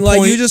lyrics. And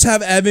like you just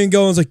have Evan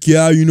going, it's like,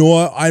 yeah, you know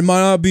what? I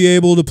might not be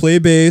able to play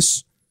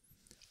bass.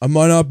 I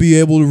might not be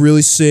able to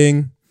really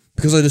sing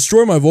because I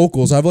destroy my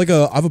vocals. I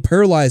have a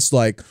paralyzed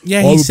like.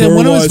 Yeah, he said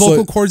one of his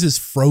vocal cords is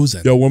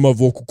frozen. Yeah, one of my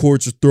vocal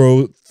cords is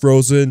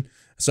frozen.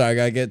 So I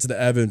gotta get to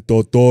the Evan.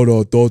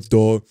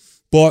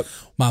 But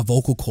my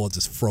vocal cords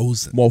is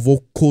frozen. My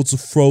vocal cords are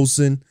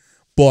frozen,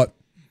 but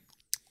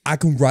I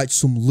can write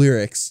some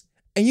lyrics.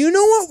 And you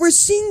know what? We're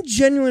seeing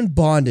genuine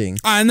bonding.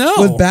 I know.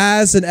 With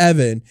Baz and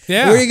Evan.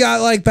 Yeah. Where you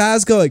got like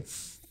Baz going,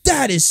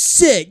 that is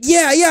sick.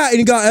 Yeah, yeah. And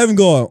you got Evan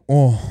going,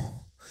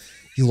 oh,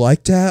 you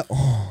like that?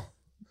 Oh.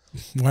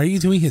 Why are you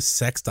doing his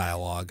sex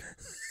dialogue?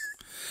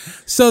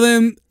 So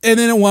then, and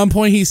then at one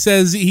point he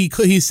says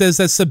he says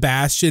that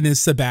Sebastian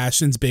is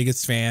Sebastian's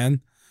biggest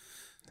fan.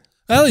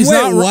 Well, he's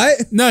not.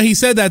 What? No, he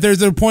said that.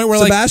 There's a point where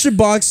Sebastian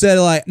Bach said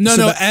like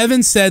no.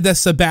 Evan said that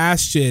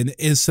Sebastian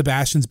is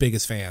Sebastian's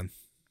biggest fan.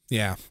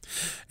 Yeah,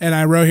 and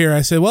I wrote here.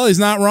 I said, well, he's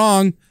not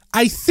wrong.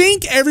 I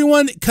think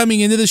everyone coming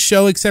into the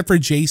show except for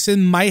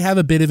Jason might have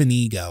a bit of an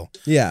ego.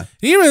 Yeah.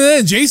 Even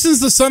then, Jason's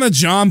the son of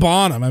John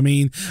Bonham. I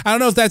mean, I don't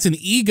know if that's an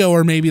ego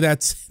or maybe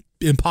that's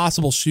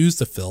impossible shoes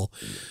to fill.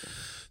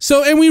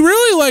 So, and we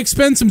really like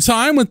spend some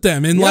time with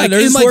them and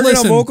listen.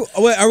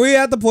 Wait, are we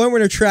at the point where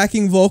they're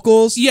tracking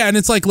vocals? Yeah, and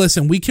it's like,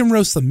 listen, we can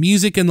roast the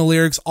music and the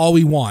lyrics all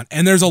we want,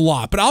 and there's a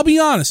lot. But I'll be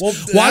honest,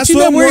 watching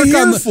them work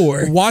on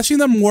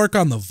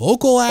the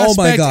vocal aspect,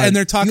 oh my God. And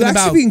they're talking about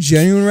actually being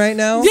genuine right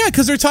now. Yeah,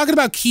 because they're talking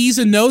about keys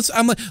and notes.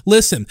 I'm like,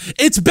 listen,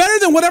 it's better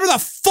than whatever the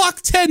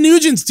fuck Ted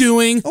Nugent's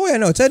doing. Oh yeah,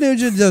 no, Ted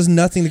Nugent does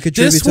nothing to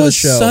contribute to the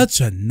show. This was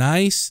such a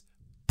nice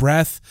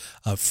breath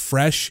of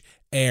fresh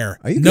air.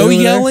 No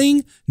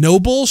yelling, no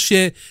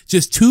bullshit,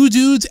 just two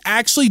dudes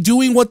actually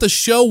doing what the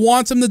show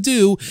wants them to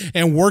do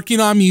and working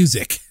on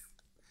music.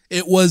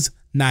 It was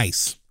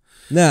nice.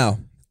 Now,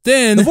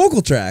 then the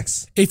vocal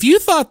tracks. If you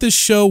thought this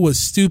show was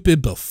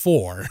stupid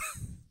before,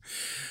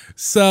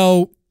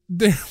 so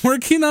they're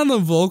working on the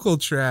vocal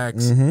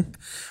tracks. Mm-hmm.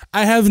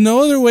 I have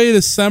no other way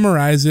to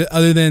summarize it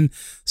other than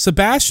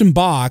Sebastian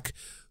Bach,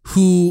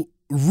 who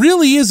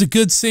really is a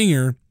good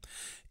singer,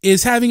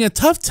 is having a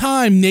tough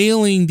time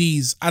nailing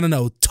these, I don't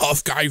know,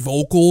 tough guy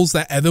vocals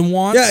that Evan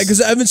wants. Yeah,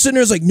 because Evan's sitting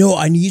there is like, no,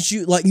 I need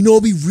you. Like, you know,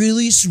 it'd be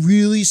really,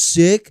 really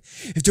sick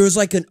if there was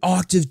like an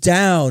octave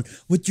down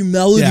with your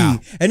melody. Yeah.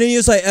 And then he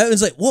was like,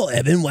 Evan's like, well,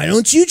 Evan, why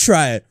don't you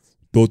try it?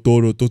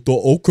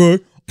 Okay,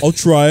 I'll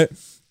try it.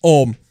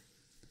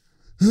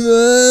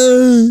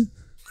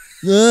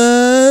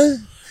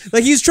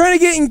 Like he's trying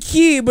to get in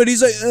key, but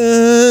he's like,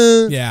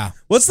 Yeah.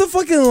 What's the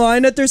fucking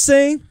line that they're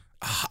saying?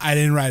 I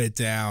didn't write it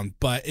down,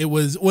 but it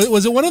was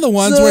it one of the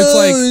ones where it's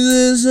like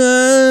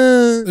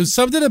it was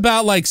something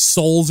about like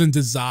souls and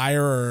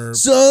desire or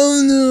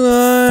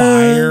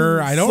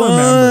fire. I don't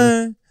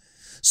remember.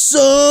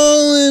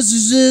 Soulless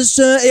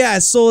existence. Yeah,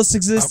 soulless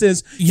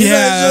existence.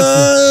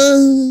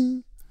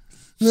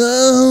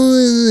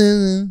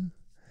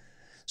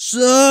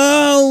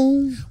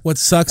 So what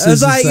sucks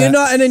is like, you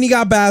know, and then you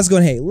got Baz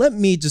going, hey, let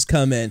me just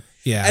come in.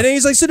 Yeah. And then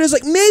he's like, so there's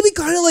like maybe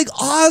kind of like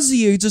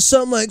Ozzy or just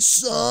something like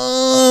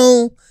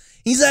so.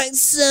 He's like,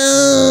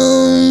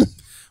 so.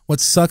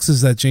 What sucks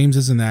is that James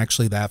isn't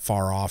actually that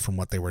far off from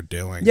what they were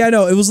doing. Yeah,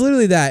 no, it was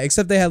literally that,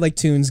 except they had like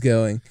tunes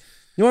going.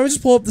 You want me to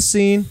just pull up the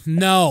scene?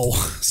 No.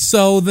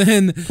 So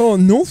then. Oh,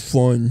 no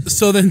fun.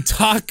 So then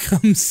Doc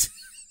comes.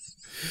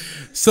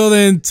 So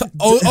then.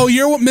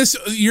 You're one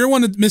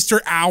of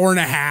Mr. Hour and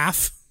a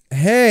Half.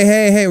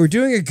 Hey, we're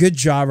doing a good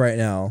job right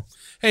now.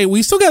 Hey,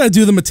 we still got to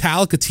do the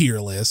Metallica tier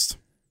list.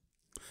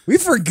 We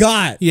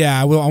forgot.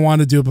 Yeah, I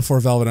want to do it before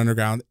Velvet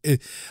Underground.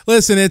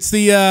 Listen, it's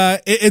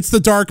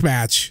the dark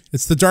match.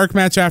 It's the dark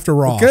match after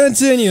Raw.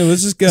 Continue.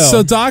 Let's just go.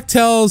 So Doc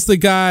tells the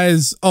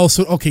guys,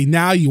 okay,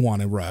 now you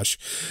want to rush.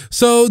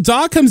 So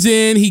Doc comes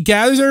in, he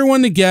gathers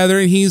everyone together,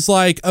 and he's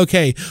like,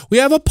 okay, we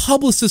have a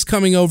publicist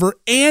coming over,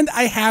 and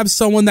I have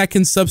someone that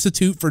can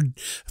substitute for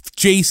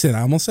Jason.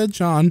 I almost said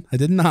John. I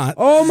did not.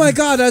 Oh my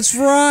God, that's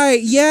right.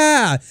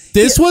 Yeah.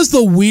 This was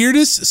the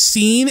weirdest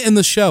scene in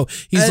the show.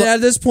 And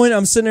at this point,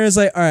 I'm sitting there, it's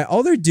like, all right,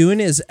 all they're doing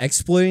is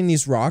exploiting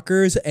these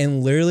rockers,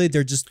 and literally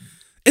they're just.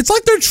 It's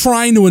like they're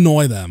trying to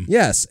annoy them.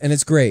 Yes, and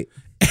it's great.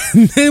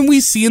 And then we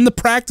see in the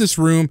practice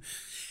room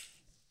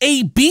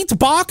a beat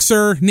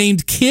boxer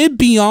named Kid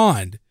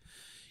Beyond.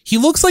 He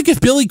looks like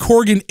if Billy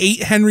Corgan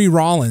ate Henry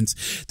Rollins.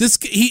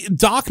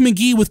 Doc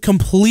McGee with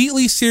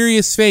completely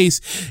serious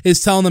face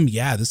is telling them,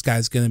 yeah, this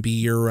guy's gonna be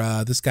your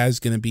guy. He's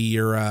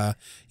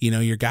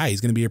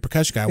gonna be your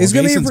percussion guy. He's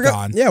Jason's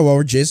gone. Yeah,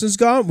 well, Jason's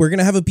gone. We're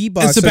gonna have a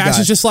beatboxer. And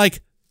Sebastian's just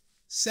like,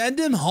 send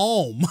him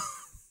home.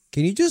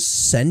 Can you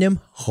just send him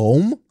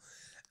home?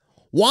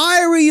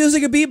 Why are we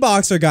using a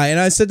beatboxer guy? And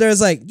I said there, I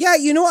was like, yeah,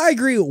 you know what? I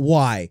agree.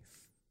 Why?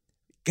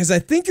 Because I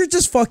think you're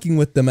just fucking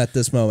with them at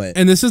this moment.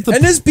 And this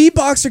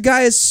beatboxer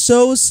guy is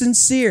so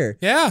sincere.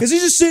 Yeah. Because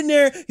he's just sitting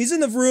there. He's in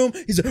the room.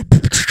 He's like,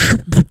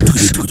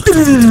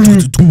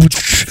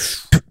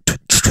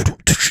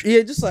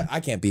 yeah, just like, I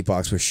can't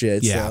beatbox for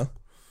shit. Yeah. So.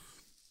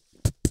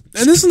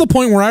 And this is the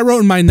point where I wrote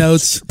in my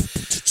notes,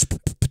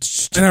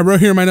 and I wrote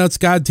here in my notes,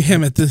 God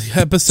damn it, the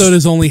episode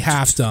is only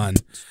half done.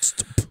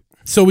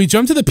 So we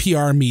jump to the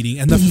PR meeting,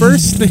 and the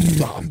first thing...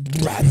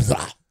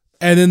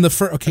 And then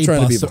Buster.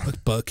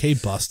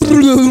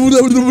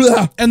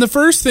 And the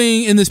first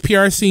thing in this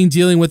PR scene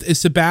dealing with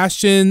is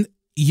Sebastian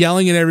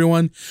yelling at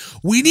everyone,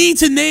 we need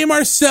to name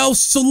ourselves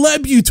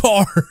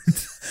Celebutard.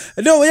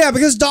 No, yeah,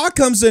 because Doc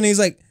comes in and he's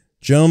like,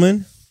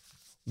 gentlemen,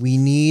 we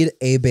need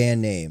a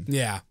band name.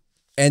 Yeah.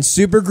 And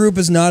Supergroup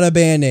is not a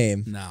band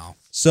name. No.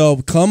 So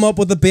come up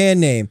with a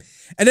band name.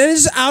 And then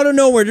it's just out of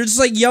nowhere. They're just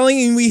like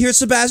yelling and we hear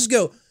Sebastian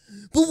go,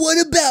 but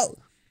what about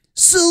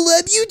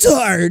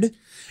Celebutard?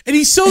 And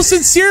he's so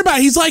sincere about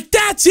it. He's like,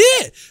 that's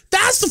it.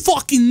 That's the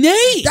fucking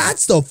name.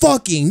 That's the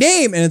fucking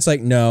name. And it's like,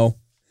 no.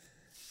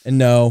 And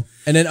no.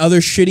 And then other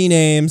shitty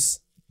names.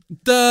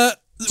 How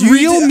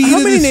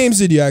many names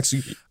did you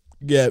actually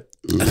get?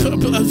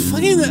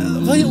 Fucking,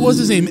 what's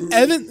his name?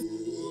 Evan.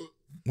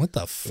 What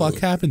the fuck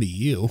happened to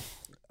you?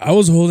 I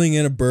was holding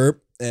in a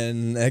burp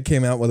and that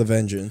came out with a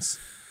vengeance.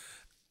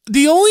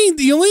 The only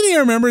thing I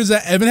remember is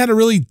that Evan had a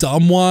really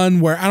dumb one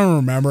where I don't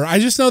remember. I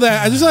just know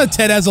that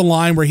Ted has a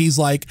line where he's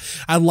like,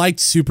 I liked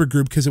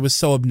Supergroup because it was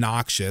so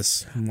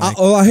obnoxious. Like,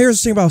 here's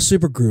the thing about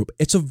Supergroup.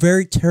 It's a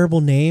very terrible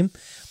name,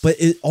 but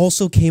it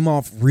also came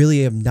off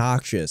really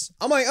obnoxious.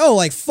 I'm like, oh,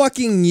 like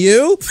fucking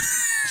you?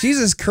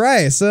 Jesus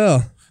Christ.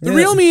 Oh. The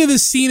real meaning of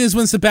this scene is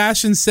when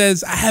Sebastian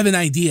says, I have an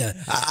idea.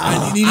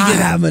 I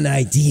have an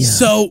idea.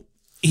 So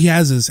he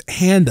has his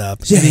hand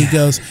up and he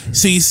goes,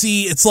 so you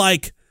see, it's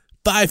like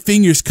 5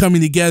 fingers coming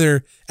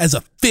together as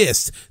a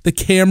fist. The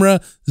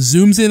camera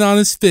zooms in on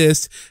his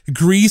fist,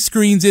 green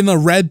screens in a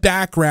red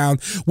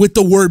background with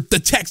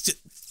the text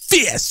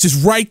fist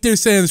just right there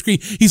sitting on the screen.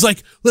 He's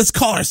like, let's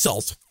call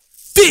ourselves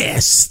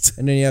Fist.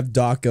 And then you have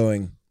Doc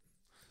going,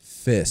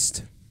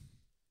 fist.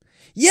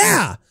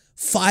 Yeah.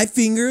 5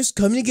 fingers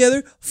coming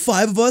together,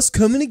 5 of us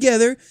coming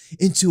together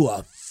into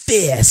a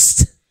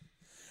fist.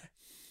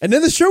 And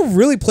then the show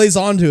really plays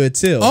onto it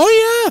too.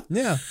 Oh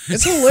Yeah,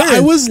 it's hilarious. I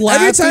was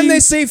laughing. Every time they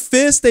say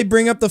fist, they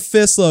bring up the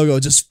fist logo.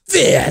 Just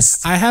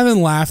fist. I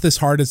haven't laughed this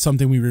hard at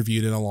something we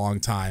reviewed in a long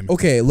time.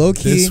 Okay, low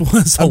key. This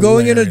was I'm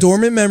going in a hilarious.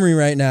 dormant memory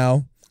right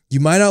now. You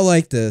might not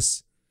like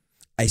this.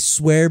 I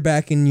swear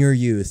back in your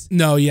youth.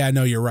 No,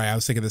 you're right. I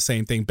was thinking the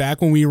same thing.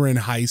 Back when we were in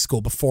high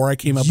school, before I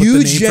came up with You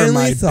the name for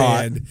genuinely my thought-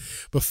 band,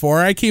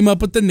 before I came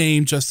up with the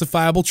name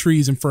Justifiable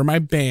Treason for my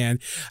band,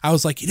 I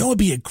was like, you know what would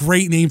be a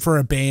great name for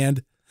a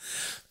band?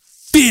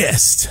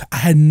 Fist. I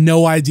had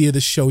no idea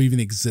the show even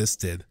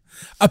existed.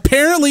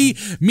 Apparently,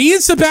 me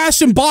and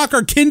Sebastian Bach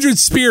are kindred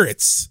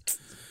spirits.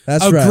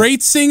 That's a right.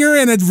 great singer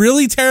and a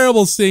really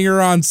terrible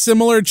singer on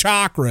similar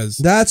chakras.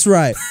 That's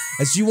right.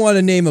 As you want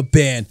to name a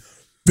band,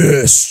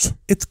 Fist.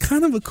 It's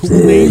kind of a cool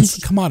name.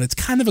 Come on, it's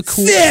kind of a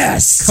cool.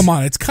 Fist. Come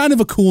on, it's kind of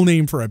a cool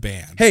name for a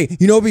band. Hey,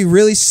 you know what'd be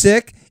really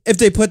sick? If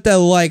they put that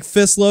like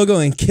fist logo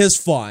in Kiss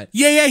font.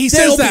 Yeah, he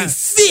That'll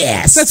says be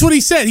that. fist. That's what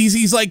he said.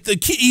 He's like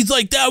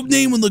that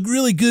name would look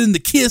really good in the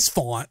Kiss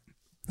font.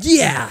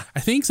 Yeah. I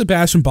think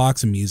Sebastian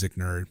Bach's a music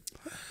nerd.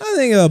 I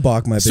think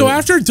Bach might be. So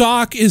after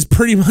Doc is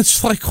pretty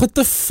much like, what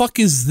the fuck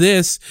is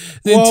this?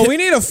 Then Well, we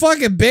need a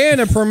fucking band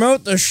to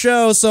promote the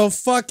show, so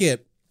fuck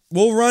it.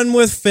 We'll run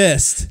with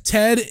Fist.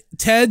 Ted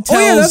tells. Oh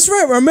yeah, that's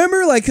right.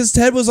 Remember, like, because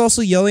Ted was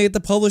also yelling at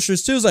the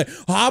publishers too. It's like,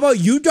 how about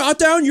you jot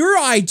down your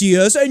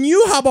ideas, and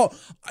how about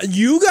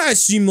you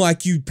guys seem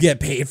like you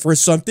get paid for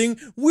something?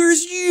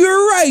 Where's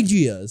your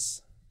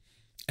ideas?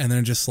 And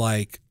they're just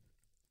like,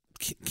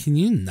 can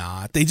you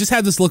not? They just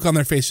had this look on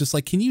their face, just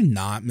like, can you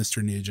not,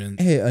 Mr.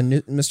 Nugent? Hey,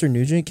 Mr.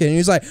 Nugent, can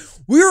he's like,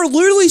 we are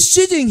literally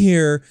sitting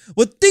here.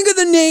 But think of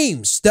the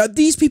names that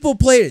these people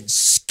played in: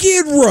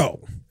 Skid Row,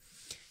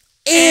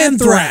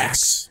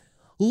 Anthrax,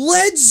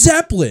 Led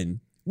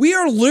Zeppelin. We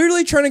are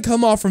literally trying to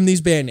come off from these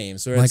band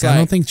names. Where it's I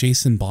don't think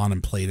Jason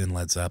Bonham played in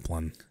Led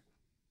Zeppelin.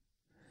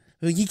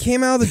 he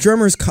came out of the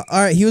drummer's.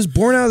 All right, he was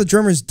born out of the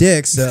drummer's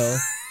dick. So,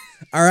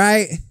 all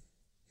right.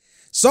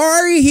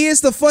 Sorry, he is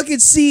the fucking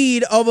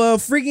seed of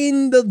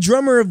the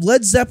drummer of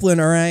Led Zeppelin.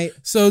 All right.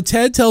 So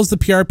Ted tells the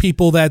PR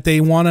people that they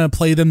want to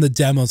play them the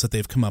demos that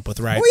they've come up with,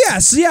 right? Oh yeah,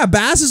 so yeah,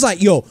 Bass is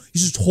like, yo, you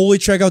should totally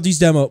check out these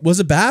demos. Was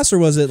it Bass or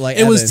was it like?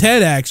 It was Evan?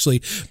 Ted actually.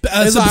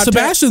 It's not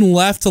Sebastian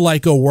left to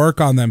like go work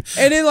on them.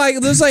 And then like,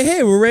 it's like,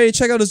 hey, we're ready to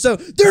check out this demo.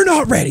 They're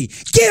not ready.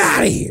 Get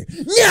out of here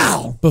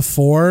now.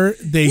 Before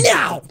they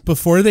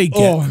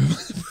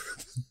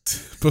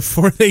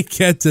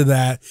get to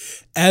that,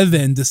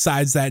 Evan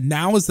decides that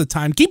now is the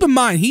time. Keep in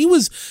mind, he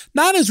was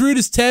not as rude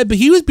as Ted, but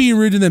he was being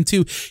rude to them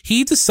too.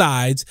 He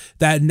decides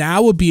that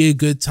now would be a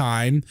good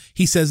time.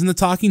 He says in the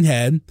talking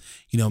head,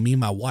 me and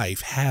my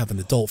wife have an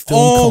adult film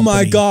company. Oh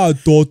my God.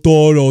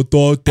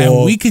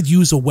 And we could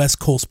use a West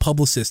Coast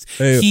publicist.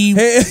 He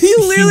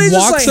literally he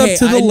just walks like, up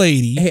to the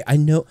lady. Hey, I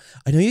know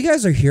you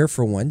guys are here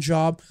for one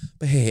job,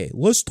 but hey,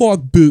 let's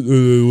talk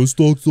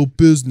some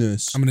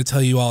business. I'm going to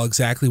tell you all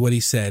exactly what he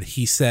said.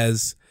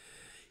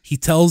 He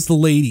tells the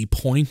lady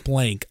point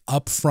blank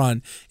up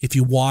front, if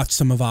you watch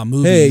some of our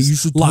movies, you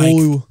should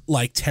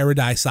like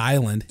Paradise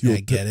Island, I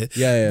get it.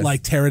 Yeah.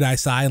 Like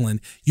Paradise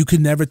Island, you could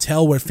never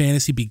tell where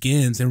fantasy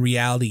begins and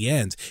reality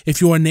ends.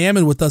 If you're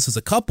enamored with us as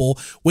a couple,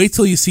 wait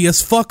till you see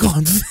us fuck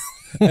on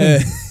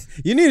film.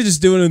 You need to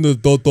just do it in the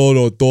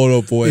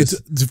do voice.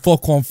 It's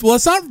fuck on. Well,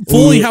 it's not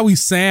fully how we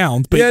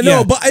sound, but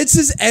no, but it's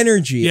his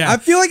energy. Yeah. I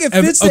feel like it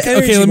fits the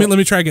energy. Okay, let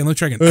me try again.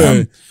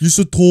 Hey, you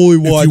should totally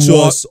watch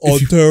us on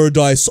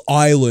Paradise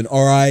Island,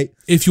 all right?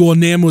 If you're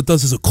enamored with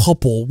us as a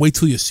couple, wait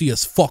till you see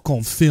us fuck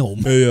on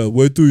film. Yeah,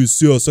 wait till you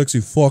see us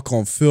actually fuck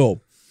on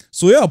film.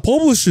 So yeah,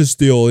 publish this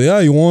deal. Yeah,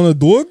 you want to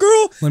do it,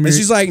 girl? And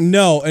she's like,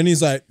 no. And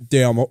he's like,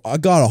 damn, I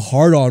got a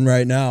heart on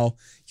right now.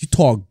 You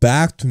talk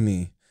back to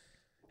me.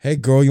 Hey,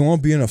 girl, you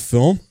want to be in a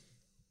film?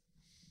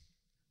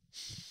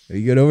 Are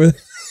you good over there?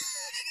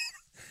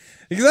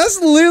 Because that's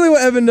literally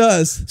what Evan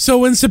does. So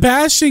when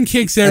Sebastian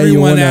kicks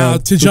everyone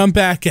out to jump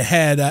back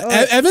ahead,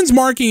 Evan's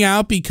marking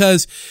out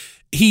because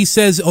he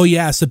says, oh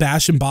yeah,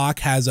 Sebastian Bach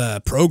has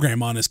a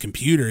program on his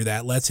computer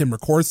that lets him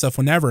record stuff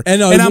whenever.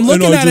 And I'm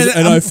looking at it.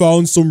 And I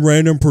found some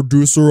random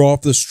producer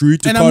off the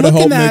street to kind of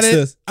help mix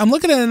this. I'm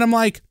looking at it and I'm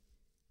like,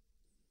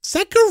 is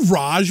that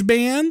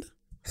GarageBand?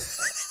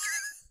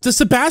 Does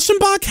Sebastian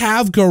Bach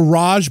have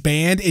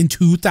GarageBand in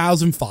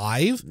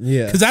 2005?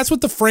 Yeah. Because that's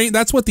what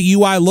the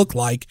UI looked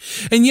like.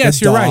 And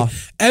yes, you're right.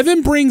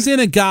 Evan brings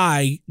in a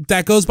guy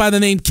that goes by the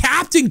name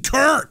Captain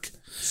Kirk.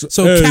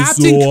 So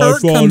Captain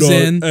Kirk comes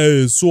in.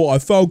 Hey, so I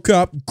found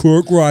Captain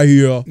Kirk right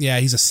here.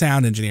 Yeah, he's a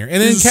sound engineer. And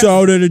then he's a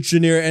sound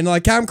engineer. And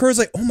like Captain Kirk's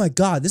like, oh my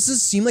God, this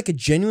does seem like a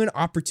genuine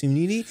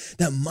opportunity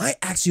that might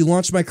actually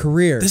launch my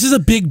career. This is a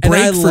big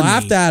break for me. And I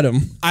laughed at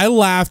him. I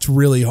laughed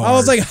really hard. I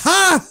was like,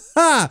 ha,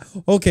 ha.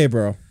 Okay,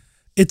 bro.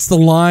 It's the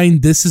line,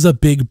 this is a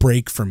big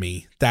break for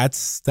me.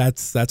 That's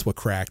what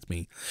cracked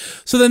me.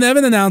 So then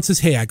Evan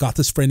announces, hey, I got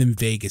this friend in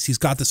Vegas. He's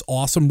got this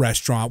awesome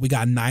restaurant. We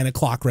got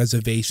 9:00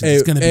 reservations.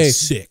 It's going to be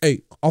sick.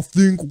 Hey, I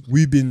think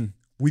we've been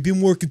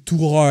working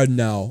too hard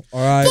now. All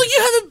right. Well, you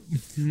haven't.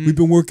 We've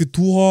been working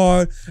too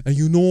hard, and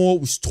you know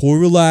what? We should totally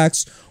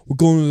relax. We're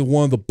going to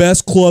one of the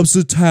best clubs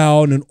in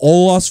town in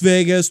all Las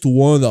Vegas, to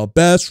one of the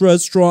best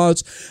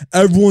restaurants.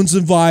 Everyone's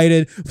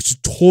invited. We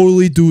should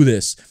totally do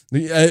this.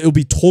 It'll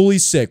be totally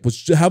sick.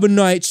 We'll have a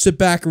night, sit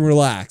back, and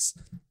relax.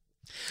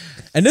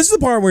 And this is the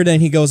part where then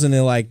he goes in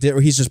and like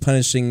he's just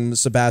punishing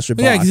Sebastian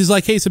Bach. Yeah, because he's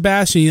like, "Hey,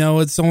 Sebastian, you know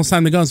it's almost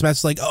time to go." And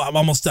Sebastian's like, "Oh, I'm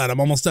almost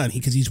done."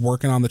 Because he's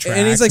working on the track.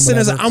 And he's like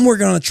sitting there, like, "I'm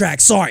working on the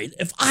track. Sorry,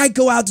 if I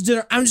go out to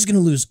dinner, I'm just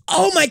gonna lose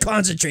all my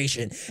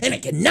concentration, and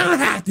it cannot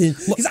happen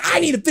because I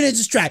need to finish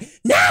this track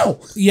now."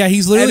 Yeah,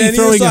 he's literally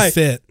throwing a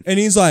fit. And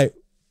he's like,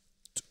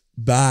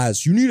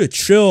 "Baz, you need to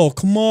chill.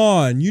 Come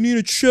on, you need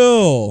to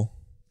chill.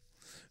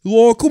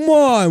 Lord, come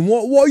on.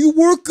 Why you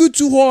working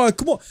too hard?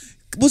 Come on,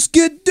 let's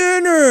get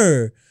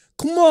dinner."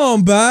 Come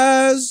on,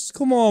 Baz.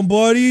 Come on,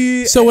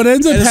 buddy. So what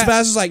ends up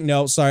Baz is like,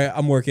 "No, sorry,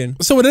 I'm working."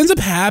 So what ends up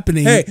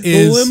happening is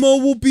the limo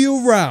will be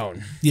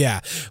around. Yeah.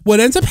 What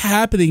ends up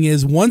happening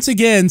is, once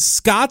again,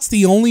 Scott's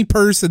the only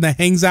person that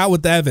hangs out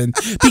with Evan.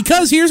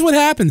 Because here's what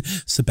happened.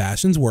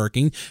 Sebastian's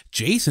working.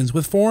 Jason's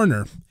with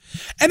Foreigner.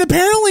 And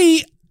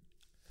apparently,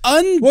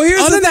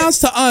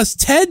 unannounced to us,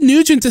 Ted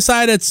Nugent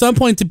decided at some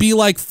point to be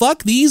like,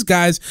 fuck these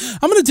guys.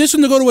 I'm going to ditch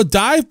them to go to a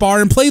dive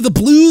bar and play the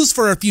blues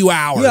for a few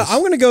hours. Yeah, I'm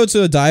going to go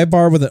to a dive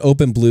bar with an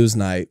open blues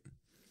night.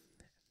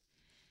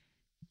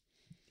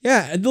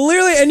 Yeah,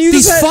 literally, and you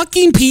these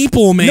fucking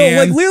people, man. No,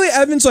 like literally,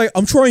 Evan's like,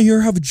 "I'm trying here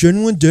to have a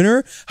genuine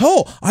dinner."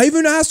 Hell, I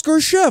even asked our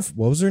chef.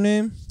 What was her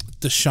name?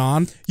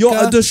 Deshaun.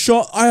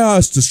 I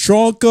asked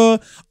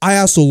Deshaunka. I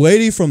asked a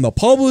lady from the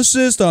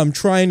publicist. I'm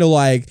trying to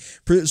like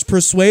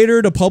persuade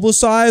her to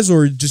publicize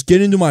or just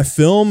get into my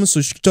film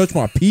so she can touch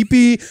my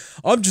pee-pee.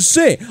 I'm just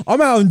saying, I'm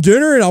having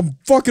dinner and I'm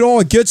fucking all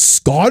against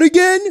Scott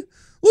again.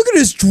 Look at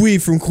this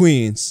dweeb from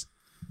Queens.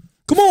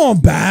 Come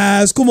on,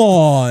 Baz. Come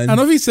on. I don't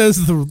know if he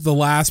says the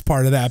last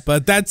part of that,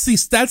 but that's the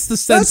sense.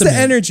 That's the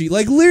energy.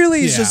 Like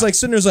literally, it's just like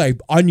sitting there's like,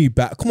 "I need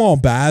Baz. Come on,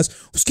 Baz.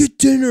 Let's get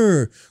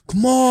dinner.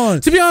 Come on."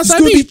 To be honest,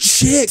 I'd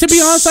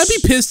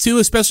be pissed too,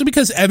 especially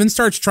because Evan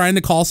starts trying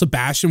to call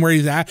Sebastian where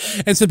he's at,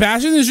 and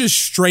Sebastian is just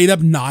straight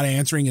up not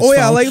answering his phone.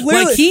 Yeah, like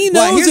he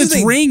knows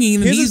it's ringing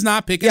and he's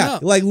not picking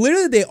up. Like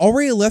literally, they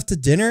already left the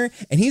dinner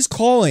and he's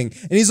calling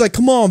and he's like,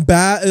 "Come on,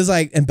 Baz." Is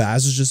like, and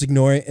Baz is just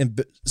ignoring,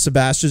 and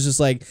Sebastian's just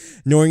like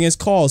ignoring his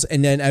calls,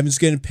 and then Evan's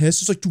getting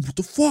pissed. It's like, "Dude, what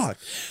the fuck?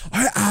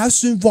 I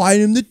asked to invite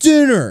him to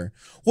dinner.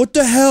 What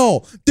the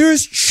hell?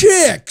 There's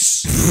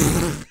chicks."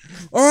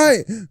 All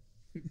right.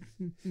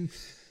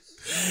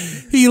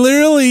 He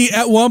literally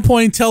at one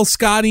point tells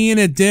Scott Ian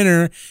at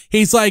dinner,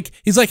 he's like,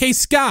 "Hey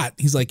Scott."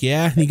 He's like,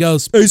 "Yeah." And he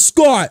goes, "Hey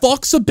Scott,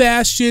 fuck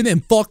Sebastian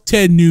and fuck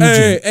Ted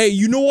Nugent." Hey,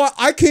 you know what?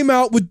 I came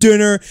out with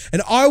dinner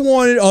and I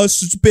wanted us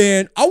to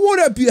band. I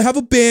want to have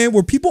a band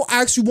where people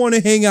actually want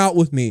to hang out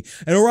with me.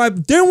 And all right,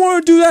 they don't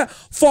want to do that.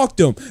 Fuck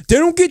them. They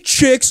don't get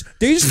chicks.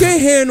 They just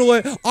can't handle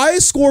it. I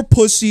score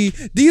pussy.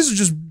 These are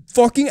just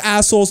fucking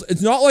assholes.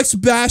 It's not like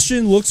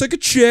Sebastian looks like a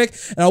chick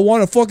and I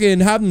want to fucking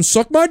have him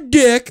suck my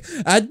dick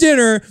at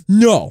dinner.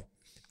 No,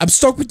 I'm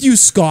stuck with you,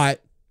 Scott.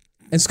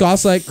 And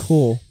Scott's like,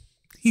 "Cool."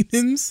 He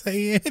didn't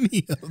say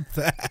any of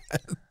that.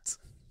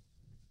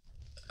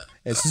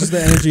 It's just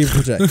the energy of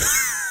project.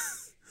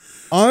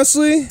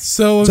 Honestly,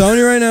 so I'm telling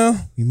you right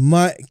now, you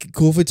might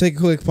cool if we take a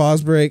quick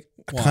pause break.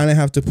 I kind of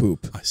have to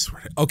poop. I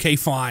swear. Okay,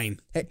 fine.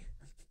 Hey.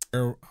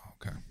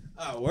 Okay.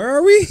 Where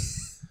are we?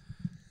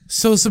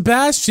 So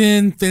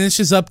Sebastian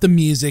finishes up the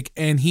music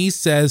and he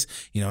says,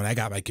 "You know, when I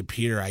got my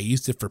computer, I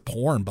used it for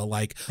porn, but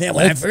like, when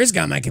I first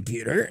got my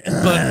computer,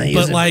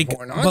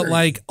 but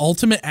like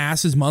Ultimate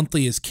Asses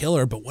Monthly is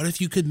killer. But what if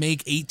you could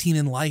make 18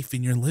 in life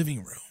in your living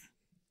room?"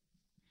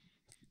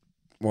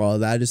 Well,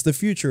 that is the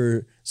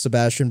future,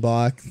 Sebastian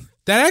Bach.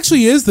 That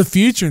actually is the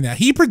future now.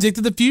 He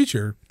predicted the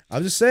future.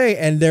 I'm just saying,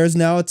 and there's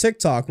now a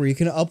TikTok where you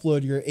can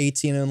upload your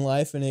 18 in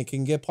life and it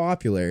can get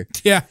popular.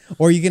 Yeah.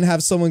 Or you can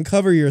have someone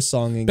cover your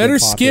song and better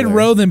get popular. Skid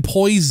Row than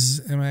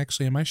Poison.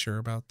 Am I sure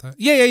about that?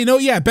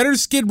 Yeah, better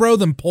Skid Row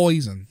than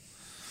Poison.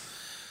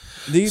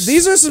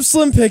 These are some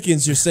slim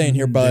pickings you're saying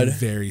here, bud. They're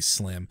very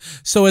slim.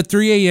 So at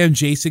 3 a.m.,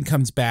 Jason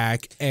comes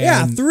back.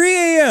 And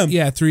 3 a.m.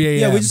 Yeah, 3 a.m.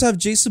 Yeah, we just have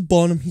Jason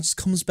Bonham. He just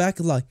comes back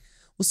and like,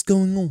 "What's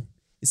going on?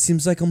 It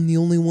seems like I'm the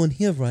only one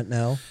here right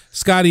now."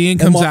 Scott Ian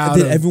comes out.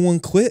 Did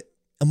everyone quit?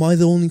 Am I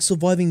the only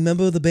surviving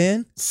member of the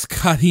band?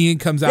 Scott Ian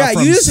comes out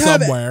from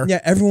somewhere.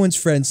 Everyone's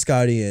friend,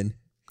 Scott Ian.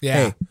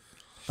 Yeah.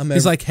 Hey,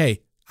 he's like,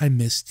 "Hey, I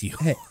missed you.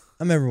 Hey,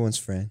 I'm everyone's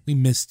friend. We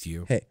missed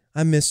you. Hey,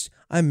 I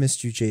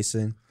missed you,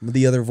 Jason."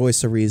 The other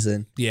voice of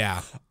reason.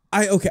 Yeah.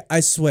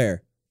 I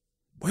swear.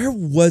 Where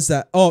was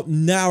that? Oh,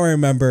 now I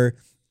remember.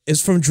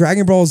 It's from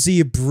Dragon Ball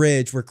Z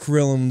Bridge where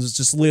Krillin was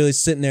just literally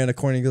sitting there in the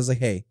corner and goes like,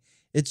 "Hey,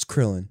 it's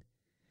Krillin.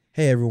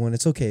 Hey, everyone,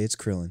 it's okay. It's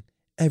Krillin.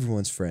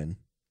 Everyone's friend.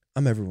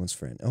 I'm everyone's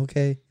friend,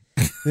 okay?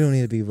 We don't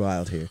need to be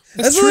wild here."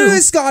 That's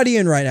literally Scott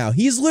Ian right now.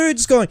 He's literally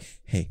just going,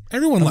 "Hey,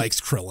 everyone likes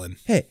Krillin.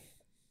 Hey,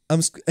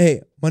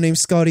 my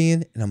name's Scott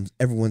Ian, and I'm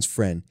everyone's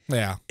friend."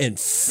 Yeah. And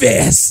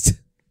fist.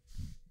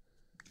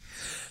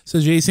 So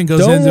Jason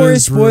goes Don't into worry,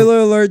 his spoiler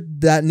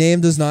alert, that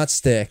name does not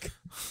stick.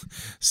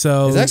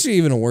 So It's actually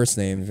even a worse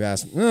name if you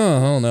ask me. No,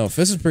 I don't know.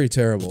 Fist is pretty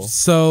terrible.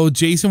 So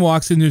Jason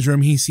walks into his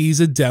room. He sees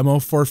a demo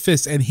for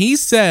Fist, and he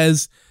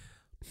says,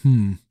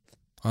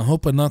 I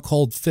hope I'm not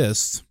called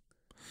Fist.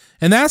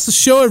 And that's the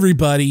show,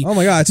 everybody. Oh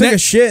my God, I took a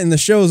shit and the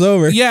show's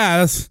over.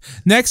 Yeah.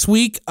 Next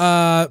week,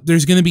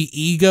 there's going to be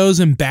Egos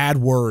and Bad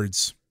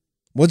Words.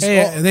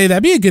 Hey,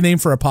 that'd be a good name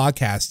for a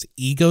podcast.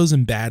 Egos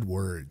and Bad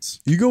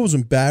Words. Egos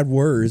and Bad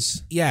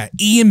Words. Yeah,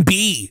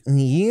 E&B.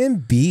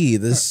 E&B,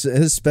 this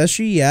is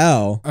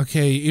special.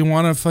 Okay, you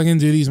want to fucking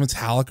do these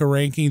Metallica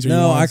rankings? Or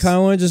No, I kind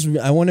of want to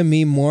I want to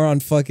meme more on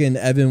fucking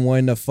Evan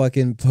wanting to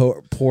fucking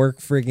pork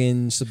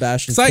friggin'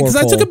 Sebastian. Because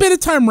I took a bit of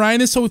time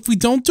writing this, so if we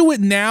don't do it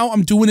now,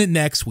 I'm doing it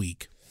next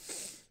week.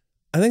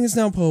 I think it's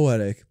now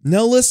poetic.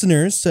 Now,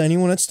 listeners, to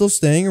anyone that's still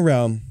staying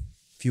around,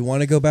 if you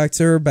want to go back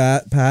to our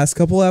past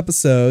couple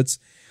episodes,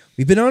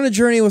 we've been on a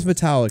journey with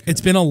Metallica.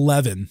 It's been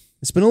 11.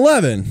 It's been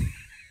 11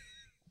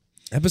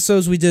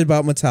 episodes we did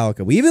about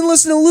Metallica. We even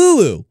listened to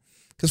Lulu,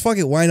 because fuck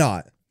it, why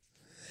not?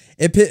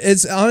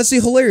 It's honestly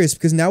hilarious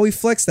because now we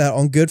flex that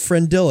on good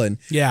friend Dylan.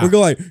 Yeah, we're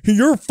going like,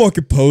 you're a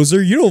fucking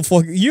poser. You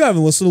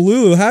haven't listened to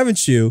Lulu,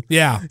 haven't you?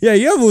 Yeah,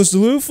 you haven't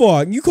listened to Lulu.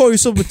 Fuck, you call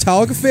yourself a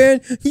Metallica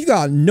fan? You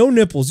got no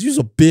nipples. You're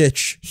a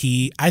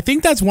bitch. I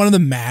think that's one of the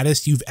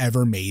maddest you've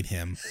ever made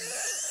him.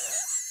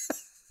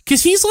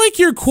 Because he's like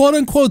your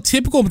quote-unquote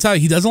typical Metallica.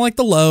 He doesn't like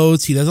the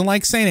loads. He doesn't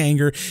like Saint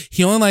Anger.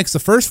 He only likes the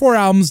first 4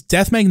 albums,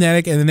 Death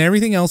Magnetic, and then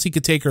everything else he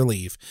could take or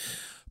leave.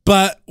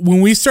 But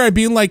when we started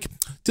being like,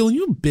 Dylan,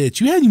 you a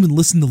bitch. You hadn't even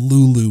listened to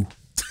Lulu.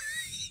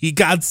 He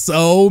got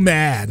so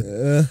mad.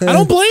 I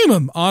don't blame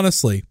him,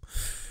 honestly.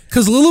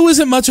 Because Lulu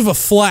isn't much of a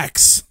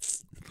flex.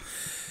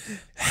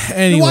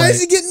 Anyway, why is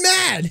he getting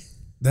mad?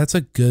 That's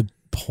a good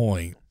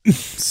point.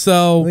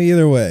 So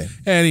either way,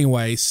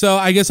 anyway, so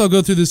I guess I'll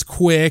go through this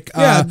quick.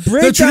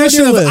 Break the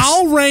tradition down of your list.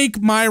 I'll rank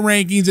my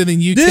rankings and then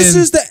This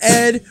is the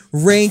Ed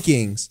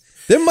rankings.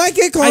 They might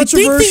get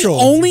controversial. I think the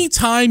only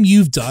time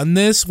you've done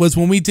this was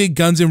when we did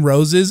Guns N'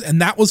 Roses,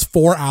 and that was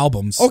 4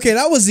 albums. Okay,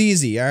 that was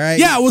easy. All right.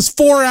 Yeah, it was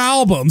 4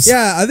 albums.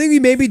 Yeah, I think we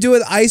maybe do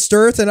it Iced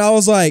Earth, and I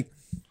was like,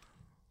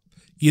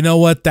 you know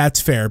what?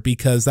 That's fair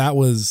because that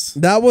was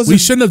we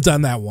shouldn't have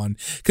done that one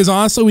because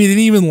honestly, we didn't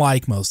even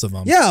like most of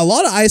them. Yeah, a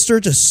lot of Iced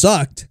Earth just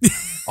sucked.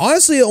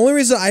 Honestly, the only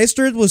reason Iced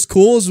Earth was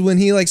cool is when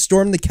he like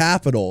stormed the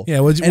Capitol.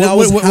 Yeah, what's your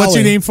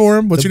name for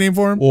him? What's your name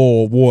for him?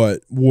 Oh, what?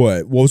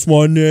 What's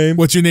my name?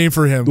 What's your name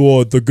for him?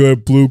 Oh, the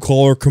good blue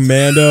collar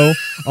commando.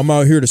 I'm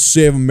out here to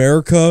save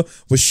America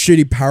with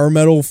shitty power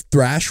metal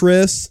thrash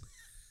riffs.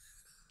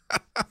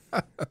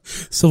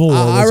 Civil War.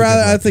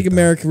 I think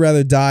America would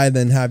rather die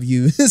than have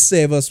you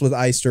save us with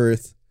Iced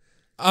Earth.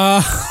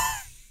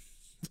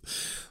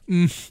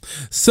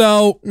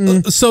 So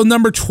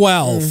number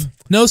 12.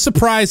 No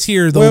surprise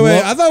here.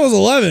 Wait, I thought it was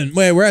 11.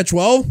 Wait, we're at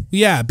 12?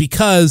 Yeah,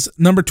 because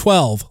number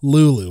 12,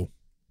 Lulu.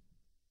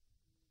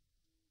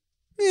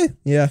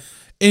 Yeah.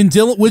 In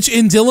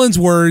Dylan's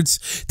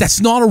words,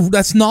 that's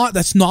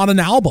not an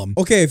album.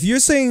 Okay, if you're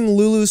saying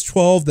Lulu's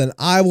 12, then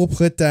I will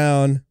put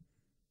down.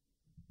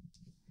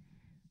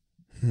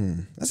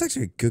 That's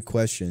actually a good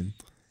question.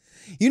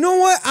 You know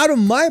what? Out of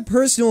my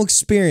personal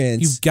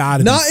experience, you've got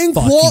to not in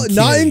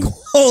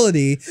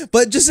quality,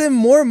 but just in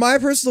more of my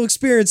personal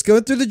experience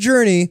going through the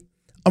journey,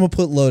 I'm gonna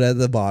put Load at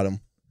the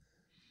bottom.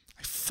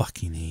 I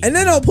fucking hate. And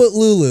then I'll put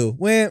Lulu.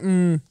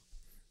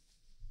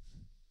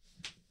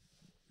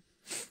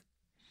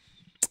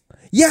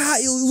 Yeah,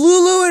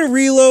 Lulu and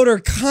Reload are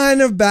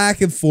kind of back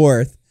and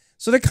forth,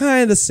 so they're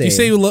kind of the same.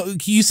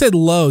 You said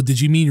Load.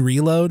 Did you mean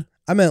Reload?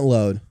 I meant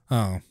Load.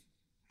 Oh.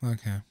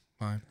 Okay,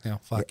 fine. Yeah,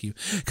 fuck you.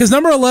 Because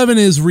number 11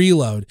 is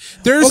Reload.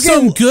 There's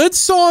some good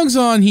songs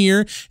on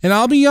here, and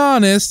I'll be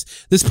honest,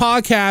 this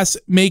podcast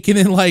made it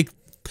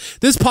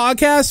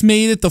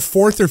the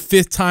 4th or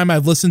 5th time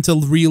I've listened to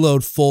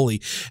Reload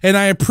fully, and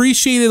I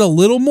appreciate it a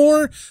little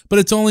more, but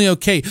it's only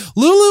okay.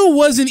 Lulu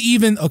wasn't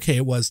even okay.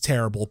 It was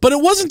terrible, but it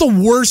wasn't the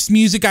worst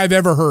music I've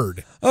ever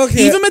heard.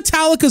 Okay, even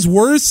Metallica's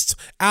worst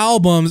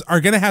albums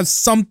are gonna have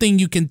something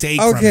you can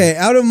take. From it.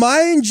 Out of my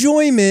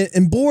enjoyment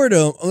and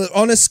boredom,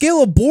 on a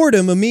scale of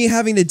boredom of me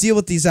having to deal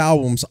with these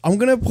albums, I'm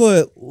gonna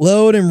put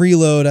Load and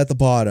Reload at the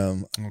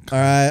bottom. Okay. All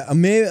right,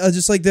 I'll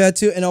just like that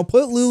too, and I'll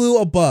put Lulu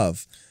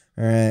above.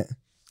 All right.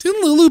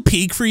 Didn't Lulu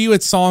peak for you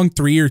at song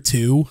 3 or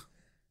 2?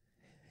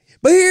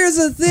 But here's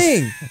the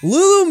thing.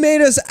 Lulu made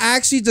us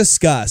actually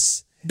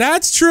discuss.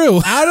 That's true.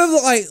 Out of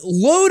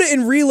Load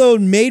and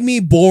Reload made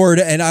me bored,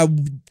 and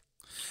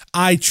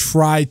I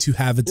tried to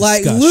have a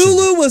discussion.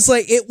 Lulu was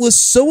it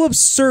was so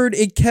absurd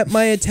it kept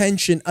my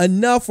attention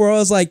enough where I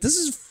was like, this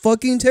is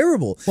fucking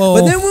terrible. Well,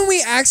 but then when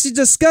we actually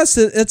discussed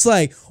it, it's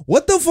like,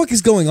 what the fuck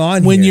is going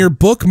on when here? You're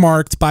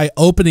bookmarked by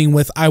opening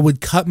with I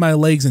would cut my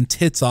legs and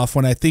tits off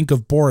when I think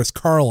of Boris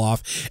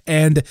Karloff,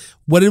 and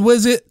what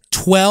was it?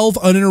 12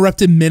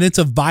 uninterrupted minutes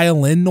of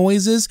violin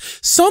noises.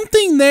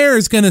 Something there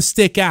is going to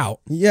stick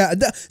out. Yeah.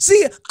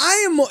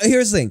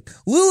 Here's the thing.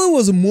 Lulu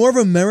was more of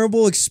a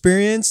memorable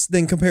experience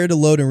than compared to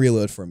Load and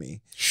Reload for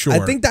me. Sure.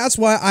 I think that's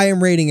why I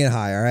am rating it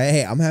high. All right.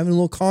 Hey, I'm having a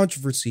little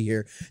controversy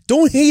here.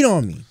 Don't hate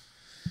on me.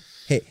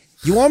 Hey,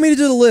 You want me to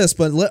do the list,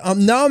 but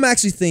now I'm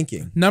actually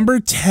thinking. Number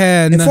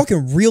 10. In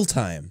fucking real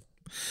time.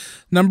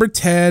 Number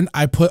 10,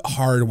 I put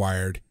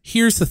Hardwired.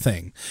 Here's the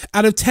thing.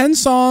 Out of 10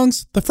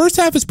 songs, the first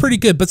half is pretty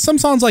good, but some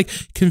songs like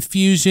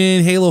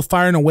Confusion, Halo,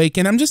 Fire, and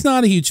Awaken, I'm just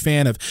not a huge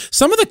fan of.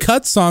 Some of the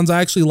cut songs I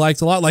actually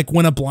liked a lot, like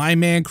When a Blind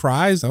Man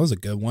Cries. That was a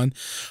good one.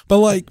 But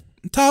like,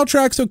 title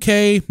track's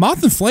okay.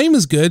 Moth and Flame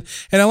is good.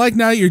 And I like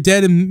Now That You're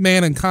Dead and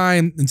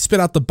Mankind and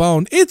Spit Out the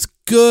Bone. It's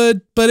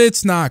good, but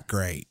it's not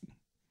great.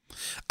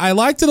 I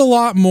liked it a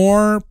lot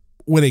more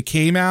when it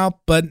came out,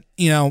 but,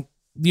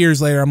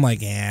 years later, I'm like,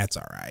 it's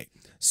all right.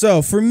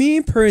 So for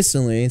me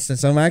personally,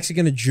 since I'm actually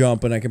going to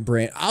jump and I can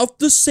I'll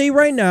just say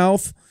right now,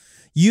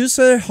 you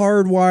said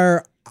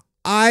Hardwire,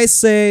 I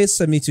say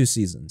 72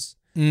 Seasons.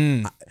 We're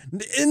in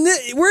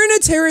a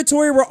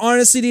territory where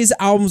honestly these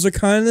albums are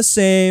kind of the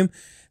same.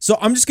 So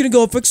I'm just going to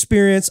go with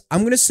experience.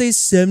 I'm going to say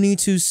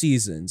 72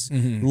 Seasons.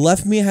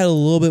 Left Me had a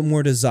little bit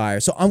more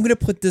desire. So I'm going to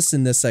put this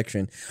in this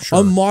section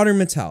on Modern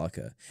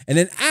Metallica. And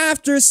then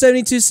after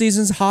 72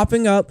 Seasons,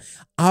 hopping up,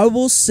 I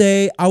will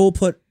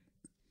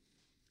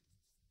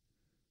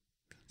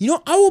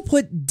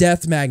put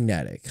Death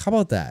Magnetic. How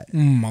about that?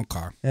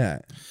 Okay. Yeah.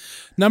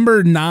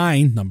 Number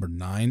nine,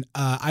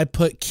 I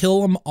put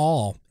Kill 'Em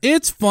All.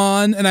 It's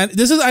fun, and I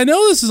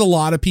know this is a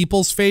lot of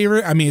people's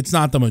favorite. I mean, it's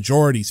not the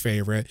majority's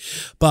favorite,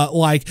 but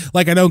like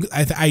I know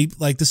I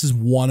like this is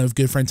one of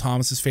Good Friend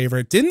Thomas's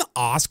favorite. Didn't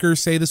Oscar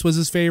say this was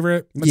his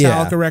favorite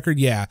Metallica record?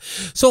 Yeah.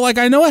 So like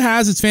I know it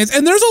has its fans,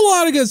 and there's a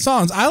lot of good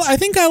songs. I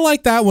think I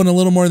like that one a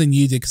little more than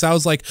you did because I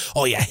was like,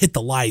 oh yeah, Hit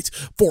the Lights,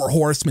 Four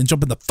Horsemen,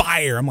 Jump in the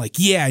Fire. I'm like,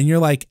 yeah, and you're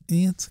like,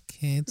 it's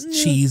okay, it's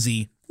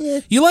cheesy.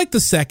 Yeah. You like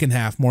the second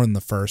half more than the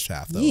first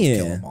half, though. Yeah.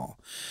 Kill 'Em All.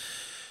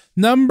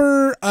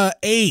 Number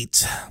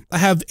 8, I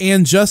have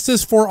And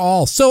Justice for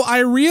All. So I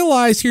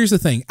realize, here's the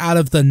thing. Out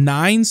of the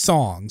 9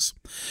 songs,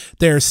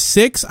 there's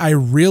 6 I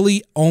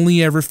really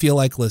only ever feel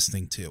like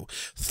listening to.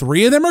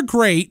 3 of them are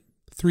great.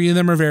 3 of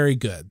them are very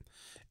good.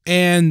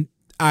 And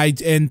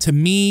to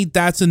me,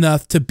 that's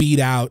enough to beat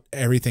out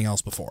everything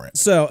else before it.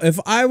 So if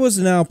I was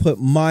to now put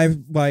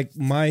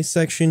my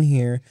section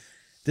here,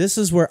 this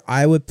is where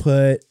I would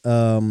put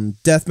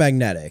Death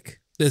Magnetic.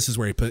 This is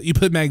where you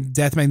put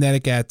Death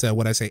Magnetic at,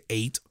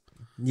 8?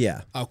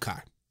 Yeah. Okay.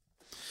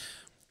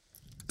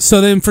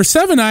 So then for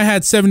 7, I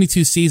had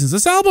 72 Seasons.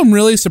 This album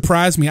really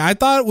surprised me. I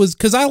thought it was,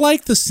 because I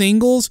liked the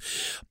singles,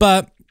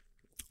 but,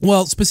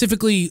 well,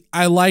 specifically,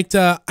 I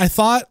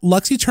thought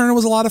Lux Eterna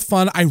was a lot of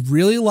fun. I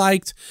really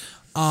liked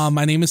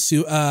My Name is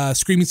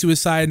Screaming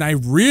Suicide, and I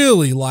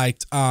really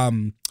liked,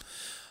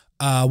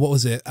 what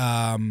was it?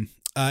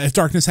 If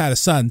Darkness Had a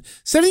Sun.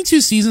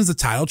 72 Seasons, the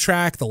title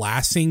track, the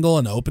last single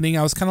and opening,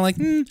 I was kind of like,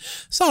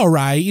 it's all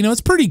right.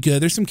 It's pretty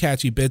good. There's some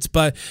catchy bits,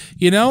 but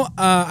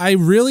I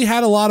really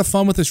had a lot of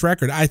fun with this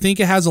record. I think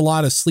it has a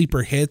lot of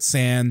sleeper hits,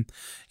 and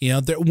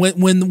when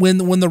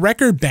the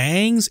record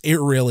bangs,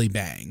 it really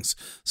bangs.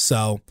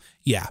 So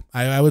yeah,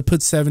 I would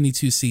put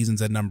 72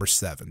 Seasons at number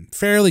 7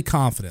 fairly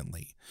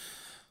confidently.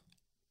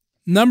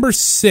 Number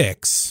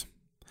 6.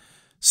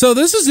 So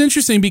this is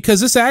interesting because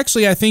this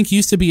actually, I think,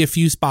 used to be a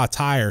few spots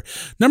higher.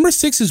 Number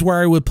 6 is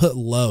where I would put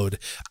Load.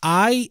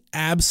 I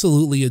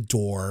absolutely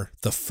adore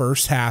the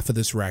first half of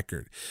this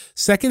record.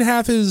 Second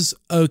half is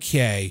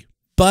okay,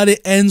 but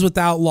it ends with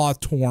Outlaw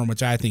Torn,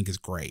 which I think is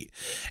great.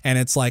 And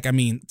it's like, I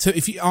mean,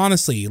 if you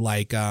honestly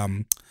like,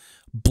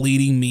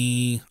 Bleeding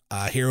Me,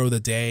 Hero of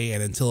the Day,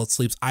 and Until It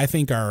Sleeps, I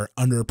think are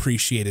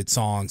underappreciated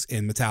songs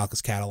in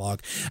Metallica's catalog.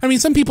 I mean,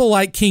 some people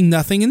like King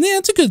Nothing, and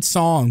it's a good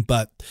song,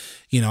 but,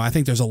 I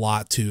think there's a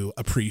lot to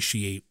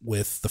appreciate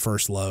with the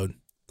first Load.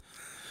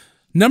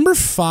 Number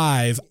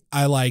 5,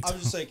 I liked... I'll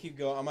just say keep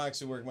going. I'm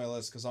actually working my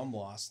list because I'm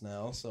lost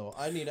now, so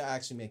I need to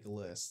actually make a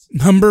list.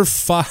 Number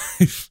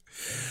 5,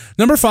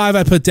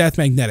 I put Death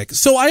Magnetic.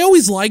 So I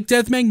always liked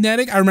Death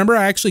Magnetic. I remember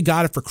I actually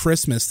got it for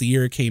Christmas the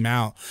year it came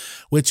out,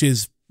 which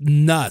is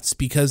nuts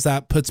because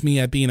that puts me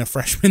at being a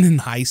freshman in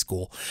high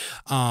school.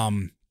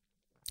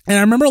 And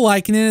I remember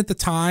liking it at the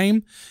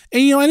time,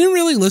 and I didn't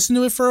really listen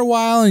to it for a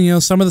while,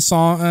 and some of the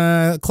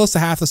song, close to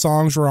half the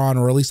songs were on,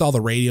 or at least all the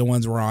radio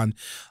ones were on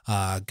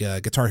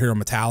Guitar Hero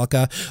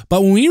Metallica.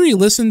 But when we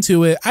re-listened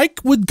to it, I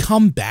would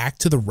come back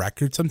to the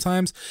record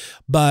sometimes,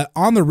 but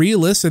on the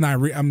re-listen,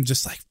 I'm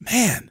just like,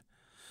 man,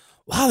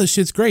 wow, this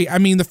shit's great. I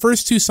mean, the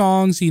first 2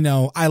 songs,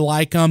 I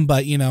like them,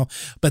 but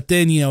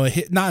then, it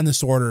hit, not in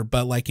this order,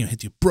 but like,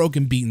 hit you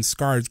Broken, Beaten,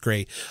 Scarred's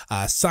great.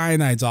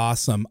 Cyanide's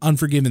awesome.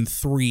 Unforgiven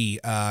 3,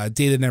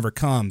 Day That Never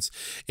Comes.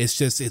 It's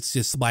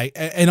just like,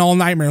 and All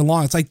Nightmare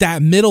Long. It's like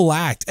that middle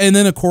act. And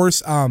then of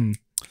course,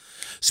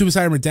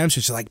 Suicide and Redemption,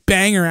 it's like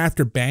banger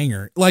after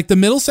banger. Like the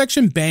middle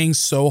section bangs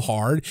so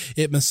hard,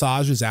 it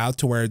massages out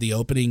to where the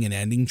opening and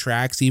ending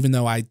tracks, even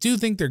though I do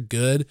think they're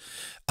good,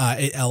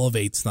 it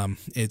elevates them.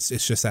 It's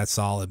just that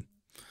solid.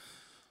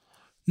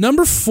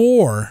 Number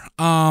 4,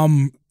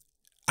 I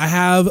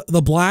have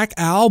the Black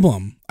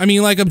Album. I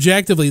mean, like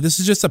objectively, this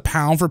is just a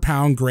pound for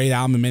pound great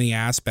album in many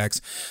aspects.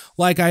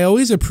 Like I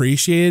always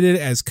appreciated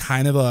it as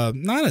kind of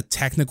not a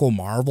technical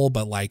marvel,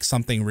 but like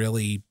something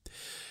really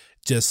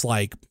just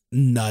like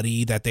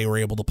nutty that they were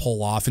able to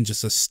pull off and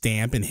just a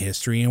stamp in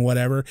history and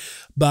whatever.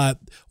 But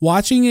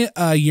watching it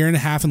a year and a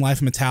half in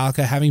life of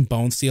Metallica, having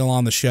Bone Steel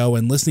on the show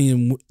and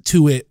listening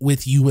to it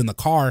with you in the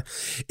car,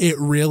 it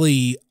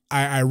really,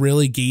 I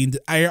really gained,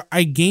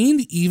 I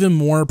gained even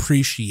more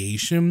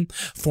appreciation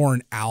for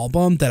an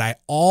album that I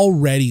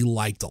already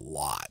liked a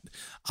lot.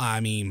 I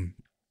mean,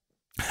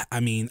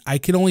 I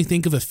could only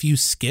think of a few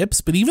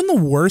skips, but even the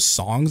worst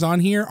songs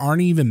on here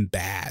aren't even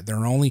bad.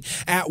 They're only,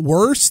 at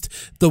worst,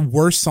 the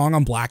worst song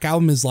on Black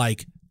Album is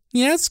like,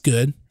 yeah, it's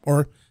good,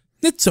 or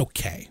it's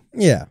okay.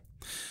 Yeah.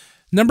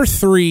 Number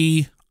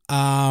 3,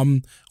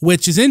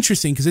 which is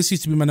interesting because this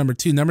used to be my number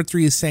 2. Number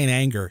 3 is Saint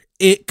Anger.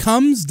 It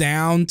comes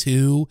down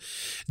to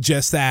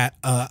just that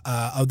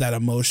of that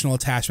emotional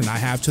attachment I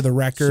have to the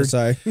record.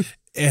 Sorry.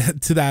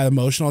 To that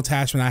emotional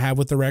attachment I have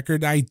with the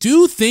record. I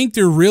do think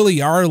there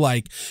really are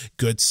like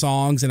good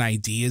songs and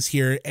ideas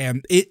here,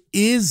 and it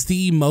is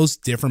the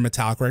most different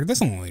Metallica record.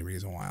 That's the only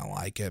reason why I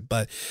like it,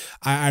 but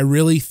I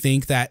really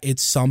think that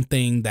it's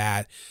something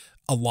that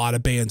a lot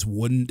of bands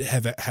wouldn't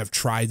have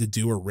tried to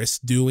do or risk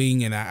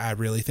doing. And I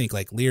really think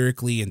like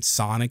lyrically and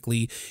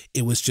sonically,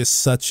 it was just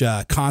such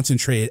a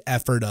concentrated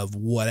effort of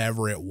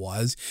whatever it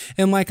was.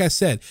 And like I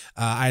said,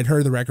 I had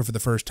heard the record for the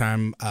first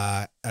time,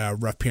 a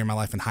rough period of my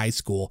life in high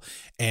school.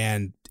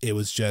 And it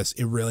was just,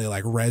 it really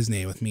like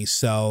resonated with me.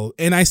 So,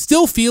 and I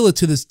still feel it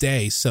to this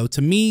day. So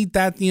to me,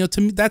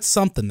 that's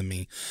something to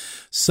me.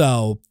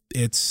 So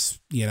it's,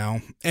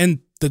 and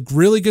the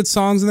really good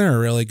songs in there are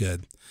really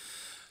good.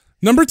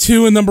 Number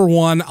 2 and number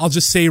 1, I'll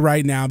just say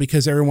right now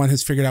because everyone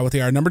has figured out what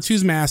they are. Number 2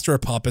 is Master of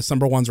Puppets.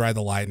 Number 1's Ride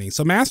the Lightning.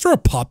 So Master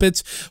of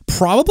Puppets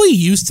probably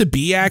used to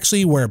be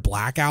actually where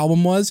Black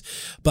Album was,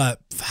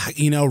 but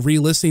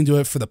re-listening to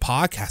it for the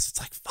podcast,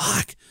 it's like,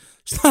 fuck,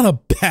 there's not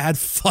a bad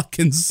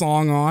fucking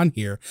song on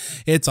here.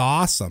 It's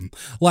awesome.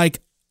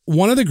 Like,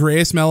 one of the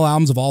greatest metal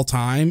albums of all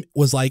time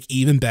was like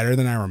even better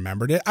than I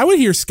remembered it. I would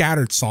hear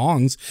scattered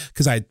songs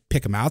because I'd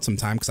pick them out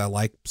sometime because I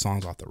like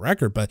songs off the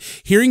record, but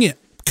hearing it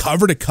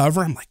cover to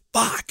cover, I'm like,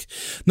 fuck.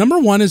 Number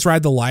 1 is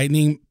Ride the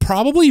Lightning,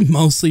 probably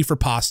mostly for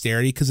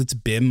posterity because it's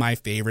been my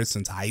favorite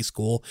since high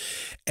school.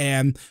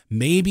 And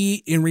maybe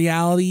in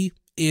reality,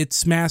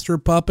 it's Master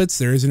of Puppets.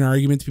 There is an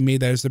argument to be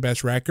made that it's the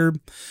best record.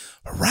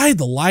 But Ride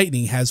the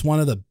Lightning has one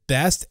of the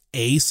best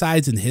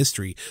A-sides in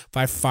history.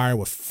 Fight Fire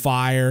with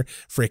Fire,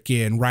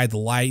 freaking Ride the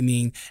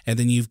Lightning. And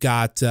then you've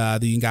got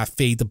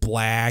Fade to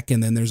Black.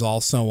 And then there's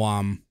also,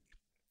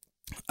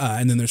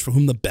 and then there's For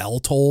Whom the Bell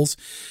Tolls.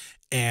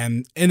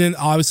 And then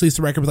obviously it's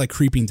the record with like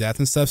Creeping Death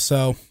and stuff.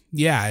 So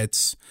yeah,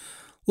 it's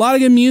a lot of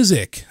good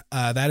music.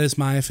 That is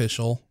my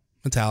official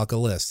Metallica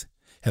list.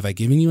 Have I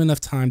given you enough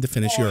time to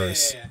finish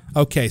yours?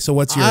 Yeah. Okay, so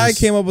what's yours? I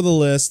came up with a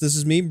list. This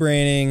is me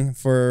braining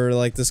for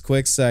like this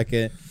quick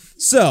second.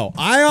 So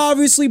I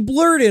obviously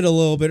blurted a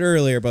little bit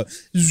earlier, but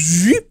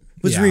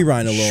let's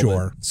rewind a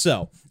little bit.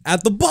 So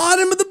at the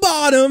bottom of the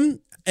bottom,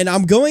 and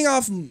I'm going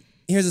off.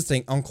 Here's the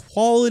thing, on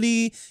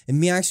quality and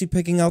me actually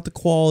picking out the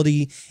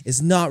quality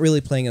is not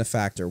really playing a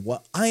factor.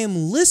 What I am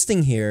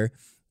listing here,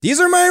 these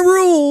are my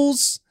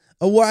rules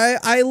of why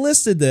I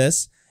listed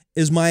this,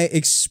 is my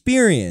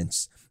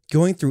experience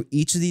going through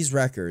each of these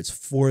records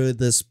for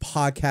this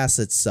podcast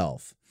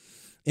itself.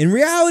 In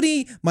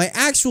reality, my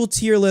actual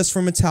tier list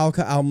for Metallica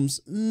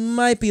albums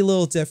might be a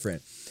little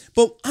different.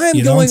 But I'm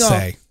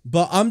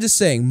but I'm just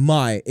saying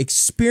my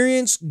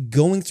experience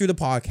going through the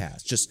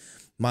podcast, just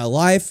my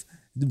life,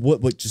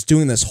 what just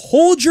doing this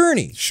whole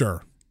journey.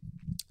 Sure.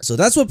 So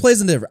that's what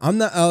plays in different.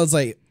 I was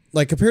like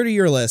compared to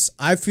your list,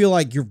 I feel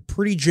like you're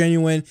pretty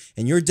genuine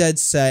and you're dead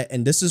set.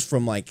 And this is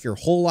from like your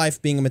whole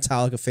life being a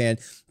Metallica fan.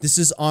 This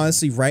is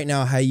honestly right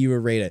now how you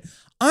would rate it.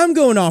 I'm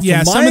going off.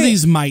 Yeah, some of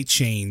these might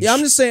change. Yeah, I'm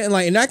just saying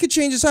and that could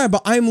change this time.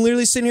 But I'm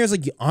literally sitting here as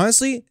like,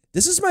 honestly,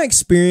 this is my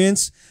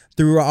experience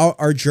throughout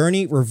our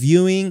journey,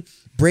 reviewing,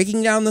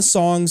 breaking down the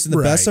songs and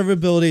the best of our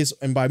abilities,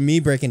 and by me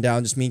breaking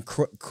down, just mean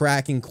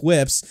cracking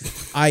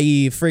quips,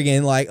 i.e.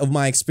 friggin' like of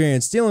my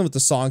experience dealing with the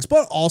songs,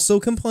 but also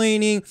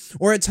complaining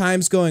or at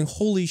times going,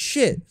 holy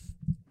shit.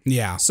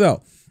 Yeah.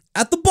 So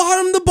at the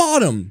bottom,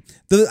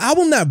 the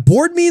album that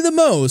bored me the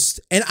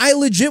most and I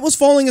legit was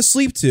falling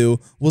asleep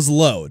to was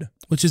Load.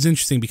 Which is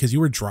interesting because you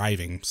were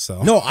driving,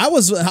 so. No, I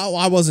wasn't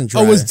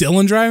driving. Oh, was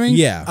Dylan driving?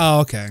 Yeah. Oh,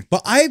 okay.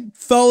 But I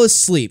fell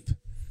asleep.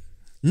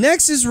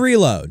 Next is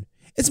Reload.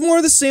 It's more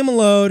of the same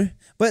Load,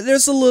 but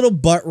there's a little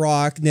butt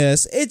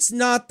rockness. It's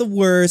not the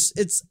worst.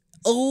 It's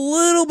a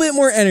little bit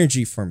more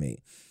energy for me.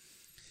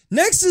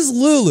 Next is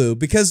Lulu,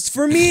 because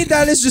for me,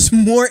 that is just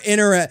more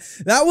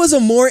that was a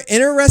more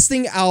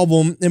interesting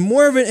album and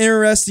more of an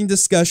interesting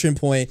discussion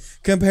point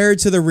compared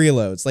to the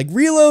Reloads. Like,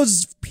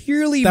 Reloads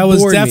purely that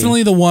was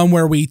definitely the one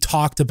where we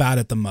talked about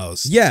it the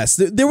most. Yes,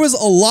 there was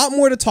a lot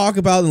more to talk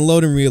about than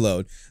Load and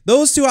Reload.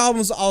 Those two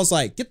albums, I was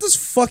like, get this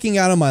fucking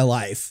out of my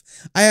life.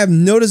 I have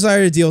no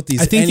desire to deal with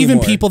these. I think anymore.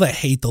 Even people that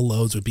hate the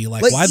Loads would be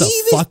like why the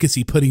fuck is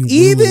he putting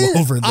Lulu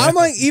over there? I'm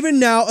like, even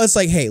now, it's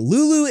like, hey,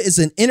 Lulu is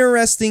an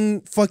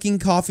interesting fucking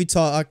coffee coffee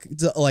talk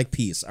like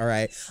piece. All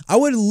right, I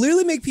would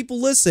literally make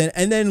people listen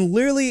and then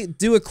literally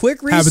do a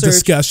quick research, have a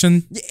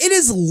discussion. It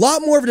is a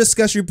lot more of a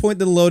discussion point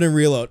than Load and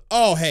Reload.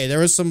 Oh, hey, there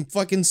was some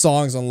fucking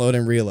songs on Load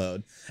and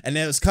Reload, and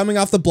it was coming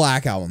off the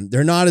Black album.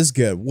 They're not as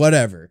good.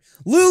 Whatever.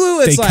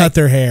 Lulu, it's they like cut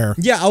their hair.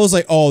 Yeah, I was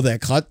like, oh, they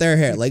cut their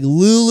hair. Like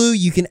Lulu,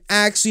 you can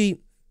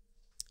actually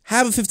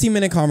have a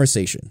 15-minute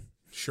conversation.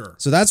 Sure.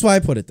 So that's why I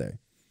put it there.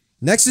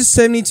 Next is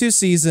 72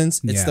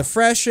 Seasons. It's Yeah. the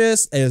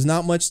freshest. There's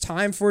not much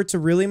time for it to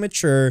really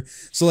mature.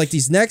 So like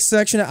these next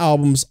section of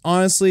albums,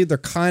 honestly, they're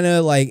kind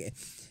of like,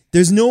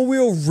 there's no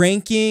real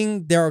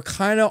ranking. They're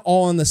kind of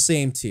all on the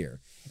same tier.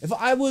 If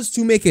I was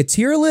to make a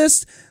tier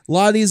list, a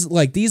lot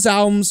of these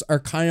albums are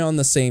kind of on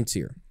the same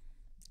tier.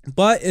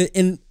 But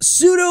in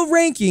pseudo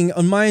ranking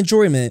on my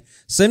enjoyment,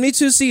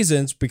 72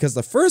 Seasons, because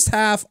the first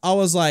half, I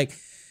was like,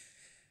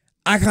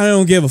 I kind of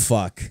don't give a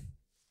fuck.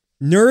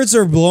 Nerds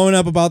are blowing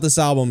up about this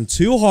album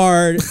too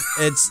hard.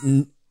 It's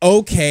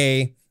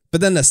okay. But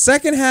then the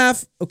second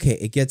half, okay,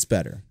 it gets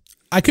better.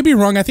 I could be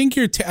wrong. I think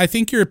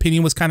your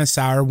opinion was kind of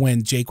sour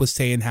when Jake was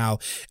saying how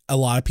a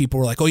lot of people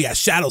were like, "Oh yeah,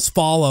 Shadows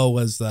Follow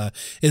is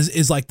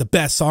like the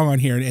best song on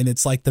here," and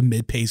it's like the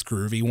mid-paced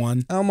groovy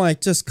one. I'm like,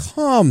 just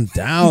calm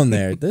down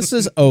there. This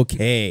is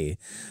okay,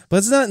 but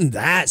it's not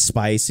that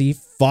spicy.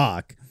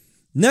 Fuck.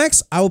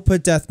 Next, I will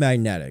put Death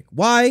Magnetic.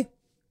 Why?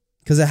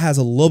 Because it has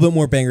a little bit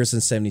more bangers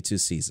than 72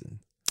 Season.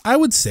 I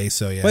would say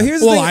so, yeah. But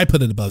here's the thing. I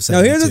put it above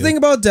 72. Now, here's the thing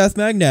about Death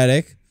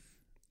Magnetic.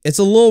 It's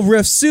a little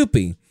riff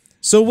soupy.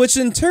 So, which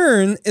in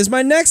turn is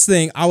my next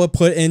thing I would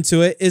put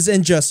into it is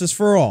Injustice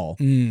for All.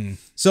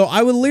 So,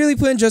 I would literally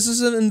put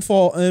Injustice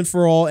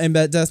for All and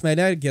Death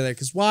Magnetic together.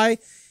 Because why?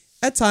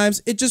 At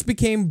times, it just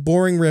became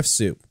boring riff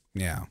soup.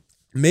 Yeah.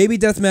 Maybe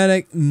Death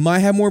Magnetic might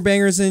have more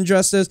bangers than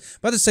Injustice,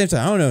 but at the same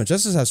time, I don't know.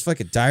 Injustice has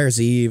fucking Dyer's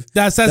Eve.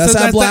 That's the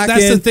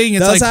thing. It's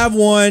does like, have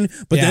one,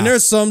 but Yeah. then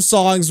there's some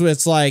songs where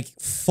it's like,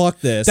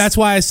 fuck this. That's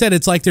why I said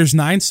it's like there's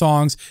 9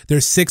 songs.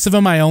 There's 6 of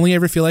them I only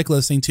ever feel like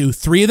listening to.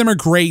 3 of them are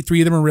great.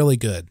 3 of them are really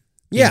good.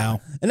 Yeah. You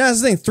know? And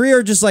that's the thing. 3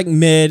 are just like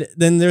mid.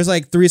 Then there's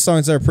like 3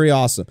 songs that are pretty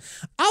awesome.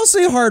 I'll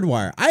say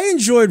Hardwire. I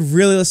enjoyed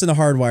really listening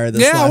to Hardwire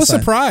this I was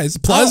time.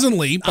 surprised.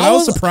 Pleasantly, but I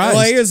was surprised.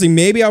 Well, here's the thing.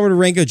 Maybe I would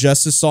rank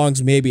Injustice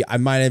songs. Maybe I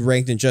might have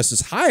ranked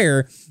Injustice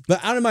higher.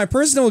 But out of my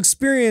personal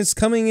experience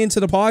coming into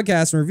the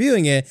podcast and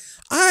reviewing it,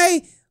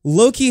 I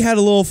low-key had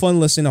a little fun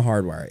listening to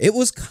Hardwire. It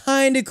was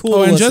kind of cool.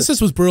 Oh, Injustice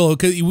was brutal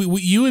because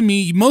you and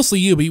me, mostly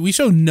you, but we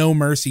showed no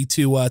mercy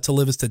to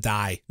Live Is to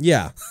Die.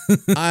 Yeah.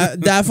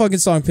 That fucking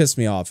song pissed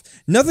me off.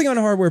 Nothing on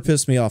Hardware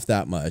pissed me off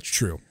that much.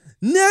 True.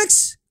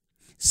 Next,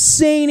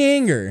 Saint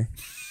Anger.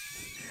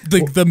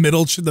 The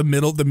midway. It's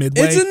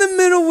in the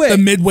middle way. The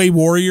midway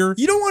warrior.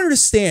 You don't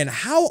understand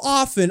how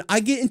often I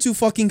get into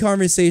fucking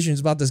conversations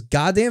about this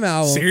goddamn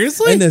album.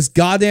 Seriously? And this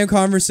goddamn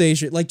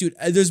conversation. Like, dude,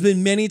 there's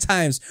been many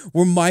times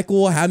where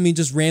Michael will have me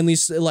just randomly,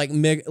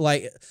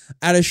 like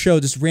at a show,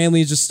 just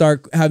randomly just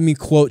start having me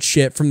quote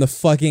shit from the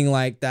fucking,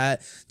 like,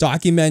 that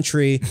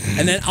documentary.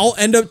 And then I'll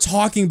end up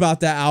talking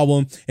about that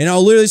album. And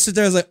I'll literally sit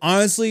there and like,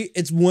 honestly,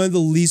 it's one of the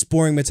least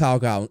boring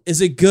Metallica albums.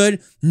 Is it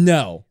good?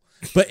 No.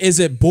 But is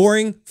it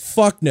boring?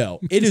 Fuck no.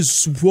 It is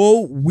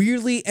so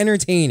weirdly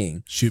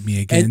entertaining. Shoot me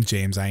again,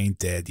 James. I ain't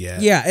dead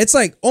yet. Yeah, it's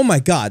like, oh my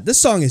God,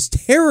 this song is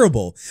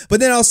terrible.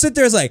 But then I'll sit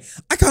there, it's like,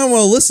 I kind of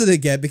want to listen to it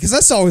again because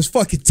that song is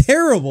fucking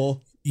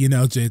terrible. You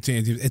know,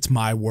 James, it's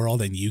my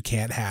world and you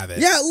can't have it.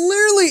 Yeah,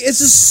 literally, it's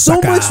just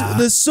so much,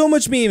 there's so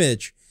much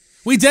memeage.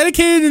 We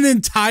dedicated an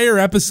entire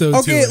episode to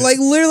it. Okay, like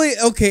literally,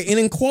 okay, and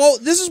in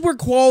this is where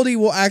quality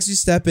will actually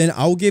step in.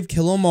 I will give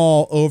Kill 'Em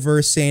All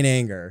over Saint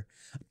Anger.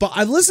 But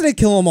I've listened to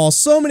Kill 'Em All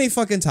so many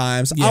fucking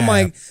times. Yeah. I'm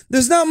like,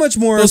 there's not much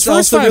more. Those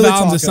first 5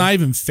 albums, it's not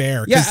even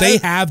fair because they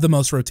have the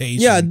most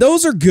rotation. Yeah,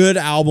 those are good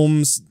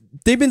albums.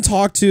 They've been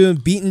talked to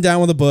and beaten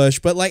down with a bush.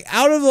 But like,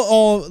 out of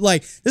all,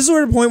 like, this is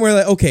where the point where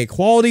like, okay,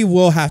 quality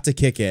will have to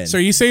kick in. So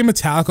are you saying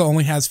Metallica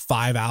only has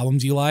 5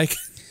 albums you like?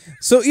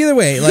 So either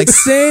way, like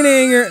Saint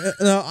Anger,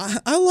 no,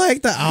 I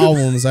like the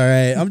albums, all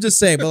right? I'm just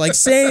saying, but like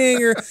Saint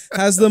Anger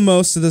has the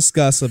most to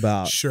discuss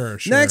about. Sure.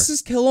 Next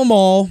is Kill 'Em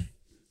All.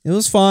 It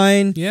was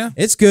fine. Yeah.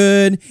 It's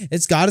good.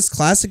 It's got its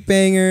classic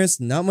bangers.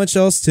 Not much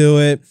else to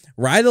it.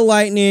 Ride the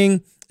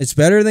Lightning. I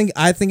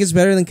think it's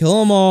better than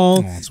Kill 'Em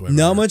All.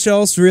 Not much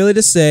else really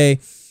to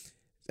say.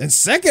 And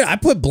second, I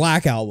put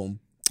Black Album.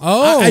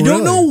 Oh, I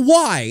don't know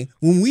why.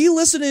 When we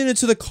listened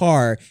into the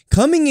car,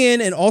 coming in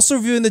and also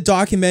viewing the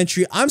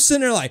documentary, I'm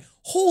sitting there like,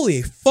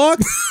 holy fuck,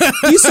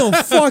 these some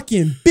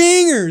fucking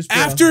bangers, bro.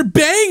 After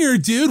banger,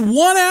 dude.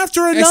 One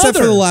after another. Except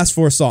for the last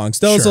 4 songs.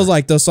 Those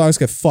songs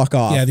could fuck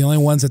off. Yeah, the only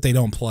ones that they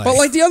don't play. But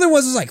like the other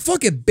ones was like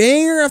fucking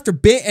banger after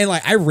banger. And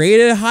like I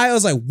rated it high. I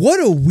was like,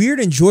 what a weird,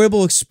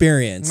 enjoyable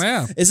experience.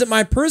 Yeah. Is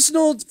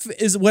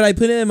what I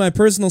put in my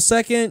personal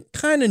second?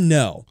 Kind of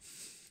no.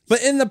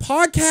 But in the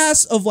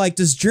podcast of like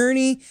this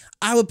journey,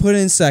 I would put it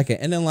in second.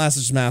 And then last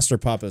is Master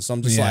of Puppets. So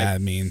I'm just like, I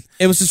mean,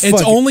 it was just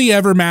it's only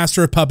ever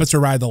Master of Puppets or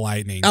Ride the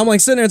Lightning. I'm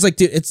like sitting there, it's like,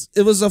 dude,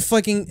 it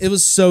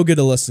was so good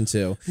to listen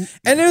to.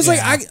 And it was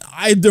like,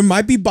 I there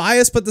might be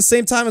bias, but at the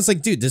same time, it's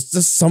like, dude, this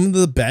is some of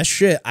the best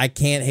shit. I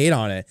can't hate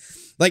on it.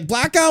 Like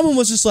Black Album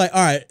was just like,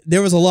 all right,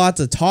 there was a lot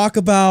to talk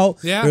about.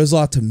 Yeah. There was a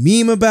lot to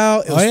meme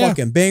about. It was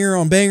fucking banger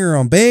on banger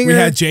on banger. We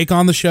had Jake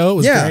on the show. It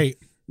was great.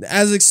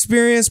 As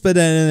experience, but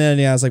then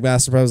I was like,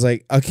 Master of Puppets was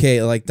like,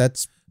 okay, like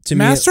that's to me.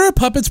 Master of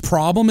Puppets'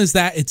 problem is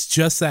that it's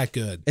just that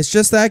good. It's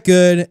just that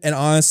good, and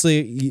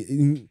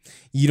honestly,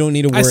 you don't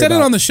need to worry I said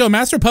about it on the show.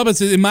 Master of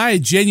Puppets, in my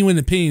genuine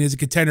opinion, is a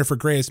contender for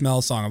greatest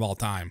metal song of all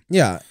time.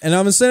 Yeah, and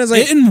I'm saying it's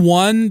like it in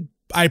one.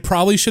 I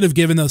probably should have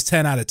given those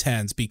 10 out of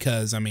 10s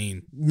because I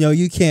mean, no,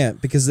 you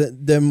can't because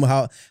then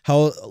how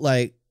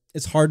like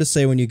it's hard to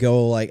say when you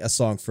go like a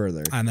song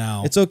further. I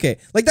know it's okay.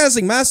 Like that's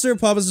like Master of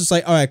Puppets, just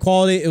like all right,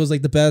 quality. It was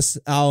like the best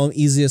album,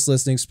 easiest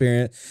listening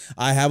experience.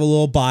 I have a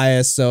little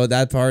bias, so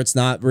that part's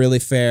not really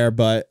fair.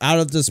 But out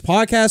of this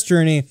podcast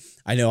journey,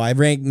 I know I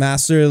ranked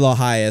Master the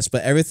highest,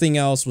 but everything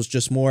else was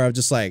just more of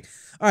just like,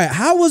 all right,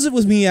 how was it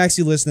with me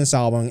actually listening to this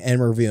album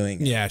and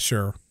reviewing it? Yeah,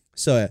 sure.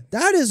 So yeah,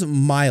 that is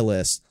my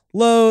list.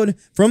 Load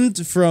from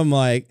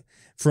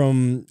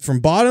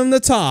bottom to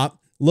top.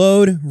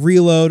 Load,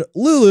 Reload,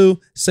 Lulu,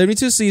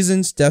 72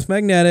 Seasons, Death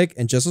Magnetic,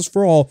 and Justice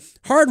for All,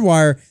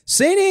 Hardwire,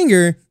 Saint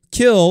Anger,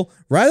 Kill,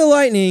 Ride the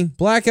Lightning,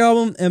 Black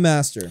Album, and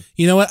Master.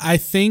 You know what? I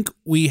think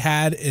we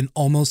had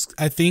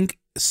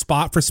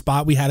spot for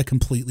spot, we had a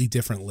completely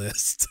different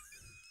list.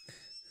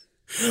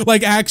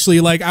 Like actually,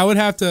 like I would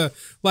have to,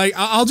 like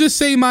I'll just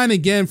say mine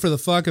again for the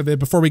fuck of it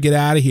before we get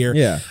out of here.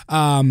 Yeah.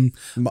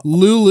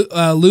 Lulu,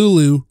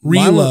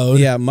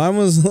 Reload. Mine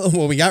was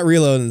well, we got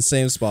Reload in the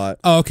same spot.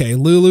 Oh, okay,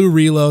 Lulu,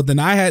 Reload. Then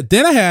I had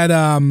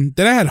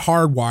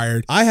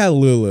Hardwired. I had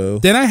Lulu.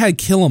 Then I had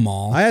Kill 'Em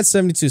All. I had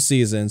 72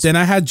 Seasons. Then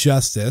I had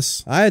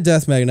Justice. I had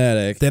Death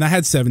Magnetic. Then I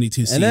had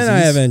 72 Seasons. And then I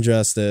have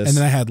Injustice. And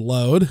then I had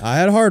Load. I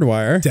had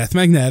Hardwire. Death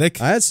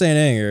Magnetic. I had Saint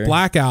Anger.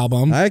 Black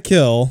Album. I had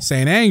Kill.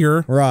 Saint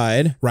Anger.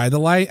 Ride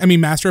the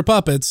Master of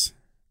Puppets.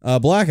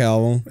 Black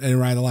Album. And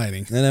Ride the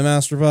Lightning. And then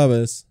Master of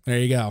Puppets. There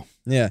you go.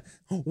 Yeah.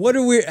 What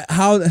are we,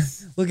 how,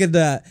 look at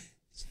that.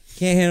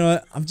 Can't handle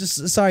it. I'm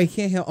just, sorry,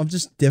 can't handle, I'm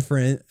just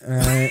different. All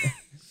right.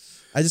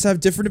 I just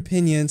have different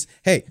opinions.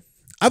 Hey,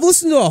 I've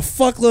listened to a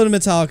fuckload of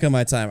Metallica in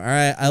my time. All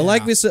right. I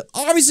like this.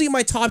 Obviously,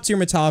 my top tier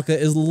Metallica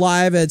is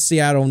Live at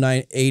Seattle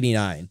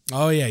 89.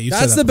 Oh, yeah.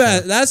 That's the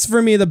best. That's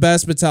for me the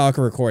best Metallica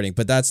recording,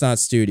 but that's not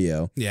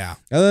studio. Yeah.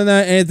 Other than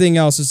that, anything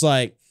else is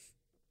like,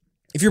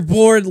 if you're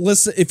bored,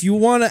 listen. If you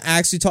want to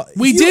actually talk,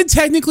 we did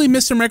technically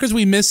miss some records.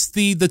 We missed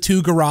the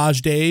 2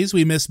 Garage Days.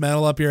 We missed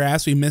Metal Up Your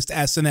Ass. We missed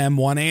S&M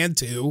 1 and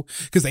 2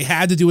 because they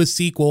had to do a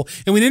sequel,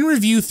 and we didn't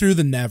review Through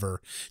the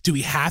Never. Do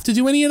we have to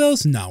do any of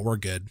those? No, we're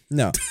good.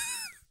 No.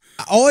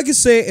 All I can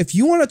say, if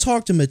you want to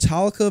talk to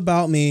Metallica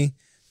about me,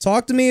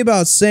 talk to me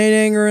about Saint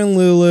Anger and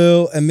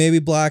Lulu and maybe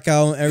Black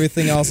Album.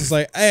 Everything else is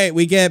like, hey,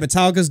 we get it.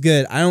 Metallica's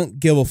good. I don't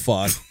give a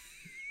fuck.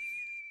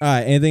 All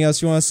right, anything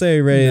else you want to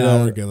say? Ready?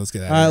 No, we're good. Let's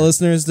get out of here. All right,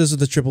 listeners, this is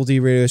the Triple D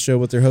Radio Show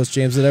with their host,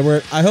 James and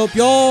Edward. I hope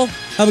y'all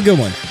have a good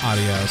one.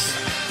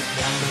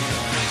 Adios.